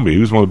football at Columbia. He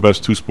was one of the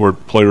best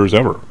two-sport players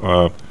ever.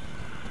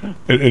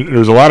 And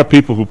there's a lot of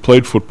people who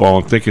played football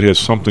and think it has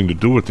something to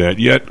do with that,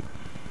 yet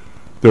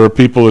there are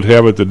people that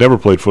have it that never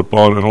played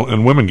football,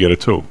 and women get it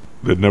too,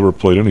 that never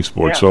played any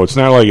sport. Yeah. So it's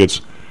not like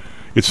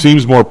it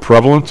seems more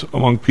prevalent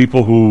among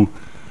people who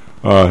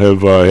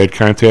have had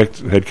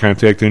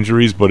contact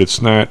injuries, but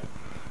it's not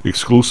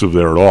exclusive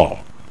there at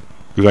all.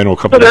 Because I know a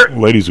couple of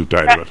ladies who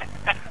died of it.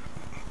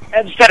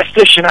 As a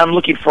statistician, I'm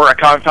looking for a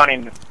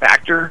confounding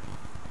factor,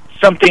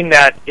 something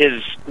that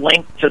is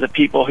linked to the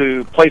people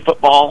who play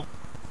football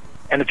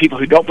and the people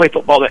who don't play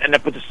football that end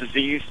up with this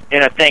disease,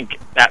 and I think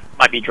that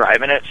might be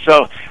driving it.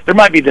 So there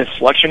might be this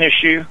selection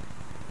issue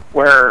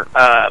where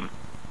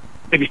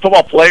maybe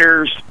football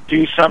players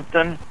do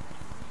something,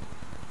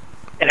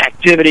 an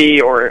activity,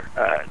 or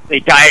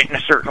they diet in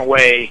a certain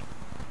way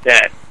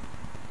that,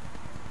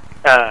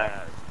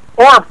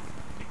 or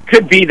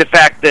could be the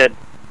fact that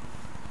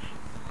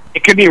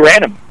it could be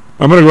random.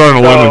 I'm going to go out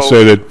on a limb and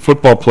say that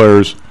football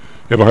players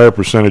have a higher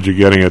percentage of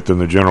getting it than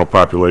the general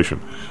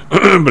population.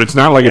 But it's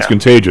not like it's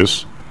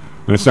contagious,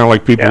 and it's not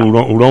like people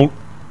who don't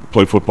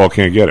play football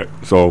can't get it.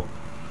 So,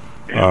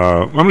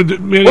 I'm going to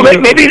maybe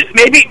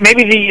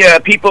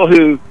the people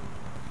who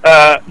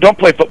don't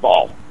play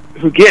football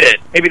who get it,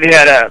 maybe they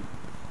had a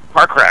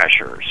car crash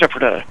or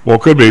suffered a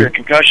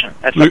concussion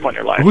at some point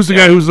in their life. Who's the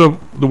guy who's the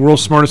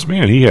world's smartest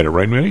man? He had it,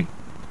 right, Matty?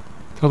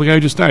 Tell the guy who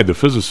just died, the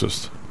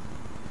physicist.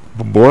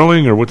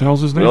 Boiling, or what the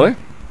hell's his name? Really?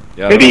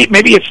 Yeah,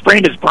 maybe it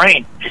sprained his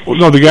brain. Well,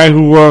 no, the guy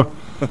who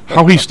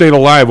how he stayed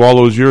alive all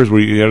those years, where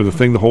he had the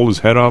thing to hold his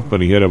head up,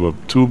 and he had a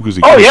tube because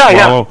he couldn't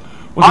swallow.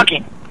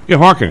 Hawking. Yeah,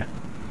 Hawking.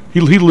 He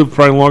lived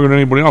probably longer than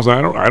anybody else.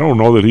 I don't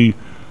know that you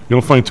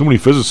don't find too many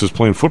physicists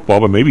playing football,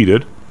 but maybe he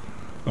did.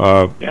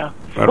 Well,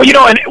 you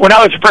know, when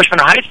I was a freshman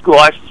in high school,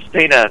 I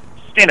sustained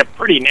a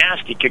pretty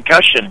nasty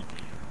concussion.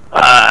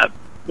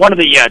 One of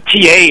the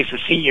TAs, the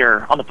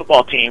senior on the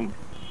football team,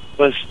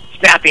 was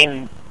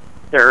snapping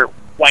their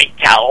white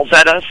towels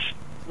at us,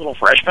 little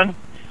freshmen.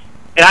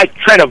 And I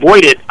tried to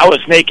avoid it. I was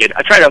naked.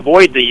 I tried to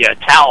avoid the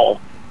towel,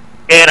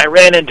 and I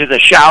ran into the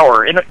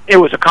shower. And it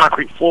was a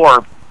concrete floor.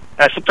 And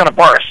I slipped on a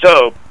bar of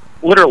soap,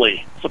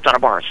 literally slipped on a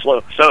bar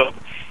of soap,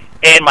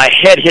 and my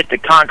head hit the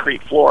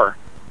concrete floor.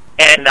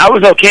 And I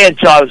was okay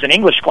until I was in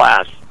English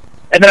class,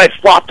 and then I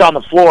flopped on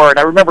the floor. And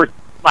I remember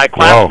my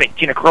classmate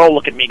Tina Kroll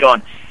looking at me,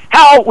 going,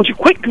 "Hal, would you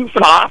quit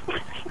goofing off?"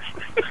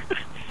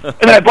 And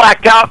then I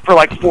blacked out for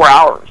like 4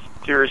 hours.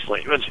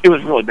 Seriously, it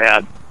was really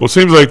bad. Well, it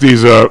seems like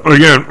these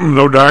again,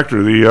 no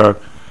doctor. The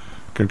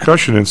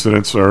concussion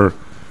incidents are,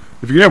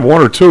 if you have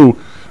one or two,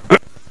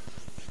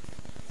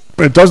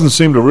 it doesn't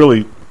seem to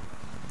really.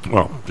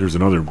 Well, there's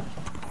another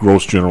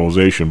gross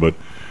generalization, but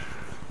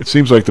it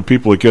seems like the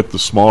people that get the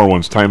smaller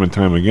ones time and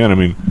time again. I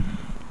mean,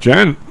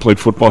 John played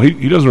football.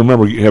 He doesn't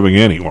remember having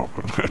any. Well,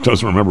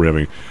 doesn't remember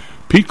having.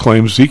 Pete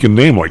claims he can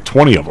name like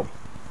 20 of them.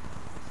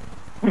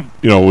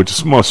 You know, which is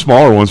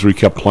smaller ones where he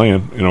kept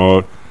playing. You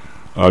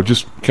know,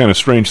 just kind of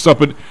strange stuff.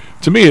 But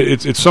to me,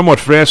 it's somewhat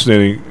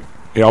fascinating,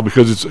 Al,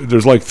 because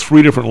there's like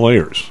 3 different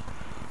layers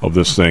of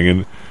this thing,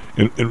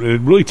 and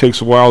it really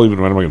takes a while. Even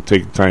I'm not going to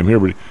take the time here,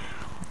 but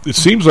it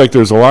seems like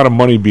there's a lot of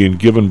money being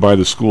given by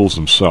the schools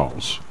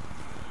themselves.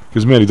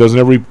 Because, man, doesn't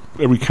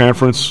every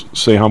conference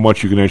say how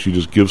much you can actually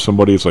just give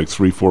somebody? It's like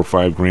 $3, $4,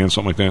 $5 grand,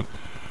 something like that,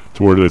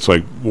 to where it's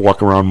like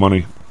walk around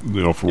money,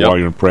 you know, for while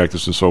you're in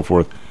practice and so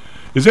forth.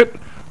 Is that? Do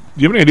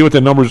you have any idea what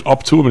that number's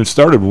up to? I mean, it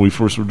started when we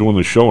first were doing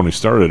the show, and they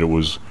started. It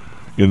was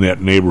in that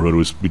neighborhood. It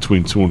was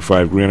between $2 and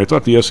 $5 grand. I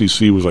thought the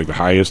SEC was like the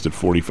highest at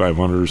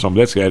 $4,500 or something.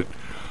 That's it.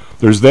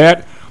 There's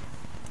that.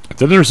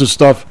 Then there's the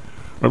stuff.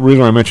 The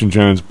reason I mentioned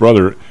John's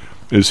brother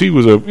is he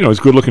was he's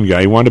a good-looking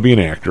guy. He wanted to be an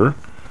actor.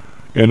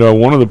 And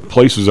one of the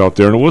places out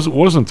there, and it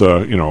wasn't a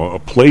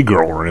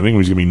playgirl or anything. He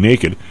was going to be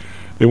naked.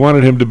 They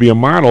wanted him to be a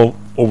model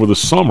over the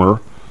summer,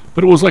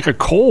 but it was like a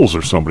Kohl's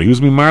or somebody. He was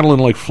going to be modeling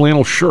like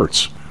flannel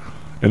shirts,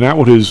 and not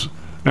with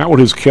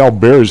his Cal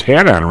Bears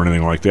hat on or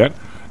anything like that.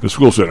 The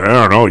school said, "I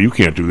don't know, you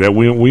can't do that.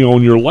 We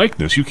own your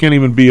likeness. You can't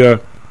even be a."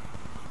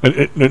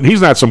 And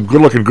he's not some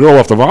good-looking girl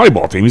off the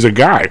volleyball team. He's a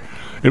guy,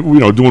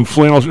 doing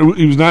flannels.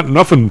 He was not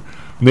nothing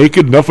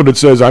naked, nothing that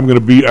says I'm going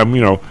to be.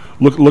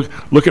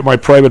 Look at my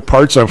private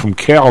parts. I'm from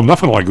Cal.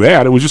 Nothing like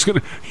that. It was just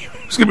going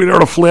to be there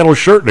in a flannel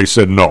shirt. And they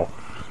said no.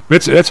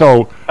 That's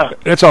how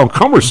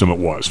cumbersome it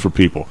was for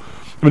people.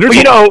 I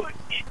mean,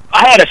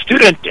 I had a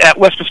student at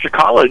Westminster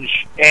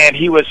College, and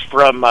he was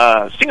from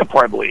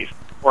Singapore, I believe,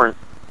 or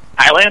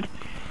Thailand.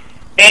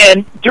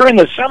 And during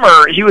the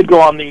summer, he would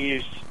go on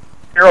these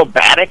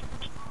aerobatic,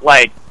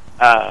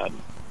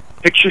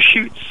 picture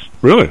shoots.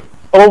 Really?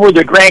 Over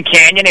the Grand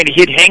Canyon, and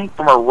he'd hang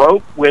from a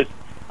rope with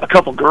a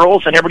couple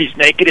girls, and everybody's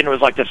naked, and it was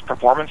like this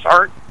performance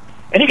art.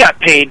 And he got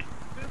paid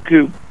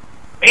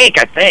bank,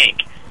 I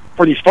think,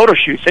 for these photo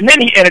shoots. And then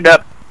he ended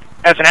up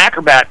as an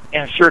acrobat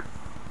in Cirque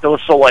du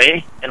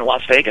Soleil in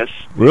Las Vegas.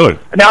 Really?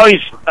 And now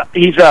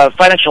he's a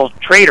financial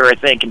trader, I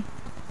think,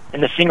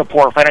 in the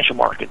Singapore financial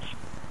markets.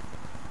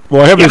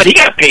 Well, but he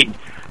got paid.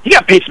 He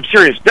got paid some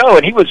serious dough,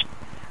 and he was.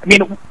 I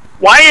mean,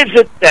 why is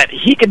it that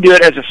he can do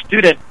it as a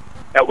student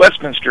at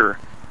Westminster,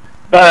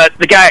 but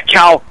the guy at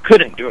Cal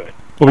couldn't do it?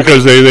 Well,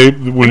 because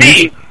when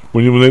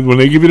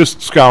they give you the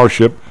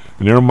scholarship,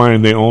 in their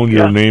mind they own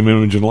your name,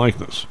 image, and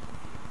likeness.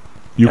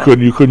 You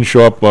couldn't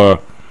show up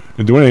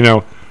and do anything.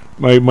 Now,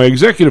 my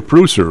executive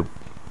producer,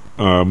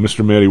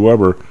 Mr. Matty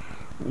Weber,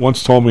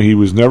 once told me he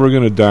was never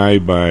going to die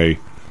by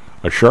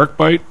a shark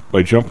bite,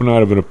 by jumping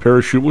out of a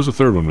parachute. What was the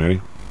third one,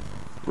 Matty?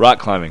 Rock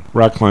climbing.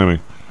 Rock climbing.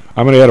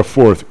 I'm going to add a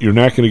fourth. You're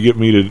not going to get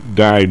me to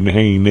die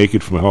hanging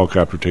naked from a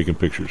helicopter taking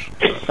pictures.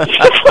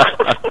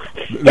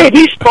 Hey,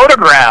 these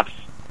photographs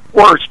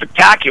were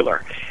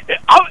spectacular.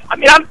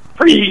 I'm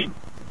pretty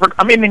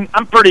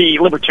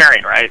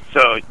libertarian, right?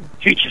 So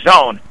to each his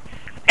own.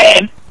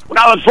 And when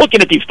I was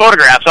looking at these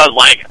photographs, I was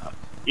like,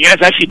 "You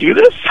guys actually do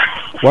this?"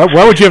 Why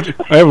would you have to?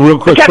 I have a real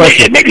quick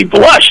question. It made me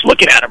blush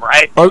looking at them,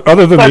 right?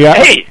 Other than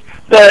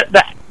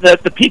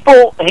the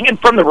people hanging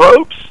from the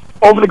ropes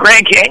over the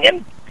Grand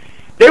Canyon,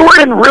 they were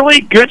in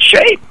really good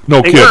shape.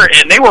 No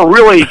kidding. They were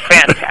really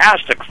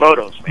fantastic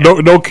photos,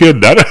 man. No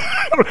kidding.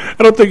 I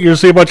don't think you'll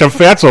see a bunch of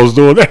fatzos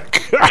doing that.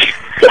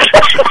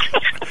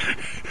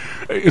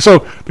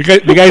 So the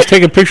guy's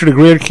taking a picture of the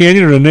Grand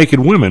Canyon and the naked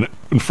women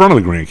in front of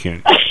the Grand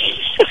Canyon.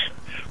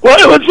 Well,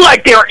 it was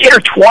like they were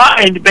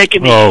intertwined,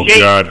 making these shapes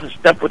God. and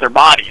stuff with their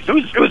bodies.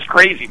 It was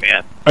crazy,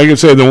 man. I can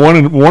say the one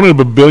in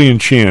a billion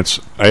chance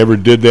I ever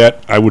did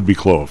that, I would be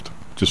clothed.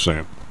 Just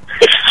saying.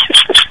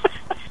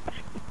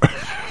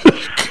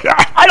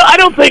 I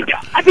don't think.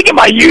 I think in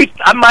my youth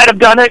I might have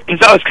done it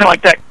because I was kind of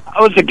like that. I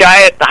was the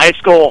guy at the high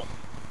school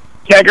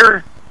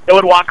kegger that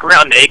would walk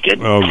around naked.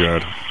 Oh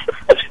God.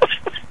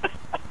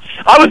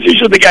 I was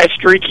usually the guy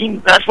streaking.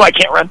 That's why I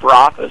can't run for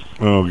office.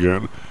 Oh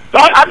God. So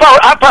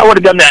I probably would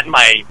have done that in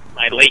my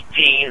late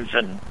teens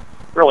and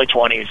early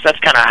 20s. That's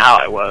kind of how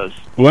I was.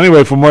 Well,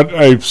 anyway, from what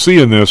I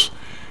see in this,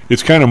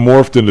 it's kind of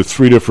morphed into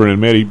 3 different.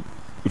 And Matty,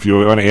 if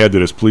you want to add to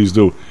this, please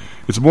do.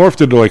 It's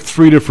morphed into like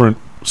 3 different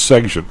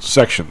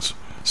segments.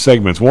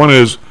 One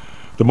is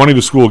the money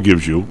the school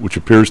gives you, which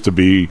appears to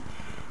be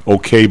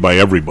okay by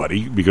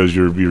everybody because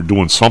you're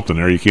doing something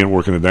there. You can't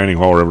work in the dining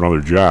hall or have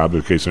another job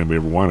in case anybody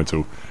ever wanted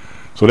to.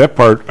 So that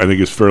part I think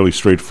is fairly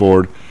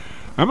straightforward.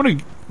 I'm going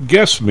to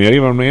guess, Matty,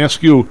 I'm going to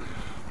ask you,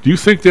 do you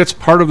think that's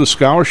part of the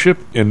scholarship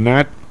and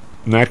not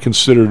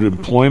considered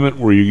employment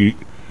where you...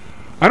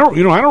 I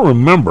don't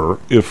remember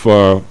if,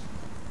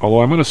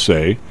 although I'm going to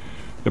say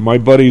that my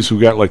buddies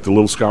who got like the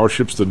little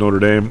scholarships to Notre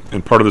Dame,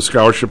 and part of the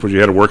scholarship was you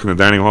had to work in the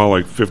dining hall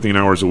like 15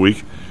 hours a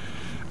week,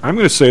 I'm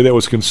going to say that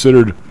was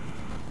considered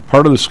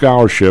part of the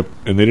scholarship,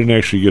 and they didn't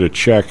actually get a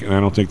check, and I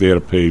don't think they had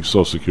to pay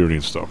Social Security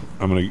and stuff.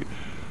 I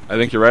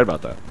think you're right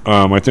about that.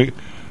 I think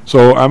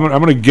so. I'm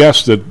going to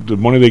guess that the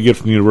money they get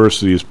from the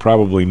university is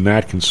probably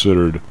not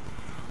considered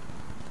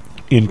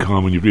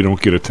income, and you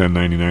don't get a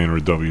 1099 or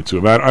a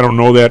W-2. I don't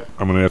know that.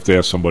 I'm going to have to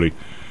ask somebody.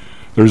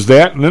 There's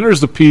that, and then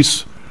there's the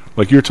piece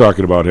like you're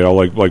talking about, Hal,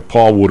 like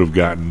Paul would have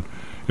gotten,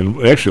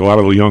 and actually a lot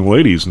of the young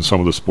ladies in some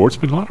of the sports,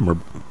 a lot of them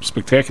are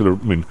spectacular. I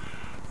mean,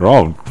 they're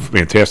all in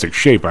fantastic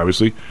shape,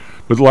 obviously,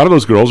 but a lot of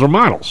those girls are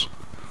models,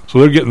 so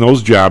they're getting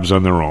those jobs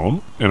on their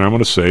own. And I'm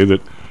going to say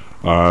that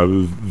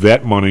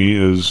that money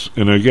is,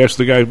 and I guess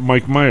the guy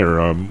Mike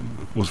Meyer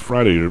was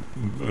Friday.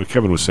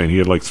 Kevin was saying he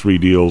had like 3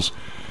 deals,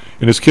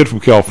 and this kid from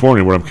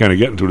California, where I'm kind of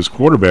getting to, his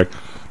quarterback,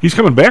 he's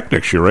coming back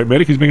next year, right,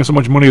 Maddie? He's making so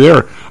much money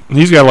there, and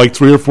he's got like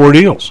 3 or 4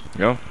 deals.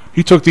 Yeah.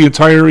 He flew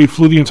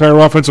the entire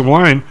offensive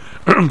line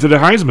to the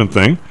Heisman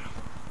thing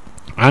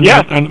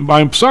on by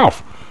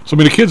himself. So, I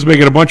mean, the kid's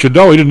making a bunch of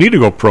dough. He didn't need to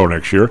go pro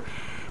next year.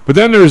 But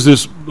then there's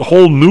this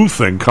whole new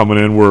thing coming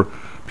in where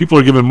people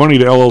are giving money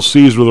to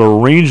LLCs where they're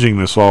arranging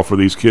this all for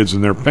these kids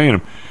and they're paying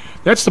them.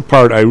 That's the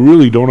part I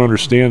really don't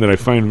understand, that I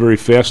find very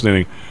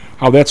fascinating,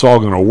 how that's all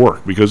going to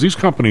work. Because these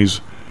companies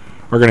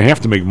are going to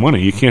have to make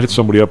money. You can't hit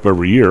somebody up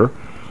every year.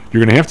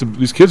 You're going to have to.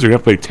 These kids are going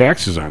to have to pay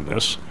taxes on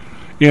this.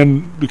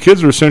 And the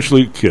kids are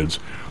essentially kids.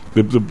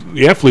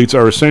 The athletes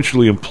are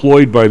essentially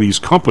employed by these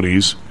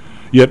companies,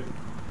 yet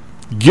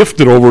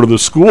gifted over to the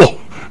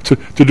school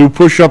to do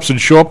push-ups and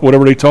show up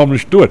whatever they tell them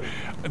to do it.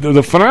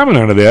 The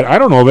phenomenon of that, I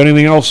don't know of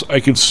anything else I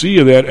can see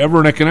of that ever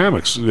in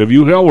economics. Have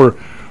you, Hal,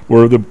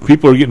 where the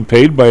people are getting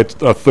paid by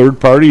a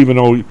third party, even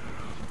though,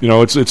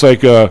 it's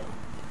like,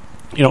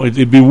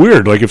 it'd be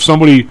weird. Like if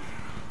somebody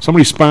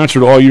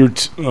sponsored all your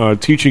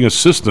teaching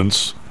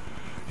assistants,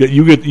 yet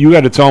you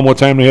got to tell them what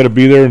time they had to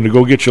be there and to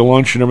go get you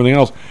lunch and everything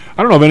else.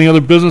 I don't know of any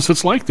other business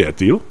that's like that.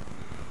 Do you?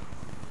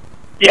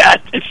 Yeah,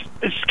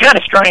 it's kind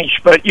of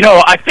strange, but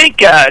I think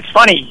it's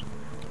funny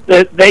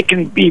that they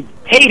can be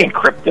paid in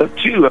crypto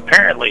too,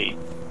 apparently.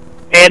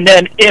 And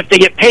then if they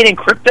get paid in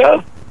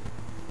crypto,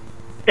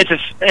 it's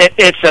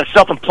a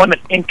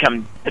self-employment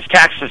income. It's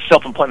taxed as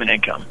self-employment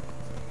income.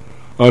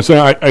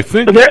 So I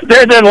think so there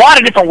are a lot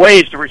of different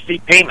ways to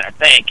receive payment, I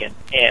think,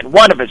 and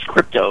one of it's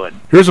crypto. And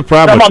here's a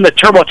problem. I'm on the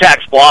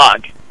TurboTax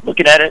blog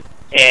looking at it,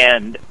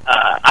 and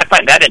I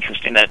find that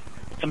interesting that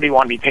somebody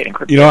want to be paid in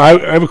crypto. I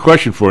have a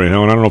question for you,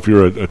 Helen. I don't know if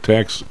you're a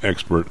tax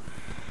expert.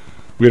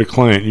 We had a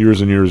client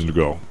years and years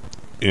ago,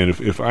 and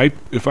if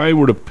I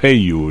were to pay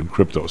you in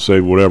crypto, say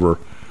whatever,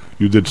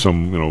 you did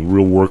some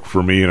real work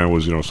for me, and I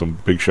was some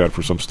big shot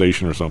for some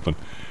station or something,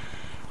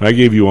 and I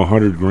gave you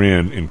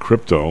 $100,000 in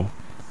crypto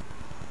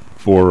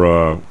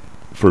for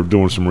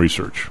doing some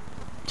research.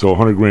 So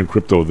 $100,000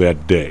 crypto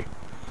that day.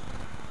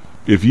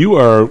 If you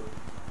are,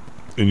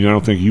 and I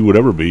don't think you would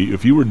ever be,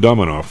 if you were dumb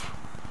enough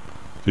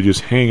to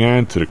just hang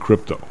on to the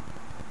crypto,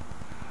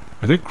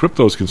 I think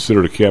crypto is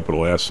considered a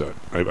capital asset,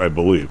 I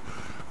believe.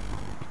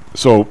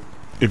 So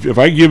if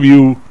I give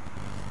you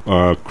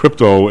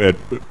crypto at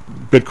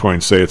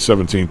Bitcoin, say at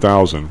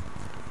 17,000,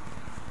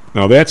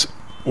 now that's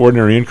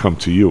ordinary income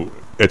to you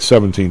at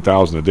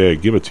 17,000 a day. I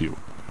give it to you.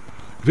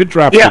 If it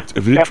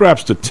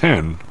drops to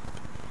 10,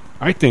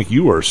 I think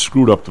you are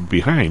screwed up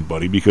behind,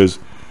 buddy, because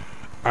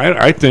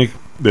I think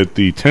that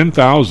the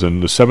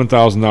 $10,000, the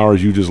 $7,000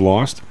 you just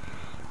lost,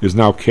 is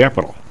now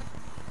capital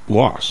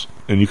loss,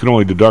 and you can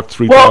only deduct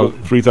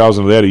 $3,000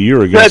 of that a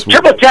year against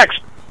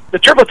the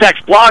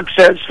TurboTax blog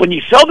says when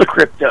you sell the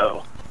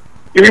crypto,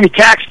 you're going to be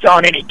taxed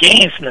on any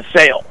gains from the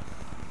sale.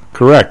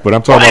 Correct, but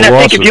I'm talking about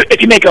losses. I think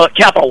if you make a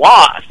capital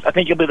loss, I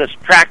think you'll be able to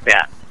subtract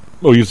that.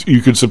 Oh,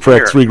 you could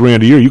subtract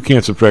 $3,000 a year. You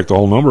can't subtract the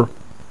whole number.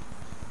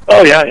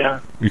 Oh yeah.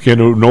 You can't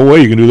do. No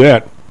way you can do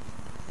that.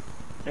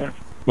 Yeah.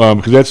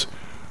 Because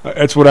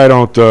that's what I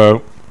don't.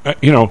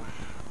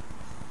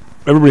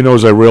 Everybody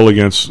knows I rail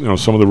against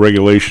some of the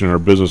regulation in our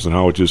business and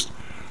how it just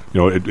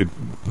it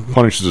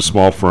punishes a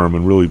small firm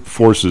and really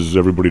forces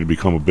everybody to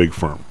become a big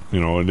firm.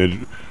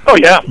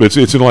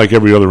 It's in like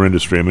every other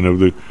industry. I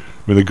mean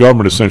the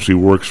government essentially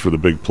works for the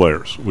big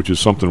players, which is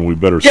something we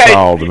better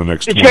solve in the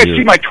next 20 years. Did you guys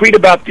see my tweet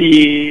about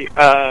the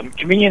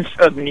convenience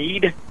of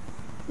need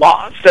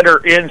laws that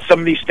are in some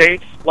of these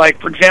states? Like,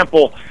 for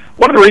example,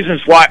 one of the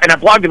reasons why, and I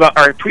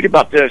tweeted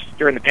about this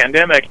during the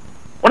pandemic,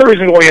 one of the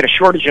reasons why we had a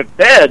shortage of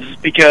beds is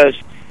because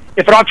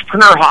if an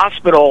entrepreneur in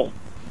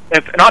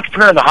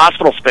the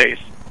hospital space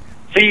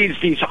sees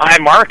these high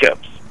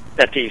markups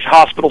that these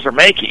hospitals are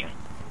making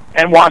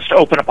and wants to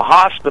open up a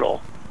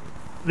hospital,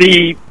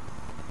 the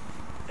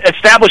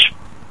established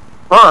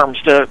firms,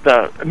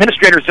 the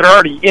administrators that are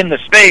already in the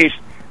space,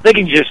 they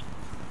can just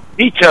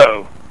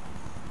veto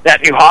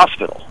that new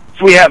hospital.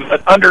 So we have an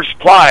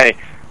undersupply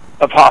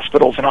of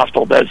hospitals and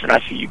hospital beds and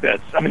ICU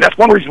beds. I mean, that's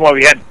one reason why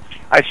we had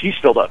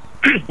ICUs filled up.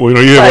 Well, you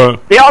know, you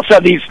have, they also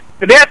have these.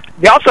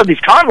 They also have these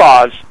con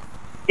laws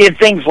in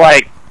things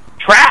like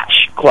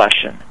trash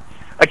collection.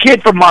 A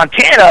kid from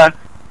Montana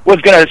was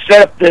going to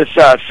set up this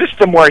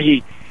system where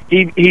he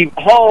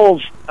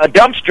hauls a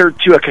dumpster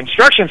to a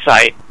construction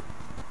site.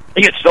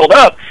 It gets filled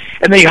up,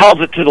 and then he hauls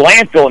it to the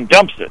landfill and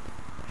dumps it.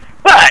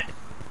 But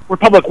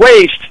Republic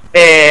Waste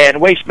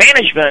and Waste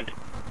Management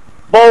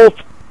both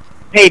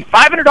paid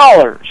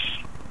 $500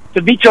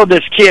 to veto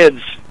this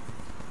kid's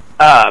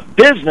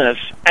business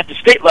at the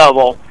state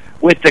level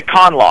with the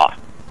con law.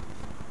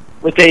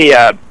 With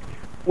a,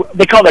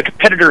 they call it a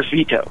competitor's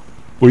veto.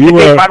 Well, you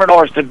they paid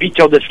 $500 to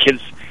veto this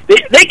kid's.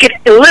 They could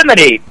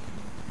eliminate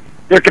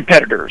their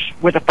competitors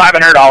with a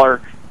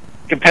 $500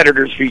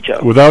 competitor's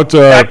veto. Without,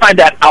 I find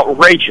that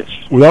outrageous.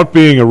 Without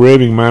being a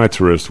raving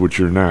monetarist, which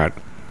you're not,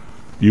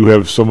 you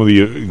have some of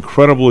the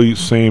incredibly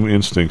same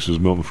instincts as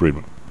Milton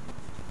Friedman.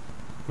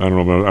 I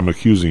don't know. I'm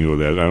accusing you of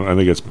that. I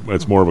think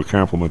it's more of a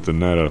compliment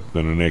than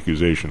an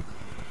accusation.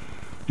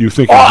 You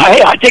think?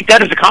 I take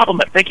that as a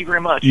compliment. Thank you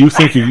very much. You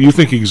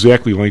think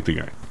exactly like the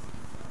guy.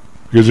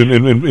 Because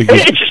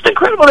it's just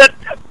incredible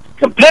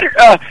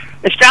that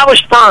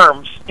established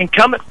firms,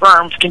 incumbent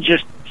firms, can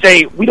just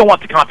say we don't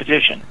want the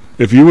competition,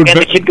 and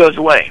the kid goes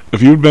away.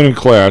 If you had been in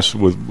class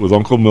with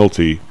Uncle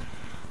Milty,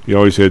 he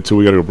always had two.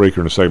 We got to go break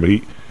here in a second. But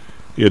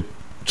he had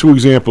two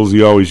examples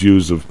he always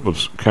used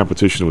of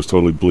competition that was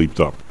totally bleeped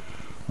up.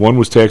 One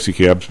was taxi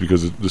cabs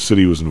because the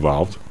city was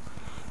involved,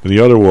 and the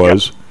other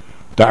was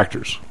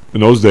doctors. In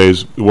those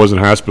days, it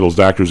wasn't hospitals.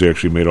 Doctors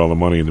actually made all the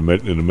money in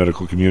the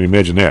medical community.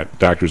 Imagine that,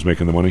 doctors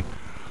making the money.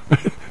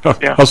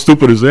 How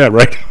stupid is that,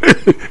 right?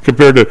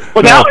 Compared to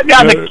now at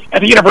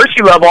the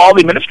university level, all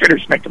the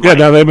administrators make the money. Yeah,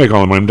 now they make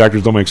all the money.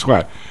 Doctors don't make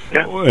squat.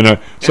 Yeah. And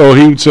so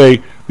he would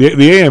say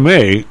the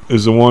AMA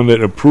is the one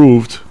that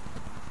approved,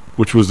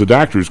 which was the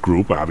doctors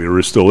group, obviously,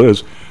 or still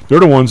is. They're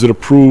the ones that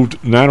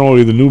approved not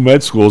only the new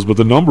med schools but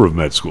the number of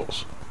med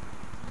schools.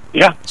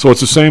 Yeah. So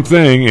it's the same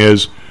thing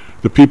as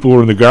the people who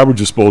are in the garbage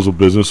disposal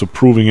business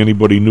approving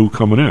anybody new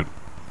coming in.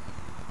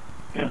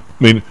 Yeah.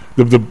 I mean,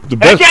 the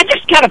best. I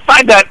just kind of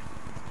find that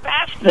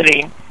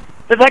fascinating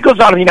that goes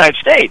on in the United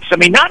States. I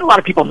mean, not a lot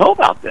of people know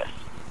about this.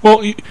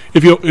 Well,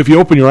 if you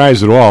open your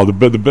eyes at all,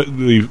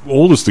 the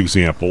oldest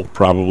example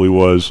probably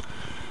was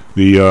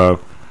the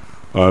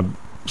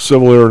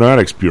Civil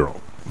Aeronautics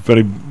Bureau. If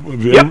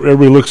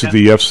everybody looks at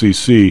the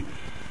FCC,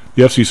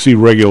 the FCC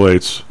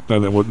regulates.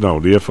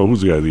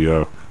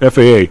 The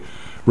FAA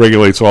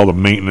regulates all the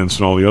maintenance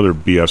and all the other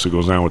BS that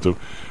goes on with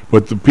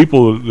but the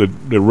people that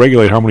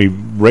regulate how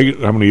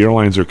many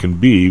airlines there can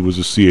be was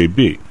the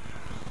CAB.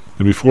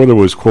 And before there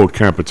was, quote,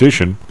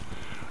 competition,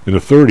 in the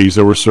 30s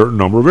there were a certain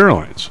number of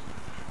airlines.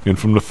 And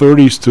from the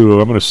 30s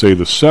to, I'm going to say,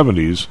 the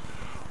 70s,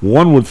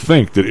 one would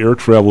think that air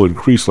travel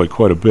increased like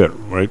quite a bit,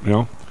 right?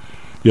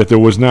 Yet there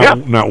was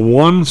not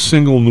one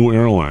single new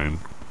airline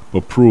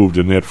approved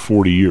in that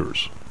 40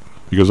 years,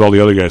 because all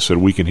the other guys said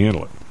we can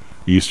handle it.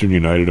 Eastern,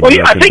 United,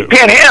 American. Well,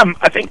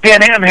 I think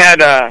Pan Am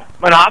had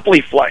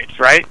monopoly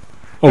flights, right?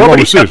 Oh,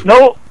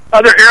 no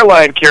other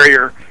airline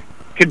carrier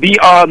could be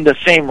on the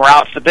same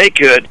routes that they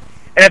could.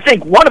 And I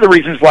think one of the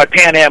reasons why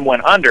Pan Am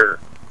went under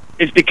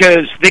is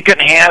because they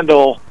couldn't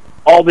handle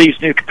all these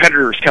new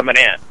competitors coming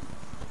in.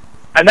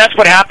 And that's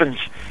what happens.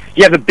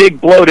 You have a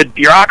big bloated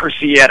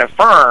bureaucracy at a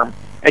firm,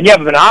 and you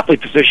have a monopoly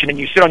position, and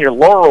you sit on your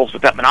laurels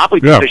with that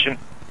monopoly position.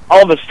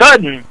 All of a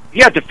sudden,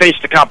 you have to face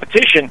the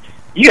competition.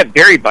 You get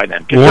buried by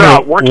them because they're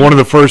out working one of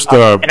the first,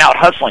 and out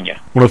hustling you.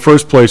 One of the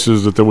first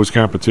places that there was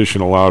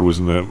competition allowed was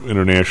in the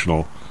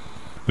international,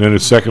 and then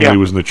secondly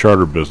was in the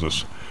charter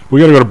business.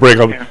 We got to go to break.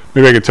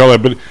 Maybe I can tell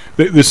that, but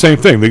the same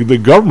thing. The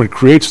government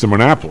creates the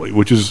monopoly,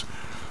 which is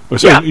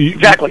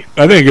exactly.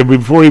 I think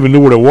before he even knew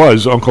what it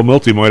was, Uncle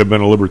Milty might have been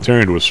a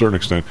libertarian to a certain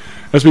extent.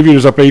 S&P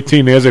futures up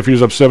 18, NASDAQ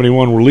futures up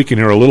 71. We're leaking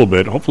here a little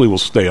bit. Hopefully, we'll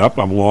stay up.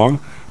 I'm long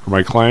for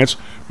my clients.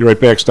 Be right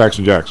back. Stocks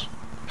and Jocks.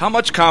 How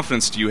much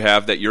confidence do you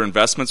have that your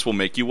investments will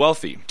make you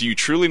wealthy? Do you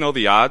truly know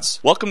the odds?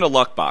 Welcome to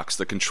Luckbox,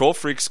 the control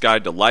freak's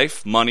guide to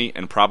life, money,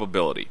 and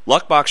probability.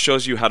 Luckbox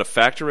shows you how to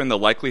factor in the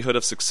likelihood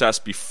of success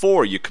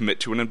before you commit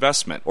to an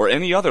investment or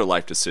any other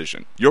life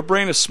decision. Your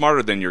brain is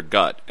smarter than your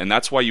gut, and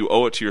that's why you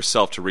owe it to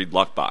yourself to read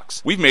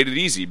Luckbox. We've made it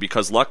easy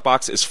because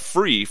Luckbox is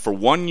free for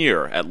 1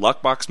 year at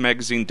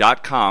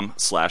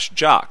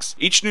luckboxmagazine.com/jocks.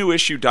 Each new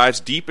issue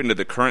dives deep into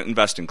the current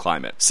investing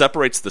climate,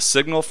 separates the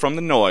signal from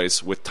the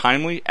noise with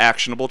timely,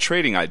 actionable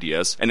trading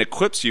ideas, and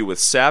equips you with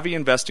savvy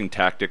investing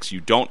tactics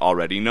you don't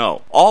already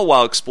know, all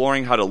while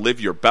exploring how to live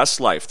your best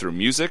life through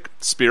music,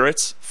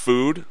 spirits,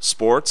 food,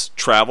 sports,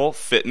 travel,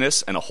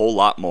 fitness, and a whole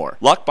lot more.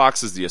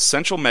 Luckbox is the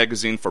essential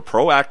magazine for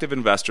proactive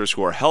investors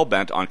who are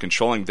hell-bent on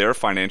controlling their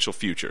financial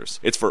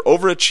futures. It's for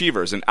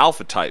overachievers and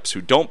alpha types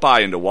who don't buy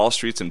into Wall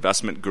Street's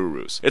investment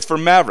gurus. It's for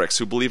mavericks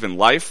who believe in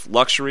life,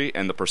 luxury,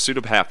 and the pursuit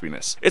of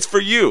happiness. It's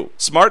for you.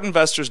 Smart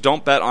investors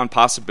don't bet on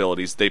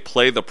possibilities, they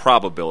play the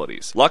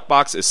probabilities.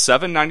 Luckbox is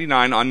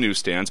 $7.99 online on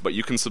newsstands, but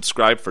you can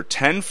subscribe for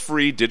 10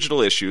 free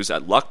digital issues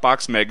at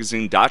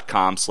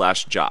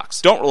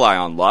luckboxmagazine.com/jocks. Don't rely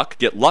on luck.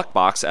 Get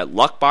Luckbox at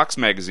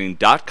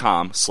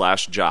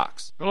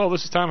luckboxmagazine.com/jocks. Hello,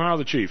 this is Tom Howell,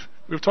 the Chief.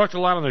 We've talked a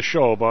lot on the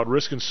show about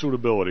risk and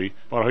suitability,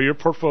 about how your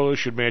portfolio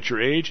should match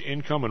your age,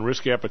 income, and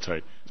risk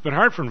appetite. It's been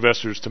hard for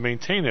investors to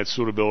maintain that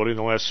suitability in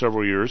the last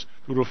several years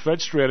due to a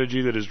Fed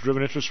strategy that has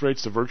driven interest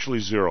rates to virtually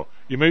zero.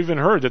 You may have even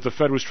heard that the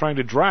Fed was trying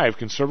to drive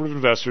conservative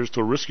investors to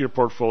a riskier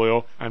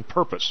portfolio on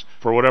purpose,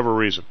 for whatever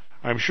reason.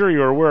 I'm sure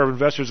you're aware of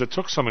investors that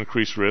took some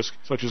increased risk,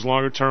 such as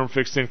longer-term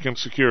fixed-income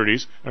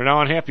securities, and are now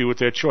unhappy with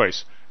that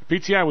choice. At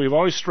PTI, we've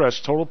always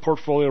stressed total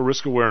portfolio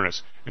risk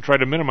awareness and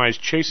tried to minimize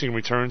chasing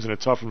returns in a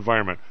tough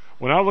environment.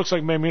 Well, now it looks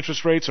like maybe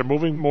interest rates are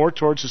moving more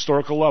towards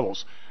historical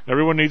levels.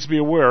 Everyone needs to be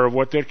aware of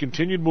what that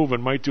continued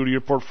movement might do to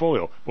your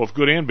portfolio, both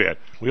good and bad.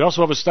 We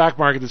also have a stock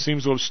market that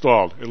seems to have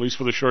stalled, at least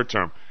for the short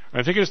term.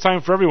 I think it's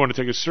time for everyone to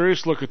take a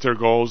serious look at their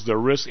goals, their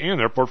risks, and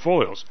their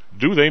portfolios.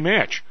 Do they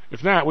match?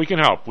 If not, we can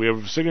help. We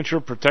have a Signature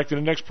Protected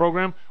Index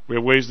program. We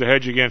have ways to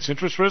hedge against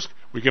interest risk.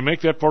 We can make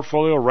that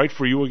portfolio right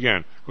for you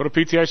again. Go to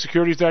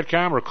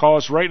PTIsecurities.com or call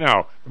us right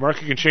now. The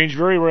market can change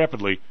very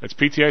rapidly. That's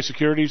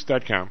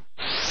PTIsecurities.com.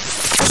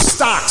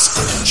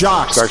 Stocks,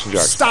 jocks, Stocks and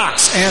jocks.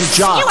 Stocks and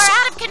jocks. You are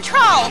out of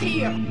control.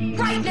 Here,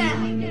 right now,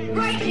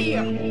 right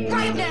here,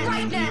 right now,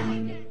 right now.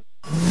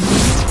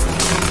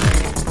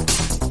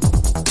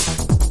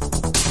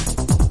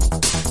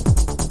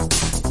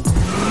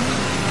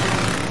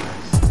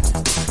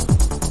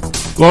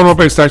 Hello and welcome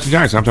back to Stocks and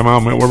Jocks. I'm Tom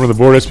Allen. We're on the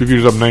board. SP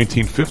futures up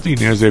 1950.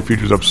 NASDAQ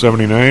futures up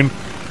 79. A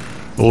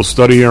little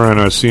study here on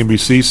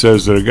CNBC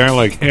says that a guy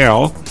like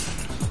Hal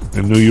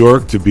in New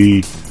York,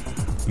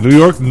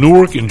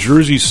 Newark, and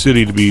Jersey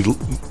City to be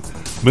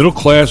middle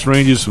class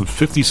ranges from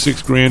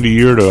 56 grand a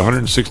year to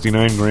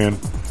 169 grand.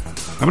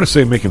 I'm going to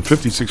say making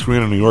 56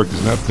 grand in New York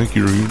does not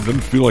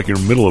doesn't feel like you're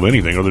in the middle of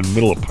anything other than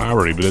middle of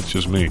poverty, but that's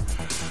just me.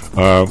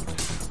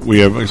 We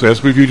have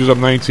SP futures up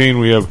 19.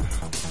 We have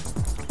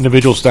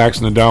individual stocks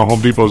in the Dow.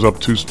 Home Depot's up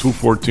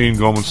 214.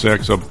 Goldman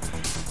Sachs up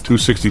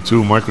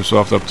 262.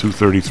 Microsoft up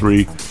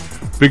 233.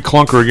 Big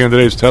clunker again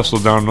today is Tesla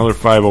down another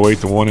 508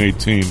 to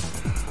 118.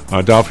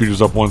 Dow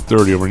futures up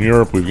 130. Over in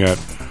Europe, we've got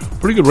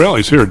pretty good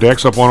rallies here.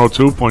 DAX up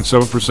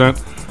 102.7%.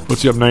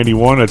 FTSE up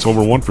 91. That's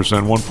over 1%,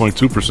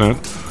 1.2%.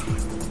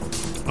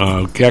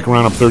 CAC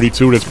around up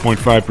 32. That's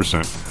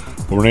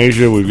 0.5%. Over in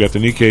Asia, we've got the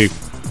Nikkei.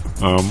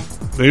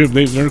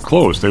 They're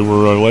closed. They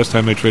were last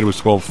time they traded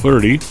was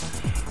 1230.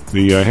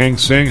 The Hang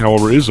Seng,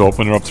 however, is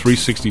open. They're up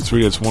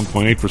 363. That's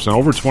 1.8%.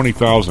 Over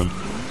 20,000.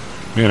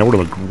 Man,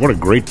 what a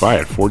great buy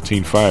at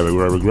 14.5. I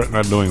regret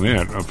not doing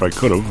that. If I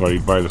could have,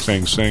 I'd buy the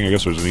Hang Seng. I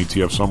guess there's an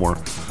ETF somewhere.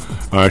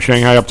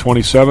 Shanghai up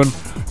 27.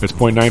 That's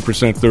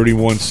 0.9%.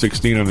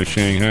 31.16 on the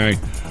Shanghai.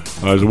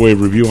 As a way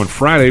of review on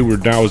Friday, where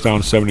Dow was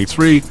down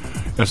 73.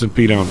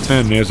 S&P down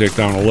 10. NASDAQ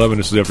down 11.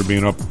 This is after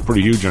being up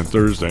pretty huge on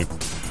Thursday.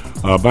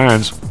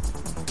 Bonds,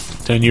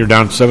 10-year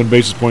down 7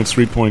 basis points.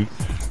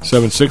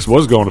 3.76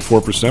 was going to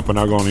 4%, but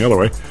now going the other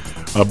way.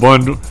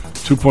 Bund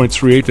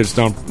 2.38, that's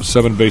down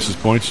 7 basis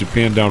points.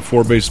 Japan down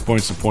 4 basis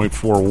points to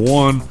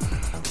 0.41.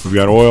 We've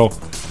got oil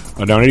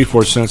down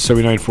 84 cents,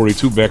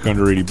 79.42, back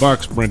under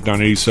 $80. Brent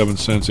down 87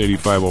 cents,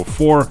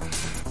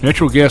 85.04.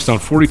 Natural gas down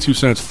 42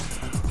 cents,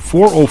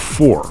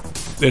 4.04.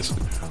 That's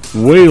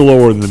way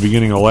lower than the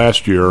beginning of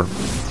last year,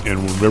 and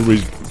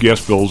everybody's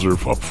gas bills are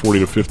up 40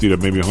 to 50 to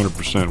maybe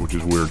 100%, which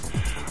is weird.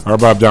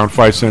 RBOB down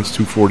 5 cents,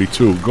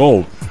 2.42.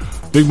 Gold.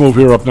 Big move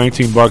here, up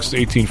 $19 to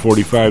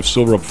 18.45.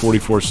 Silver up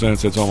 44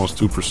 cents. That's almost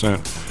 2%.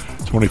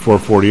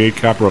 24.48.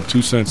 Copper up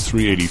 2 cents.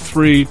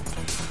 3.83.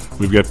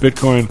 We've got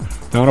Bitcoin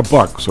down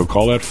 $1, so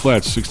call that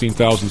flat.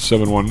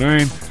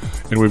 16,719.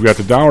 And we've got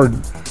the dollar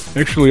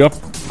actually up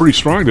pretty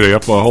strong today,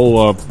 up a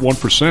whole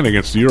 1%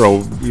 against the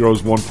euro.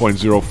 Euro's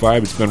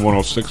 1.05. It's been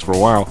 106 for a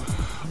while.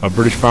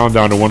 British pound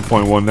down to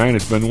 1.19.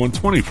 It's been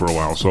 120 for a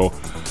while. So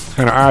it's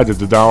kind of odd that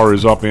the dollar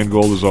is up and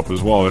gold is up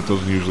as well. That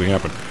doesn't usually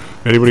happen.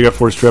 Anybody got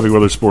for us traffic,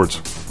 weather, sports?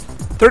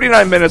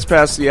 39 minutes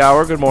past the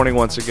hour. Good morning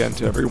once again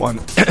to everyone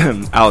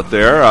out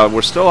there.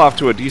 We're still off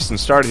to a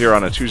decent start here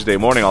on a Tuesday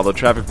morning, although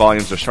traffic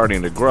volumes are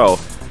starting to grow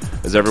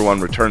as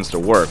everyone returns to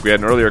work. We had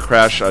an earlier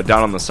crash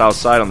down on the south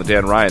side on the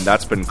Dan Ryan.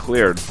 That's been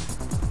cleared.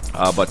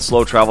 But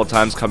slow travel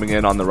times coming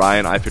in on the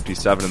Ryan,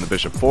 I-57, and the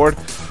Bishop Ford.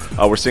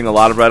 We're seeing a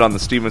lot of red on the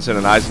Stevenson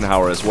and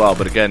Eisenhower as well,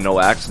 but again,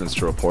 no accidents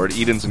to report.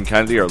 Edens and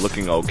Kennedy are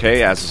looking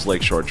okay, as is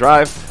Lakeshore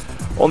Drive.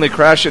 Only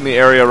crash in the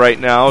area right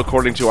now,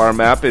 according to our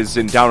map, is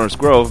in Downers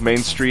Grove, Main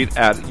Street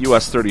at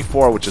US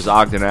 34, which is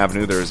Ogden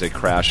Avenue. There is a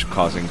crash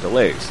causing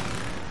delays.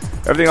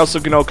 Everything else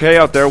looking okay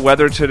out there.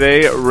 Weather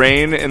today,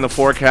 rain in the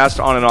forecast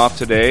on and off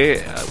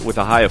today with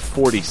a high of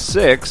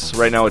 46.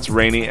 Right now it's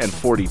rainy and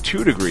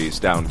 42 degrees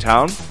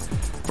downtown.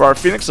 For our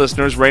Phoenix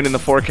listeners, rain in the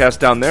forecast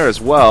down there as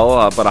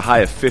well, but a high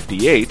of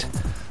 58.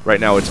 Right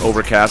now it's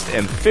overcast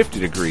and 50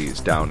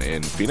 degrees down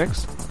in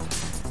Phoenix.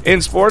 In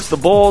sports, the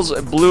Bulls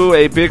blew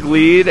a big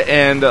lead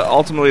and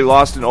ultimately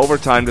lost in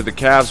overtime to the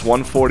Cavs,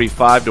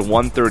 145 to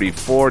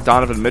 134.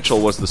 Donovan Mitchell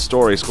was the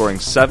story, scoring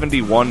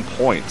 71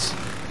 points.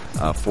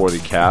 for the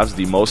Cavs,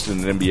 the most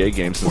in an NBA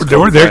game since.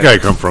 Where'd that guy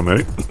come from,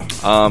 Eddie?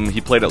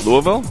 He played at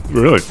Louisville.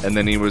 Really? And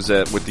then he was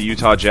with the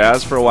Utah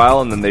Jazz for a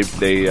while, and then they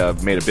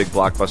made a big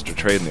blockbuster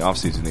trade in the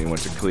offseason, and he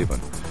went to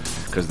Cleveland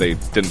because they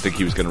didn't think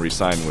he was going to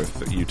re-sign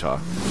with Utah.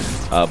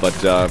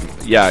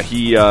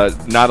 He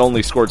not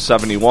only scored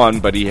 71,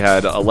 but he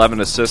had 11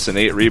 assists and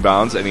 8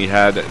 rebounds, and he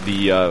had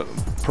the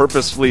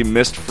purposefully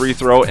missed free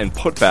throw and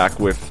putback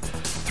with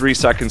 3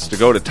 seconds to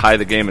go to tie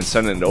the game and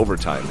send it into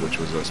overtime, which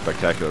was a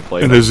spectacular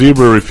play. And the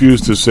Zebra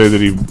refused to say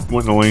that he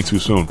went in the lane too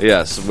soon.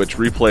 Yes, which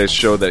replays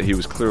showed that he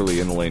was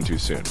clearly in the lane too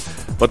soon.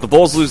 But the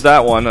Bulls lose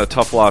that one, a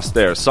tough loss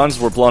there. Suns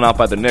were blown out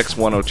by the Knicks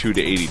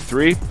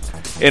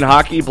 102-83. In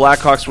hockey,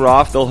 Blackhawks were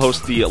off. They'll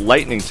host the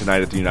Lightning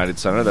tonight at the United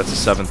Center. That's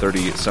a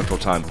 7:30 Central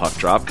Time puck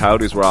drop.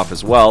 Coyotes were off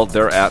as well.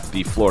 They're at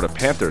the Florida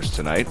Panthers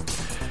tonight.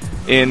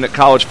 In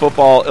college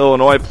football,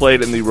 Illinois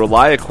played in the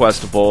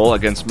ReliaQuest Bowl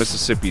against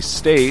Mississippi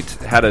State,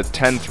 had a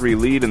 10-3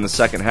 lead in the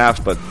second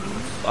half, but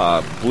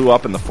blew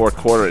up in the fourth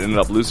quarter and ended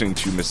up losing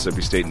to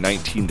Mississippi State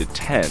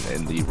 19-10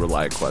 in the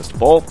ReliaQuest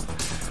Bowl.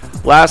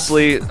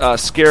 Lastly, a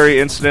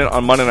scary incident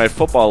on Monday Night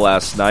Football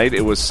last night.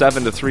 It was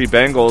 7-3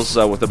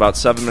 Bengals with about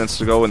 7 minutes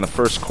to go in the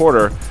first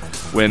quarter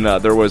when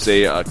there was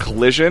a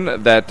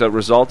collision that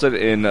resulted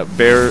in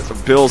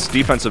Bills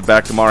defensive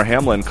back Damar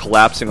Hamlin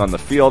collapsing on the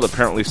field,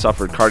 apparently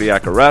suffered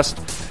cardiac arrest,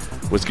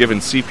 was given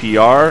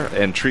CPR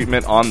and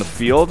treatment on the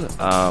field,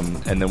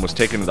 and then was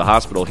taken to the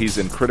hospital. He's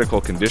in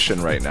critical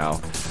condition right now,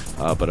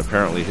 but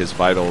apparently his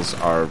vitals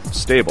are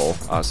stable,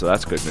 so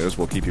that's good news.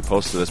 We'll keep you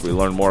posted as we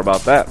learn more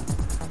about that.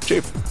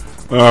 Chief?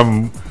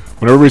 When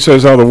everybody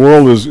says how the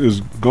world is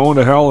going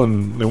to hell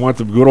and they want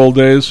the good old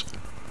days,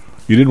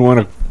 you didn't want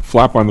to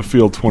flop on the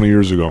field 20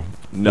 years ago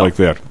like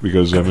that,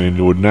 because I mean,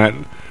 there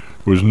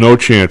was no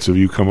chance of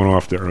you coming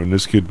off there, and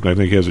this kid I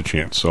think has a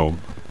chance. So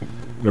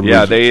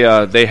yeah,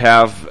 they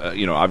have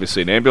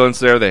obviously an ambulance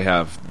there. They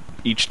have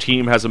each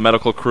team has a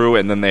medical crew,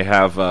 and then they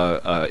have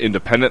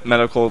independent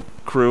medical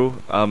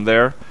crew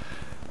there.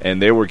 And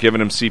they were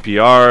giving him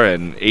CPR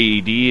and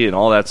AED and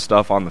all that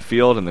stuff on the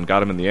field, and then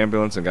got him in the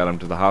ambulance and got him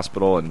to the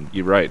hospital. And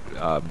you're right,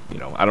 I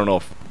don't know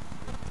if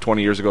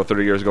 20 years ago,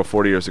 30 years ago,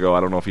 40 years ago, I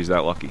don't know if he's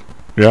that lucky.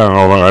 Yeah,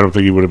 I don't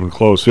think he would have been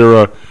close.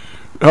 Here,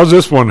 how's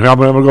this one? I'm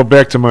going to go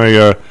back to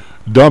my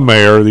dumb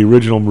mayor, the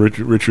original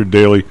Richard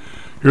Daley.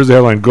 Here's the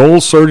headline: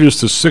 Gold surges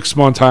to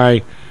 6-month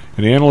high,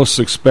 and analysts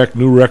expect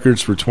new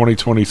records for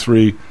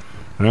 2023.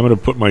 And I'm going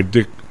to put my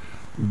Dick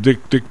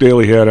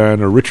Daley hat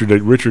on, or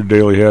Richard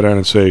Daley hat on,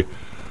 and say,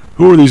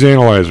 who are these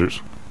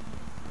analyzers?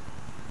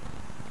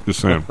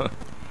 Just saying. I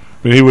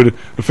mean,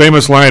 the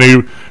famous line.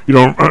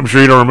 I'm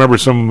sure you don't remember.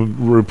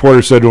 Some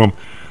reporter said to him,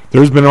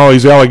 "There's been all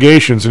these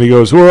allegations," and he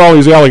goes, "Who are all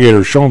these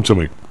alligators? Show them to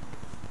me."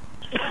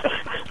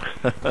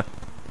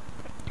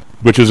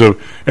 Which is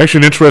actually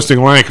an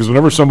interesting line, because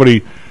whenever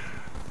somebody,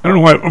 I don't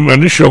know why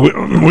on this show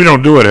we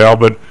don't do it, Al,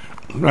 but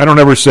I don't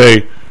ever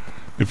say,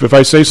 if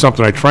I say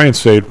something, I try and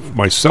say it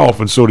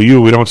myself, and so do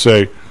you. We don't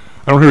say,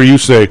 I don't hear you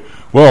say,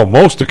 well,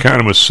 most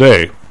economists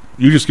say.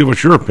 You just give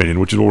us your opinion,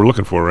 which is what we're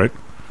looking for, right?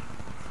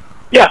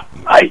 Yeah,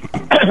 I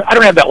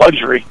don't have that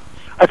luxury.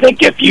 I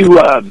think if you,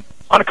 on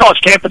a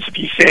college campus, if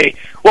you say,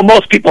 well,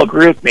 most people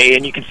agree with me,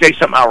 and you can say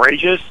something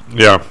outrageous.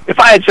 Yeah. If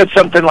I had said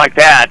something like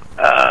that,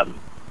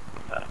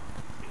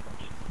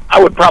 I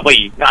would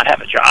probably not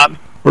have a job.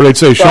 Or they'd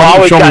say, show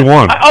me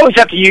one. I always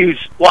have to use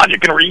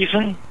logic and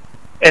reason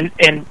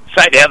and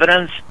cite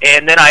evidence,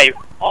 and then I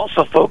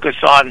also focus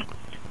on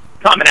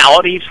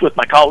commonalities with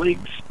my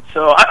colleagues.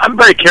 So I'm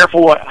very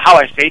careful how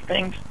I say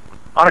things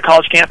on a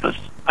college campus.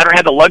 I don't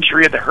have the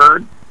luxury of the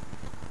herd.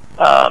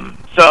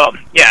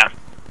 Yeah,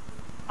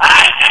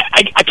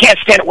 I can't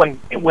stand it when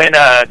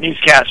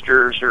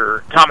newscasters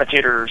or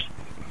commentators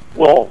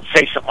will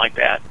say something like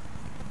that.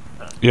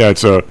 Yeah,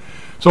 it's a.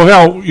 So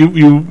Hal,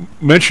 you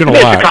mention a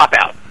lot. It's a cop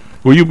out.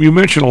 Well, you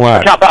mention a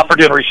lot. A cop out for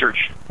doing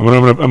research. I'm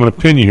going to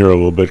pin you here a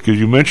little bit, because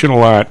you mention a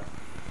lot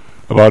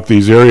about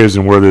these areas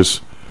and where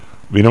this.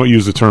 We don't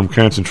use the term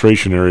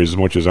concentration areas as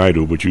much as I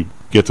do, but you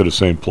get to the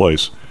same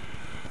place.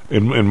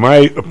 In my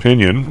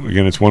opinion,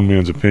 again, it's one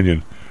man's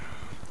opinion,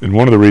 and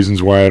one of the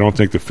reasons why I don't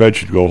think the Fed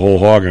should go whole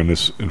hog on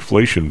this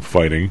inflation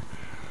fighting,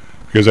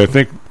 because I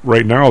think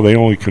right now they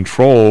only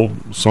control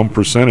some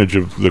percentage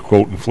of the,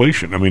 quote,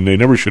 inflation. I mean, they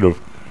never should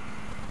have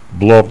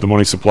blow up the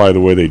money supply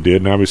the way they did,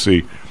 and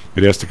obviously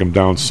it has to come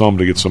down some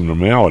to get some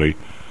normality.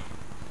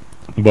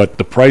 But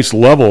the price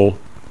level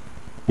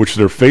which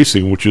they're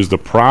facing, which is the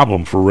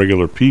problem for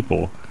regular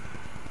people,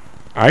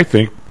 I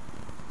think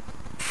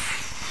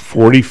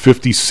 40,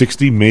 50,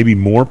 60, maybe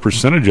more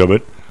percentage of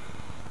it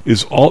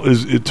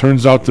it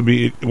turns out to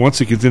be, once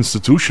it gets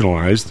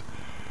institutionalized,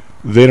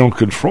 they don't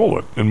control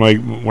it. And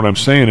what I'm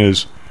saying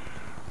is,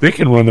 they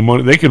can run the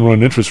money, they can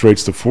run interest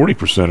rates to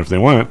 40% if they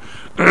want,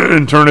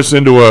 and turn us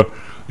into a,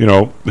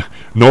 no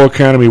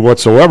economy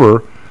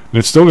whatsoever. And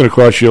it's still going to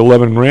cost you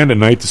 $11,000 a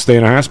night to stay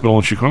in a hospital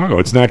in Chicago.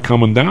 It's not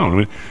coming down. I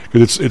mean,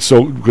 because it's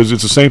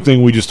the same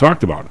thing we just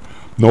talked about.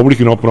 Nobody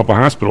can open up a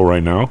hospital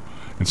right now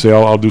and say,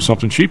 I'll do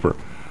something cheaper.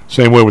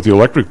 Same way with the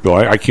electric bill.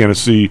 I can't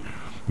see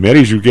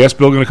Matty, is your gas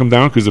bill going to come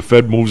down because the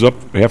Fed moves up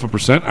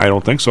 0.5%? I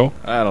don't think so.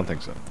 I don't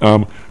think so.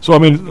 So, I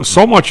mean,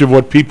 so much of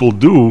what people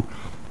do,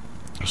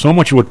 so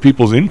much of what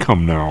people's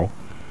income now,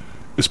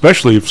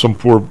 especially if some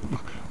poor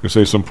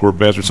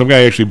bastard, some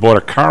guy actually bought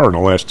a car in the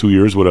last 2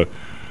 years with a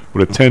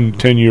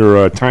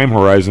 10-year time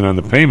horizon on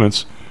the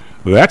payments,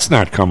 that's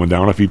not coming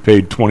down if he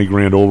paid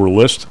 $20,000 over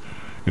list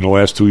in the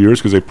last 2 years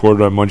because they poured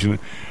it on munching.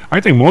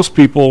 I think most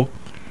people,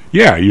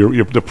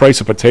 the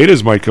price of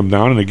potatoes might come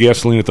down and the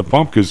gasoline at the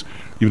pump, because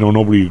even though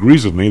nobody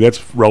agrees with me,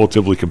 that's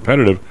relatively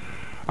competitive.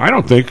 I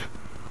don't think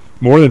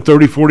more than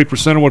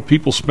 30-40% of what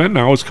people spend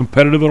now is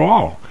competitive at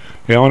all.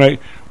 And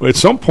at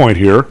some point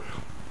here,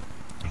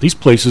 these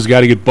places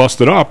got to get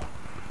busted up.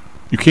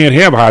 You can't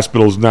have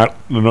hospitals not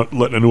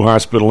letting a new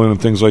hospital in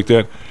and things like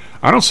that.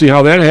 I don't see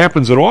how that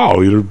happens at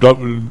all, either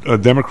a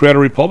Democrat or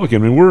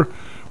Republican. I mean, we're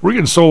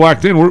getting so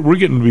locked in.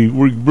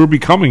 We're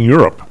becoming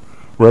Europe,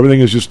 where everything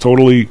is just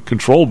totally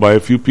controlled by a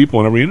few people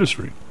in every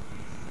industry,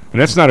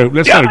 and that's not a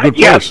good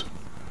place.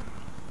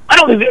 I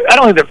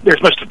don't think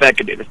there's much the Fed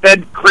can do. The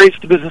Fed creates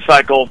the business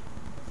cycle.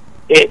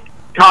 It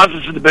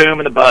causes the boom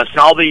and the bust, and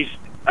all these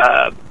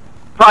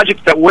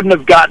projects that wouldn't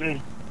have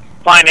gotten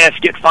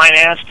financed get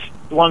financed.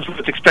 The ones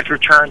with expected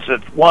returns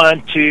of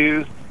 1%,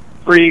 2%,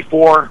 3%,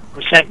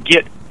 4%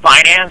 get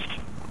financed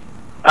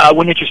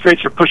when interest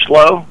rates are pushed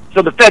low.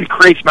 So the Fed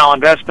creates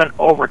malinvestment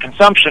over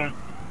consumption,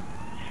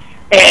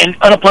 and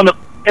unemployment,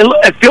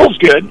 it feels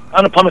good,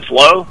 unemployment's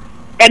low,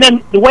 and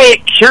then the way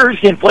it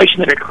cures the inflation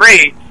that it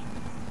creates,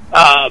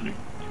 the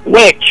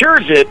way it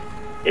cures it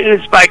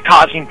is by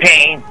causing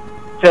pain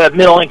to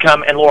middle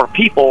income and lower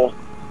people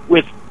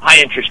with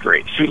high interest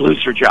rates who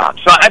lose their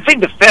jobs. So I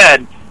think the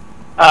Fed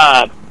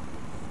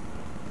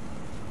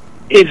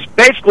is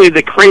basically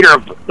the creator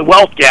of the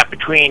wealth gap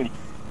between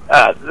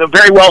the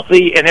very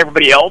wealthy and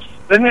everybody else.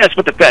 I think that's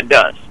what the Fed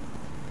does.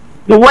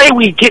 The way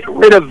we get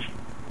rid of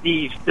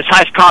this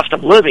highest cost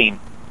of living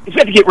is we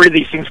have to get rid of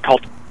these things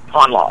called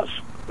con laws.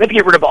 We have to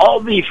get rid of all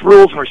these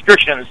rules and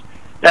restrictions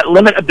that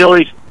limit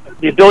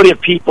the ability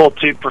of people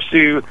to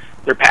pursue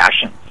their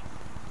passions.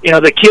 You know,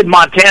 the kid in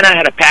Montana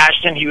had a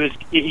passion.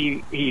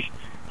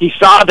 He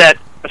saw that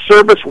a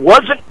service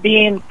wasn't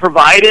being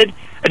provided,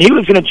 and he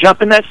was going to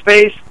jump in that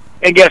space.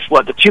 And guess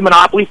what? The two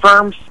monopoly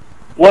firms,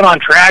 one on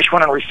trash,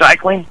 one on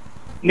recycling,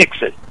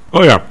 nix it.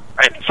 Oh, yeah.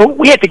 Right? So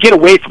we have to get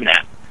away from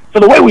that.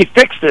 So the way we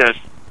fix this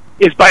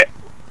is by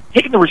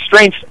taking the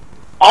restraints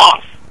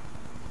off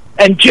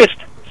and just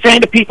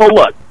saying to people,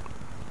 look,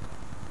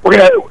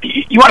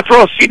 you want to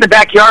throw a seed in the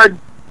backyard,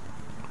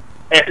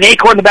 an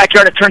acorn in the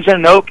backyard, and it turns into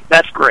an oak?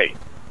 That's great.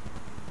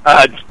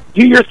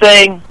 Do your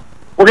thing.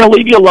 We're going to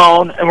leave you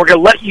alone, and we're going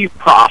to let you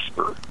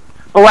prosper.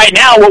 But right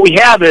now, what we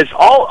have is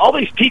all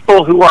these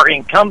people who are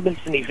incumbents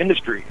in these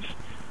industries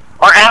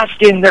are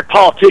asking their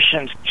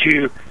politicians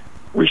to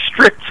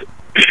restrict,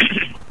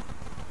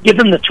 give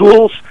them the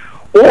tools,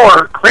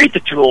 or create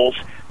the tools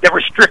that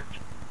restrict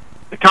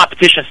the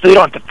competition so they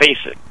don't have to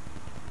face it.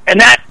 And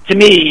that, to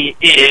me,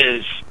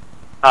 is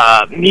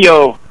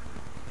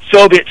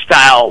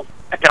neo-Soviet-style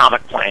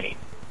economic planning.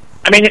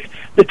 I mean,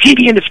 the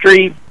TV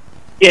industry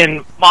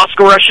in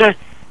Moscow, Russia,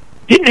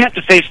 didn't have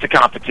to face the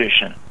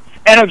competition.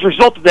 And as a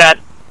result of that,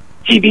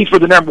 TVs were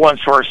the number one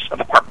source of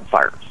apartment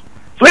fires.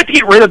 So we have to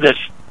get rid of this.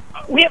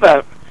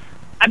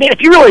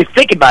 If you really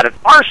think about it,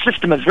 our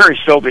system is very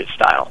Soviet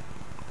style.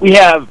 We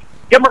have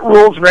government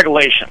rules and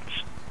regulations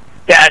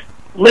that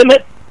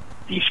limit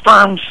these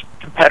firms'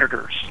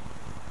 competitors.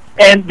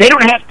 And they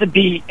don't have to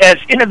be as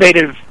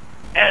innovative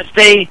as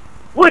they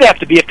would have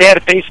to be if they had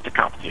to face the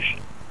competition.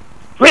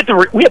 So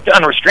we have to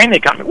unrestrain the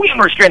economy. We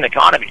unrestrain the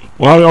economy.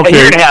 Well, okay. And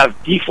you're going to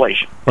have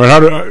deflation. All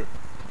right,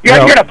 you're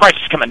going to have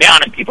prices coming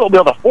down, and people will be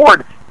able to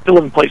afford to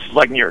live in places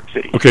like New York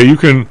City. Okay, you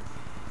can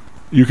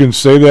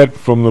say that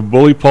from the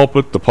bully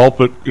pulpit. The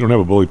pulpit, you don't have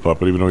a bully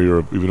pulpit, even though you're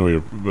a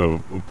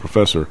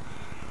professor.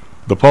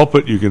 The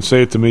pulpit, you can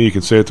say it to me. You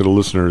can say it to the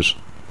listeners.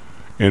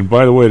 And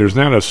by the way, there's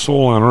not a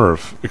soul on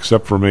earth,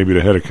 except for maybe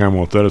the head of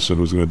Commonwealth Edison,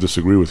 who's going to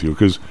disagree with you.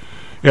 Because,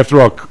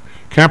 after all,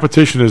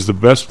 competition is the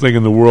best thing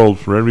in the world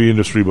for every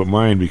industry but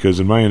mine, because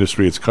in my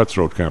industry it's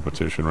cutthroat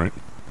competition, right?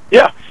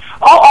 Yeah.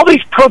 All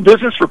these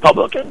pro-business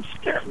Republicans,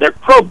 they're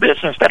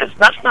pro-business.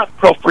 That's not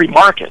pro-free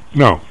market.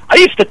 No. I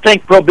used to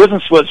think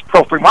pro-business was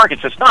pro-free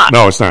markets. It's not.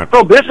 No, it's not.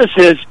 Pro-business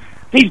is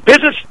these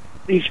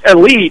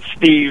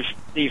elites,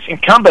 these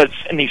incumbents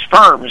in these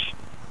firms,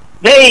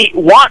 they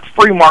want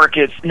free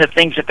markets in the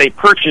things that they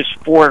purchase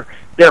for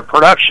their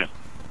production.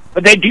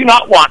 But they do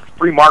not want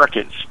free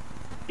markets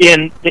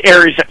in the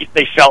areas that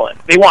they sell in.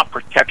 They want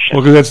protection.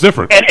 Well, because that's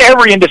different. And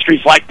every industry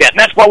is like that. And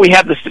that's why we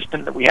have the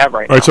system that we have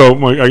right now. All right, so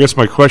I guess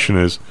my question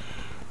is,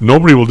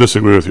 nobody will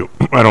disagree with you.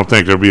 I don't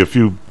think. There'll be a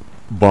few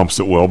bumps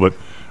that will, but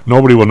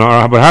nobody will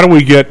not. But how do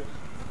we get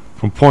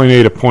from point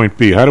A to point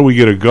B? How do we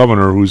get a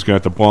governor who's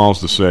got the balls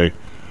to say,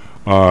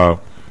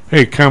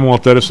 hey,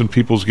 Commonwealth Edison,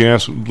 People's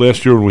Gas,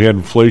 last year when we had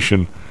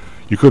inflation,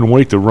 you couldn't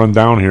wait to run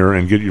down here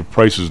and get your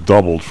prices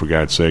doubled, for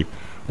God's sake.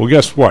 Well,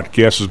 guess what?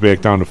 Gas is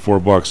back down to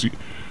 $4.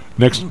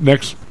 Next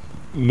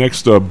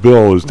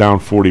bill is down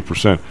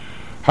 40%.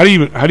 How do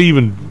you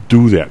even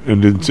do that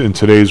in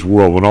today's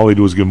world when all they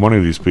do is give money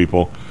to these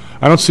people?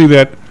 I don't see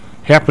that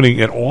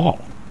happening at all.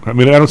 I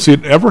mean, I don't see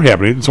it ever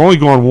happening. It's only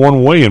gone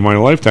one way in my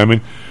lifetime.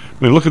 I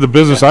mean, look at the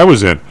business I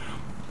was in.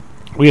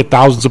 We had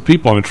thousands of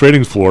people on the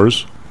trading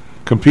floors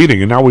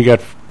competing, and now we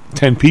got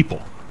 10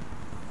 people.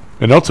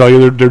 And they'll tell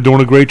you they're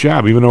doing a great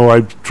job, even though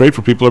I trade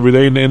for people every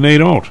day, and they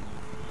don't.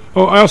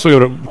 Oh, I also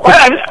got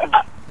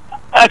to...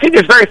 I think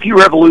there's very few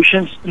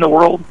revolutions in the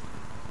world,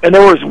 and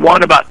there was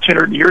one about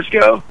 200 years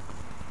ago,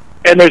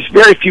 and there's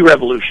very few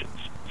revolutions.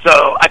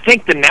 So I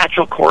think the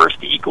natural course,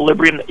 the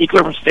equilibrium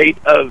state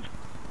of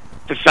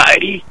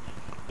society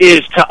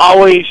is to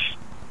always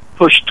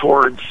push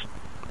towards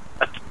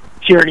a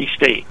tyranny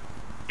state.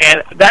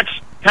 And that's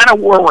kind of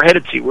where we're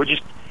headed to. We're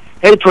just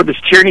headed toward this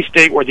tyranny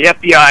state where the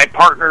FBI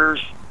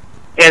partners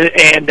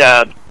and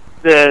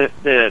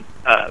the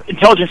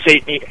intelligence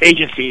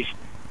agencies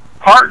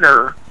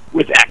partner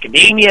with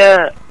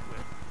academia,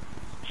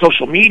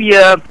 social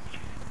media.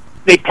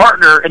 They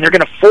partner, and they're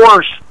going to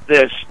force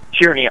this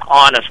tyranny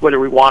on us, whether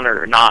we want it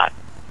or not.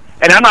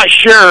 And I'm not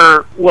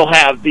sure we'll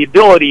have the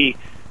ability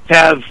to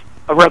have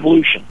a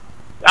revolution.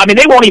 I mean,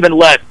 they won't even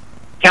let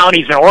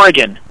counties in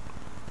Oregon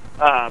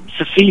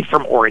secede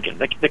from Oregon.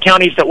 The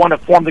counties that want to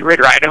form the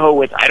greater Idaho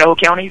with Idaho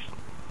counties,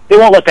 they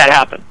won't let that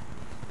happen.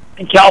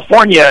 In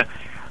California,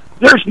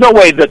 there's no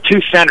way the two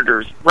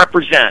senators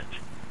represent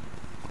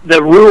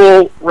the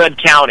rural red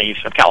counties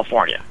of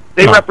California.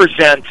 They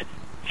represent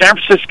San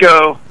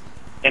Francisco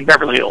and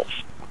Beverly Hills.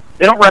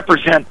 They don't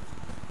represent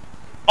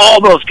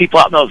all those people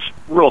out in those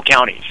rural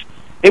counties.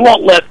 They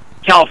won't let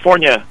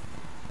California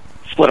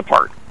split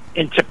apart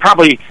into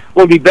probably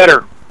would be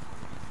better,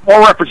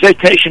 more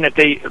representation if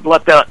they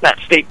let that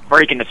state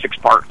break into 6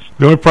 parts.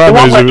 The only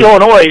problem they won't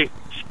let Illinois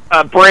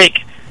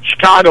break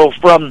Chicago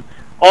from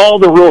all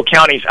the rural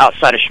counties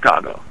outside of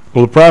Chicago.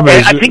 Well, the problem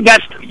is... I think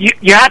that's...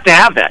 You have to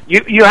have that.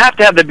 You have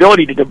to have the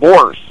ability to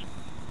divorce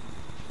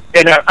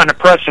in an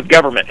oppressive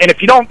government. And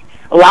if you don't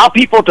allow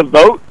people to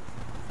vote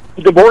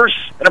to divorce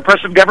an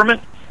oppressive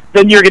government,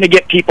 then you're going to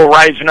get people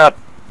rising up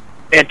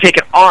and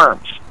taking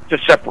arms to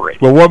separate.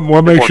 Well,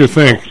 what makes you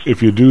think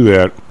if you do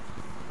that?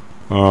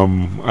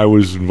 I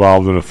was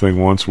involved in a thing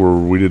once where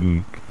we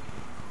didn't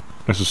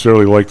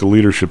necessarily like the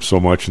leadership so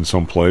much in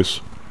some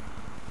place.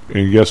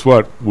 And guess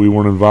what? We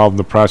weren't involved in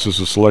the process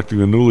of selecting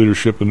the new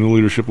leadership. The new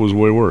leadership was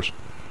way worse.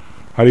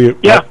 How do you...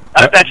 Yeah,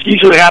 that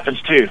usually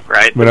happens too,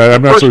 right? But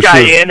I'm not the first so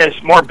guy sure. in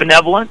is more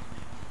benevolent.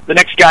 The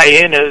next guy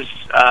in is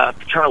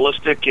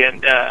paternalistic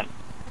and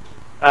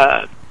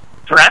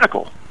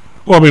tyrannical.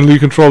 Well, I mean, you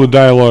control the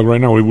dialogue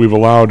right now. We've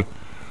allowed...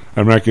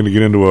 I'm not going to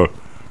get into a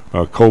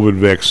COVID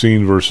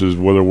vaccine versus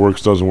whether it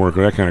works, doesn't work,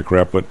 or that kind of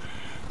crap, but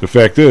the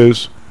fact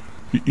is,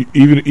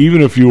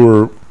 even if you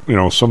were,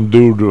 some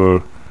dude...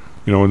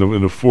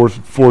 in the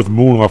fourth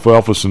moon off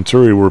Alpha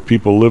Centauri where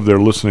people live there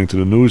listening to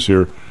the news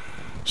here,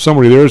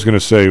 somebody there is going to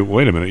say,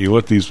 wait a minute, you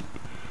let these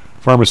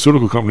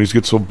pharmaceutical companies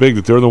get so big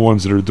that they're the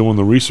ones that are doing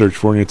the research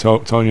for you and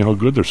telling you how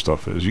good their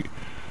stuff is.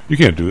 You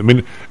can't do that. I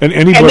mean, and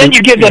anybody... And then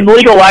you give them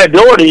legal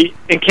liability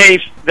in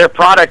case their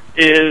product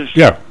is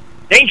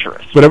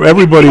dangerous. But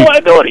everybody... Legal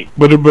liability.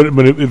 But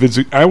if it's...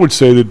 I would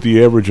say that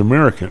the average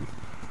American,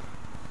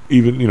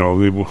 even,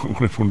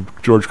 when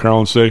George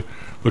Carlin say...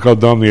 Look how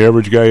dumb the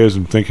average guy is,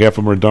 and think half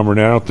of them are dumber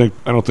than that.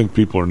 I don't think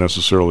people are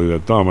necessarily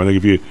that dumb. I think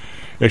if you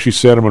actually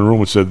sat them in a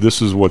room and said,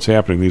 "This is what's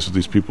happening. These are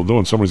these people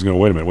doing," somebody's going to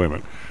wait a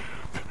minute.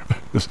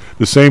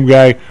 The same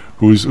guy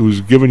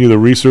who's giving you the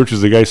research is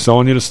the guy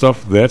selling you the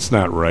stuff. That's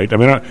not right. I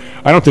mean,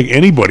 I don't think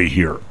anybody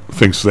here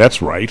thinks that's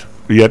right.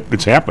 Yet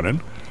it's happening.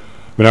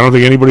 But I don't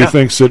think anybody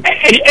thinks that.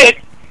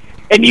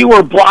 And you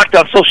were blocked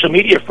on social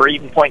media for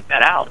even pointing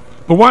that out.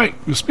 But why?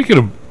 Speaking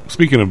of,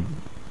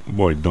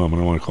 boy, dumb. I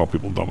don't want to call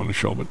people dumb on the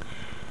show, but.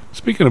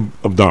 Speaking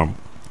of dumb,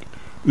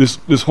 this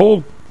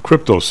whole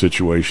crypto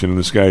situation and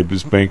this guy,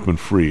 this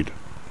Bankman-Fried,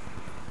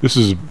 this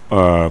is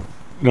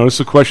this is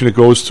a question that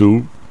goes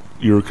to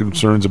your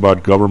concerns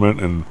about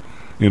government and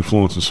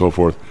influence and so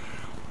forth.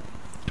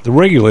 The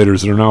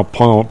regulators that are now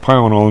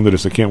piling all into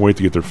this, they can't wait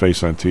to get their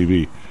face on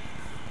TV.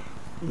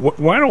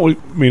 Why don't we?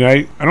 I mean,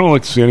 I don't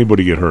like to see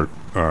anybody get hurt.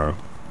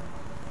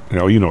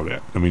 You know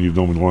that. I mean, you've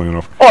known me long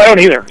enough. Oh, I don't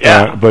either.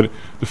 Yeah. But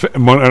I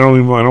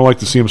don't like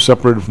to see them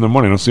separated from the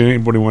money. I don't see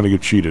anybody want to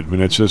get cheated. I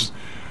mean, it's just.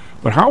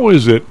 But how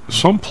is it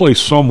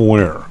someplace,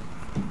 somewhere,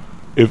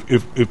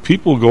 if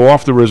people go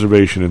off the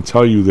reservation and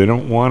tell you they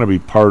don't want to be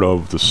part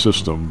of the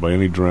system by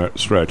any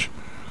stretch,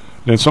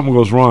 then something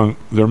goes wrong,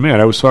 they're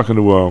mad. I was talking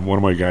to one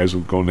of my guys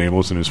who go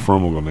nameless, and his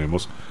firm will go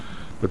nameless,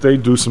 but they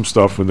do some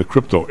stuff in the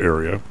crypto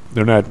area.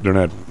 They're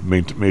not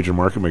major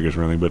market makers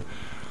or anything, but.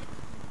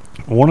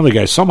 One of the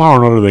guys, somehow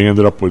or another, they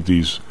ended up with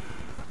these.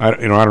 I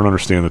don't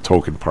understand the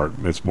token part.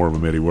 It's more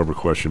of a Eddie Weber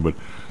question, but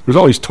there's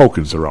all these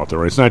tokens that are out there.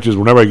 Right? It's not just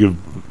whenever I give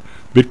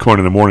Bitcoin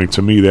in the morning.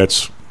 To me,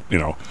 that's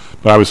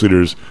But obviously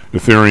there's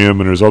Ethereum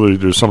and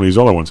there's some of these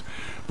other ones.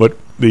 But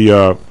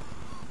there's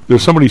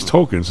some of these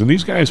tokens, and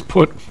these guys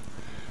put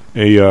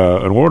an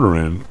order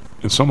in,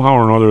 and somehow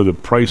or another the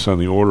price on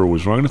the order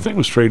was wrong. And the thing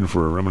was trading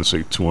for I'm going to say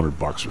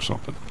 $200 or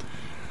something.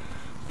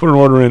 put an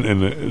order in,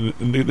 and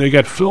they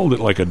got filled at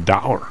like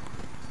 $1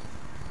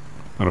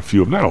 on a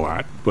few of them. Not a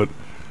lot, but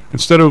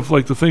instead of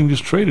like the thing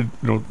just traded,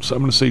 so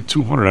I'm going to say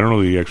 200. I don't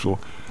know the actual.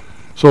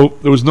 So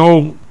there was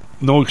no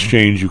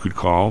exchange you could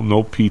call,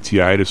 no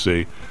PTI to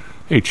say,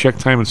 hey, check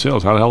time and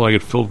sales. How the hell did I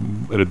get filled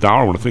at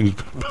 $1 when the thing's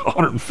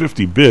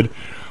 150 bid?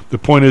 The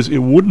point is, it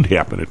wouldn't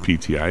happen at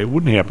PTI. It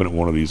wouldn't happen at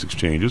one of these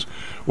exchanges.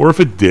 Or if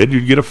it did,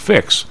 you'd get a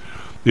fix.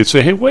 They'd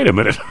say, hey, wait a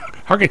minute.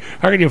 How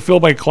can you fill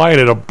my client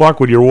at $1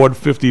 with your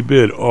 150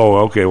 bid? Oh,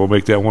 okay, we'll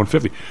make that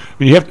 150. I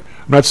mean, I'm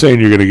not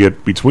saying you're going to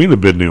get between the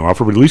bid and the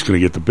offer, but at least going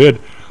to get the bid.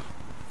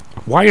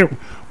 Why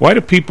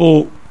do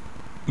people?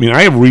 I mean,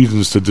 I have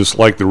reasons to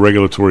dislike the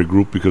regulatory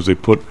group because they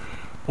put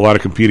a lot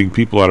of competing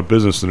people out of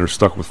business and they're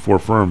stuck with 4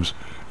 firms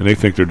and they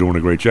think they're doing a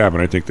great job,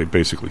 and I think they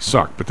basically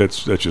suck. But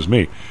that's just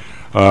me.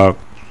 But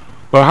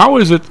how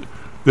is it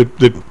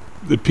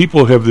that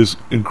people have this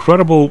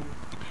incredible?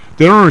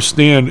 They don't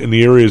understand in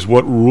the areas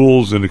what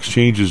rules and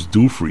exchanges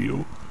do for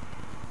you.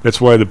 That's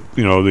why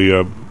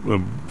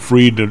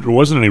Freed, there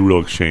wasn't any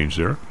real exchange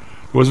there.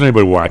 There wasn't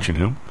anybody watching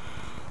him.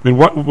 I mean,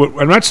 what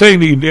I'm not saying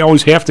that you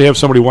always have to have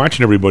somebody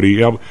watching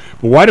everybody, but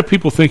why do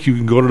people think you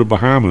can go to the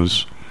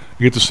Bahamas and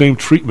get the same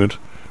treatment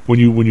when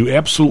you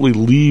absolutely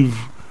leave?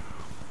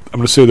 I'm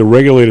going to say the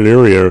regulated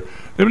area.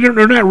 I mean,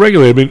 they're not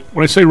regulated. I mean,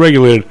 when I say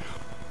regulated,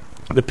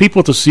 the people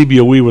at the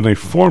CBOE, when they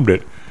formed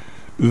it,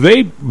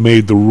 they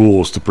made the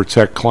rules to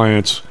protect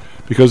clients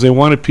because they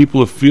wanted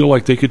people to feel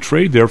like they could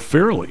trade there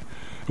fairly.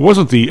 It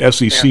wasn't the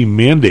SEC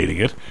mandating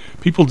it.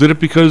 People did it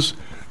because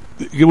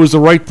it was the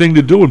right thing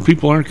to do, and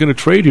people aren't going to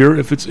trade here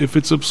if it's a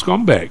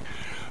scumbag.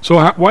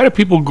 So why do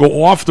people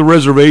go off the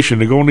reservation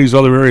to go in these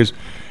other areas,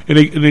 and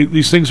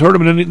these things hurt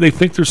them, and then they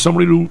think there's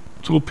somebody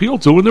to appeal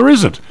to, and there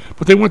isn't.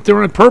 But they went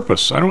there on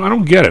purpose. I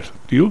don't get it.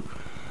 Do you?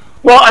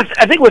 Well,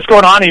 I think what's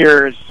going on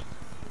here is,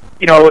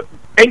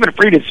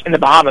 Bankman-Fried is in the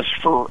Bahamas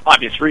for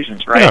obvious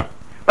reasons, right? Yeah.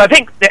 But I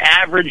think the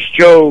average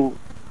Joe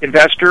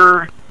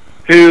investor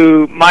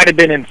who might have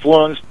been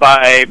influenced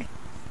by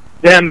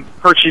them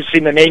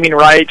purchasing the naming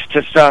rights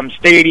to some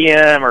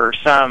stadium or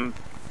some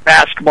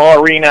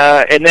basketball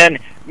arena, and then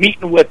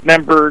meeting with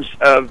members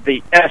of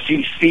the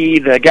SEC,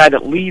 the guy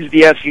that leads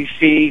the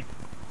SEC,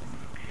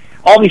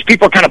 all these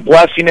people are kind of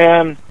blessing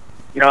him.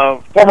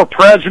 Former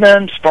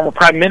presidents, former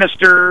prime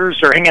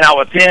ministers are hanging out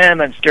with him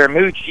and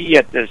Scaramucci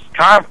at this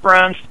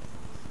conference.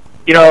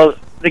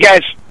 The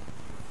guy's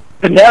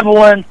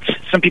benevolent.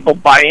 Some people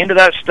buy into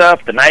that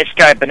stuff. The nice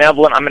guy,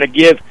 benevolent. I'm going to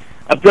give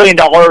 $1 billion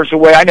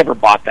away. I never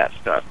bought that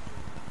stuff.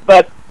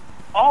 But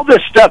all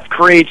this stuff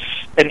creates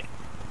an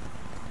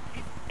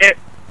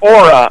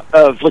aura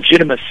of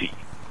legitimacy.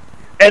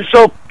 And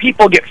so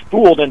people get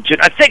fooled into it.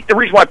 I think the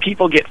reason why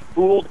people get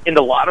fooled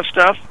into a lot of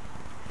stuff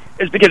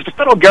is because the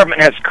federal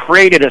government has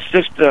created a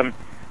system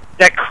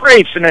that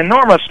creates an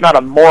enormous amount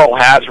of moral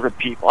hazard of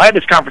people. I had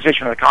this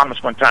conversation with an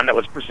economist one time that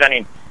was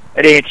presenting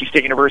at A&T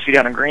State University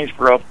down in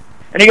Greensboro,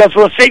 and he goes,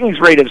 well, the savings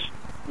rate is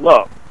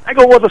low. I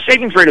go, well, the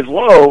savings rate is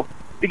low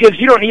because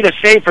you don't need to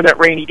save for that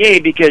rainy day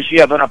because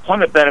you have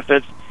unemployment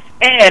benefits,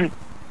 and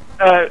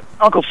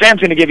Uncle Sam's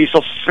going to give you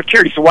Social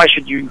Security, so why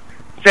should you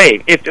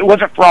save? If it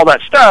wasn't for all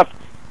that stuff,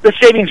 the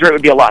savings rate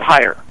would be a lot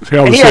higher.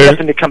 And he has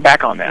nothing to come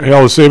back on that.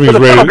 The savings so the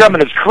rate federal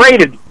government has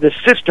created the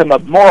system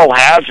of moral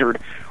hazard.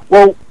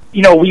 Well,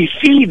 we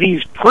see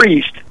these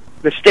priests,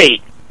 the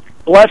state,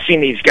 blessing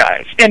these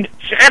guys. And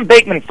Sam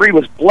Bankman-Fried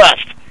was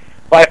blessed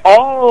by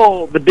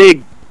all the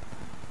big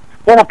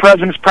former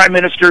presidents, prime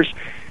ministers,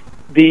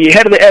 the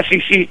head of the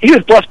SEC. He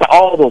was blessed by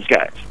all of those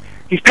guys.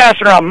 He's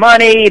passing around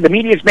money. The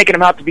media's making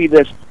him out to be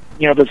this,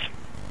 this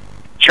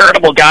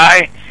charitable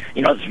guy,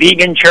 this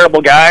vegan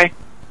charitable guy.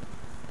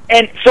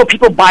 And so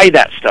people buy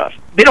that stuff.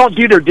 They don't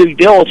do their due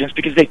diligence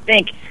because they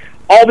think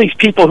all these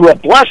people who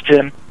have blessed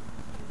him,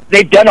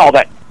 they've done all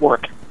that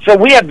work. So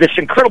we have this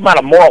incredible amount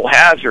of moral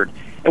hazard,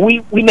 and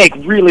we make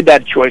really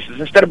bad choices.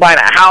 Instead of buying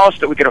a house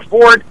that we can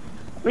afford,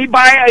 we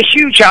buy a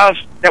huge house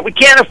that we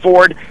can't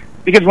afford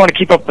because we want to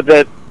keep up with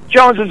the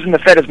Joneses, and the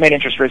Fed has made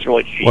interest rates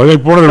really cheap. Well, I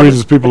think one of the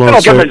reasons people don't say...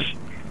 The federal government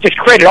has just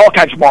created all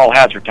kinds of moral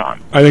hazard, Tom.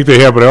 I think they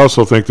have, but I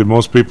also think that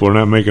most people are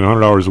not making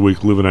 $100 a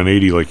week living on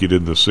 80 like you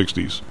did in the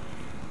 60s.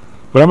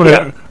 But I'm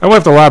going to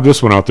have to lob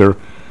this one out there.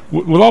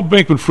 With all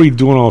Bankman-Fried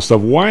doing all this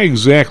stuff, why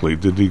exactly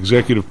did the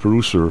executive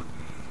producer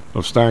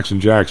of Stocks and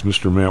Jocks,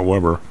 Mr. Matt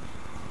Weber,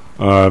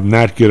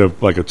 not get a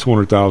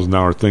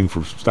 $200,000 thing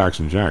for Stocks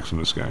and Jocks from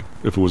this guy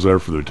if it was there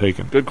for their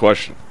taking? Good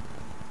question.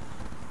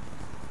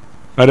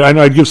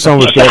 I'd give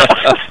some of it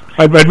back.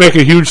 I'd make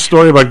a huge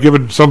story about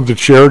giving some to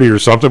charity or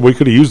something. We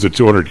could have used the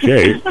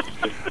 $200K.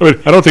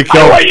 I don't think.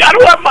 I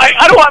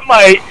don't want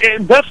my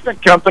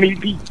investment company to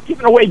be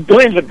giving away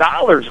billions of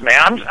dollars,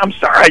 man. I'm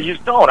sorry, I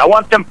just don't. I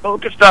want them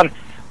focused on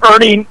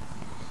earning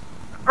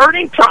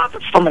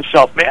profits for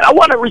myself, man. I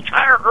want to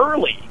retire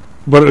early.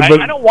 But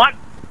I don't want.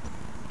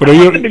 But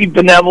I want them to be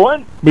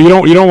benevolent. But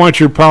you don't want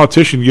your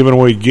politician giving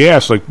away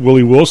gas like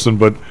Willie Wilson.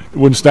 But it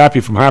wouldn't stop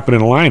you from hopping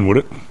in line, would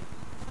it?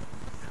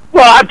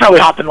 Well, I'd probably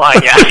hop in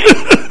line, yeah.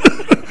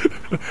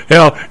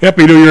 Hell,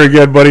 Happy New Year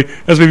again, buddy.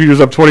 S&P futures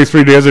up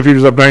 23 days. S&P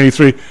futures up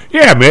 93.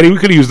 Yeah, Matty, we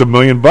could have used $1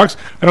 million. I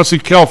don't see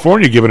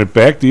California giving it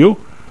back, do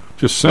you?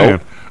 Just saying.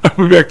 Nope. I'll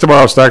be back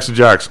tomorrow, Stocks and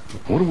Jocks.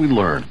 What did we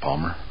learn,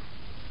 Palmer?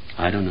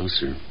 I don't know,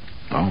 sir.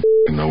 I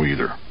don't know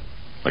either.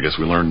 I guess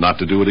we learned not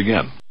to do it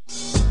again.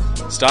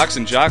 Stocks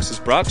and Jocks is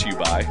brought to you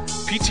by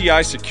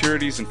PTI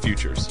Securities and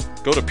Futures.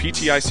 Go to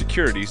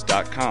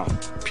PTIsecurities.com.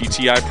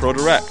 PTI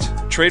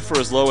ProDirect. Trade for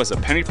as low as a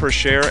penny per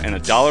share and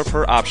 $1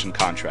 per option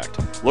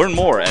contract. Learn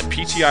more at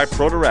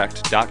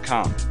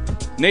PTIProDirect.com.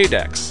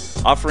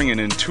 Nadex, offering an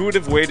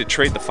intuitive way to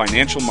trade the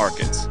financial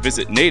markets.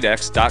 Visit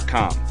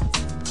Nadex.com.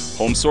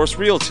 HomeSource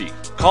Realty.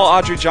 Call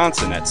Audrey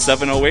Johnson at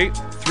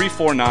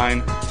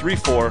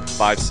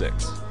 708-349-3456.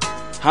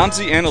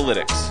 Hamzy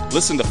Analytics.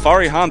 Listen to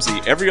Fari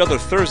Hamzy every other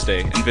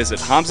Thursday and visit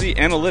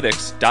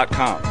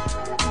HamzyAnalytics.com.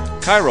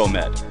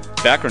 ChiroMed.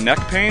 Back or neck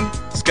pain?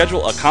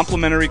 Schedule a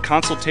complimentary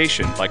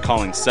consultation by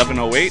calling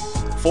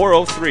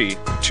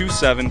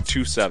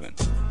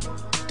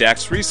 708-403-2727.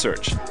 DAX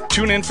Research.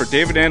 Tune in for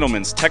David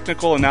Andelman's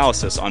technical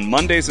analysis on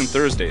Mondays and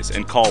Thursdays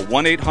and call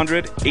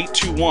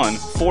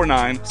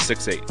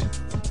 1-800-821-4968.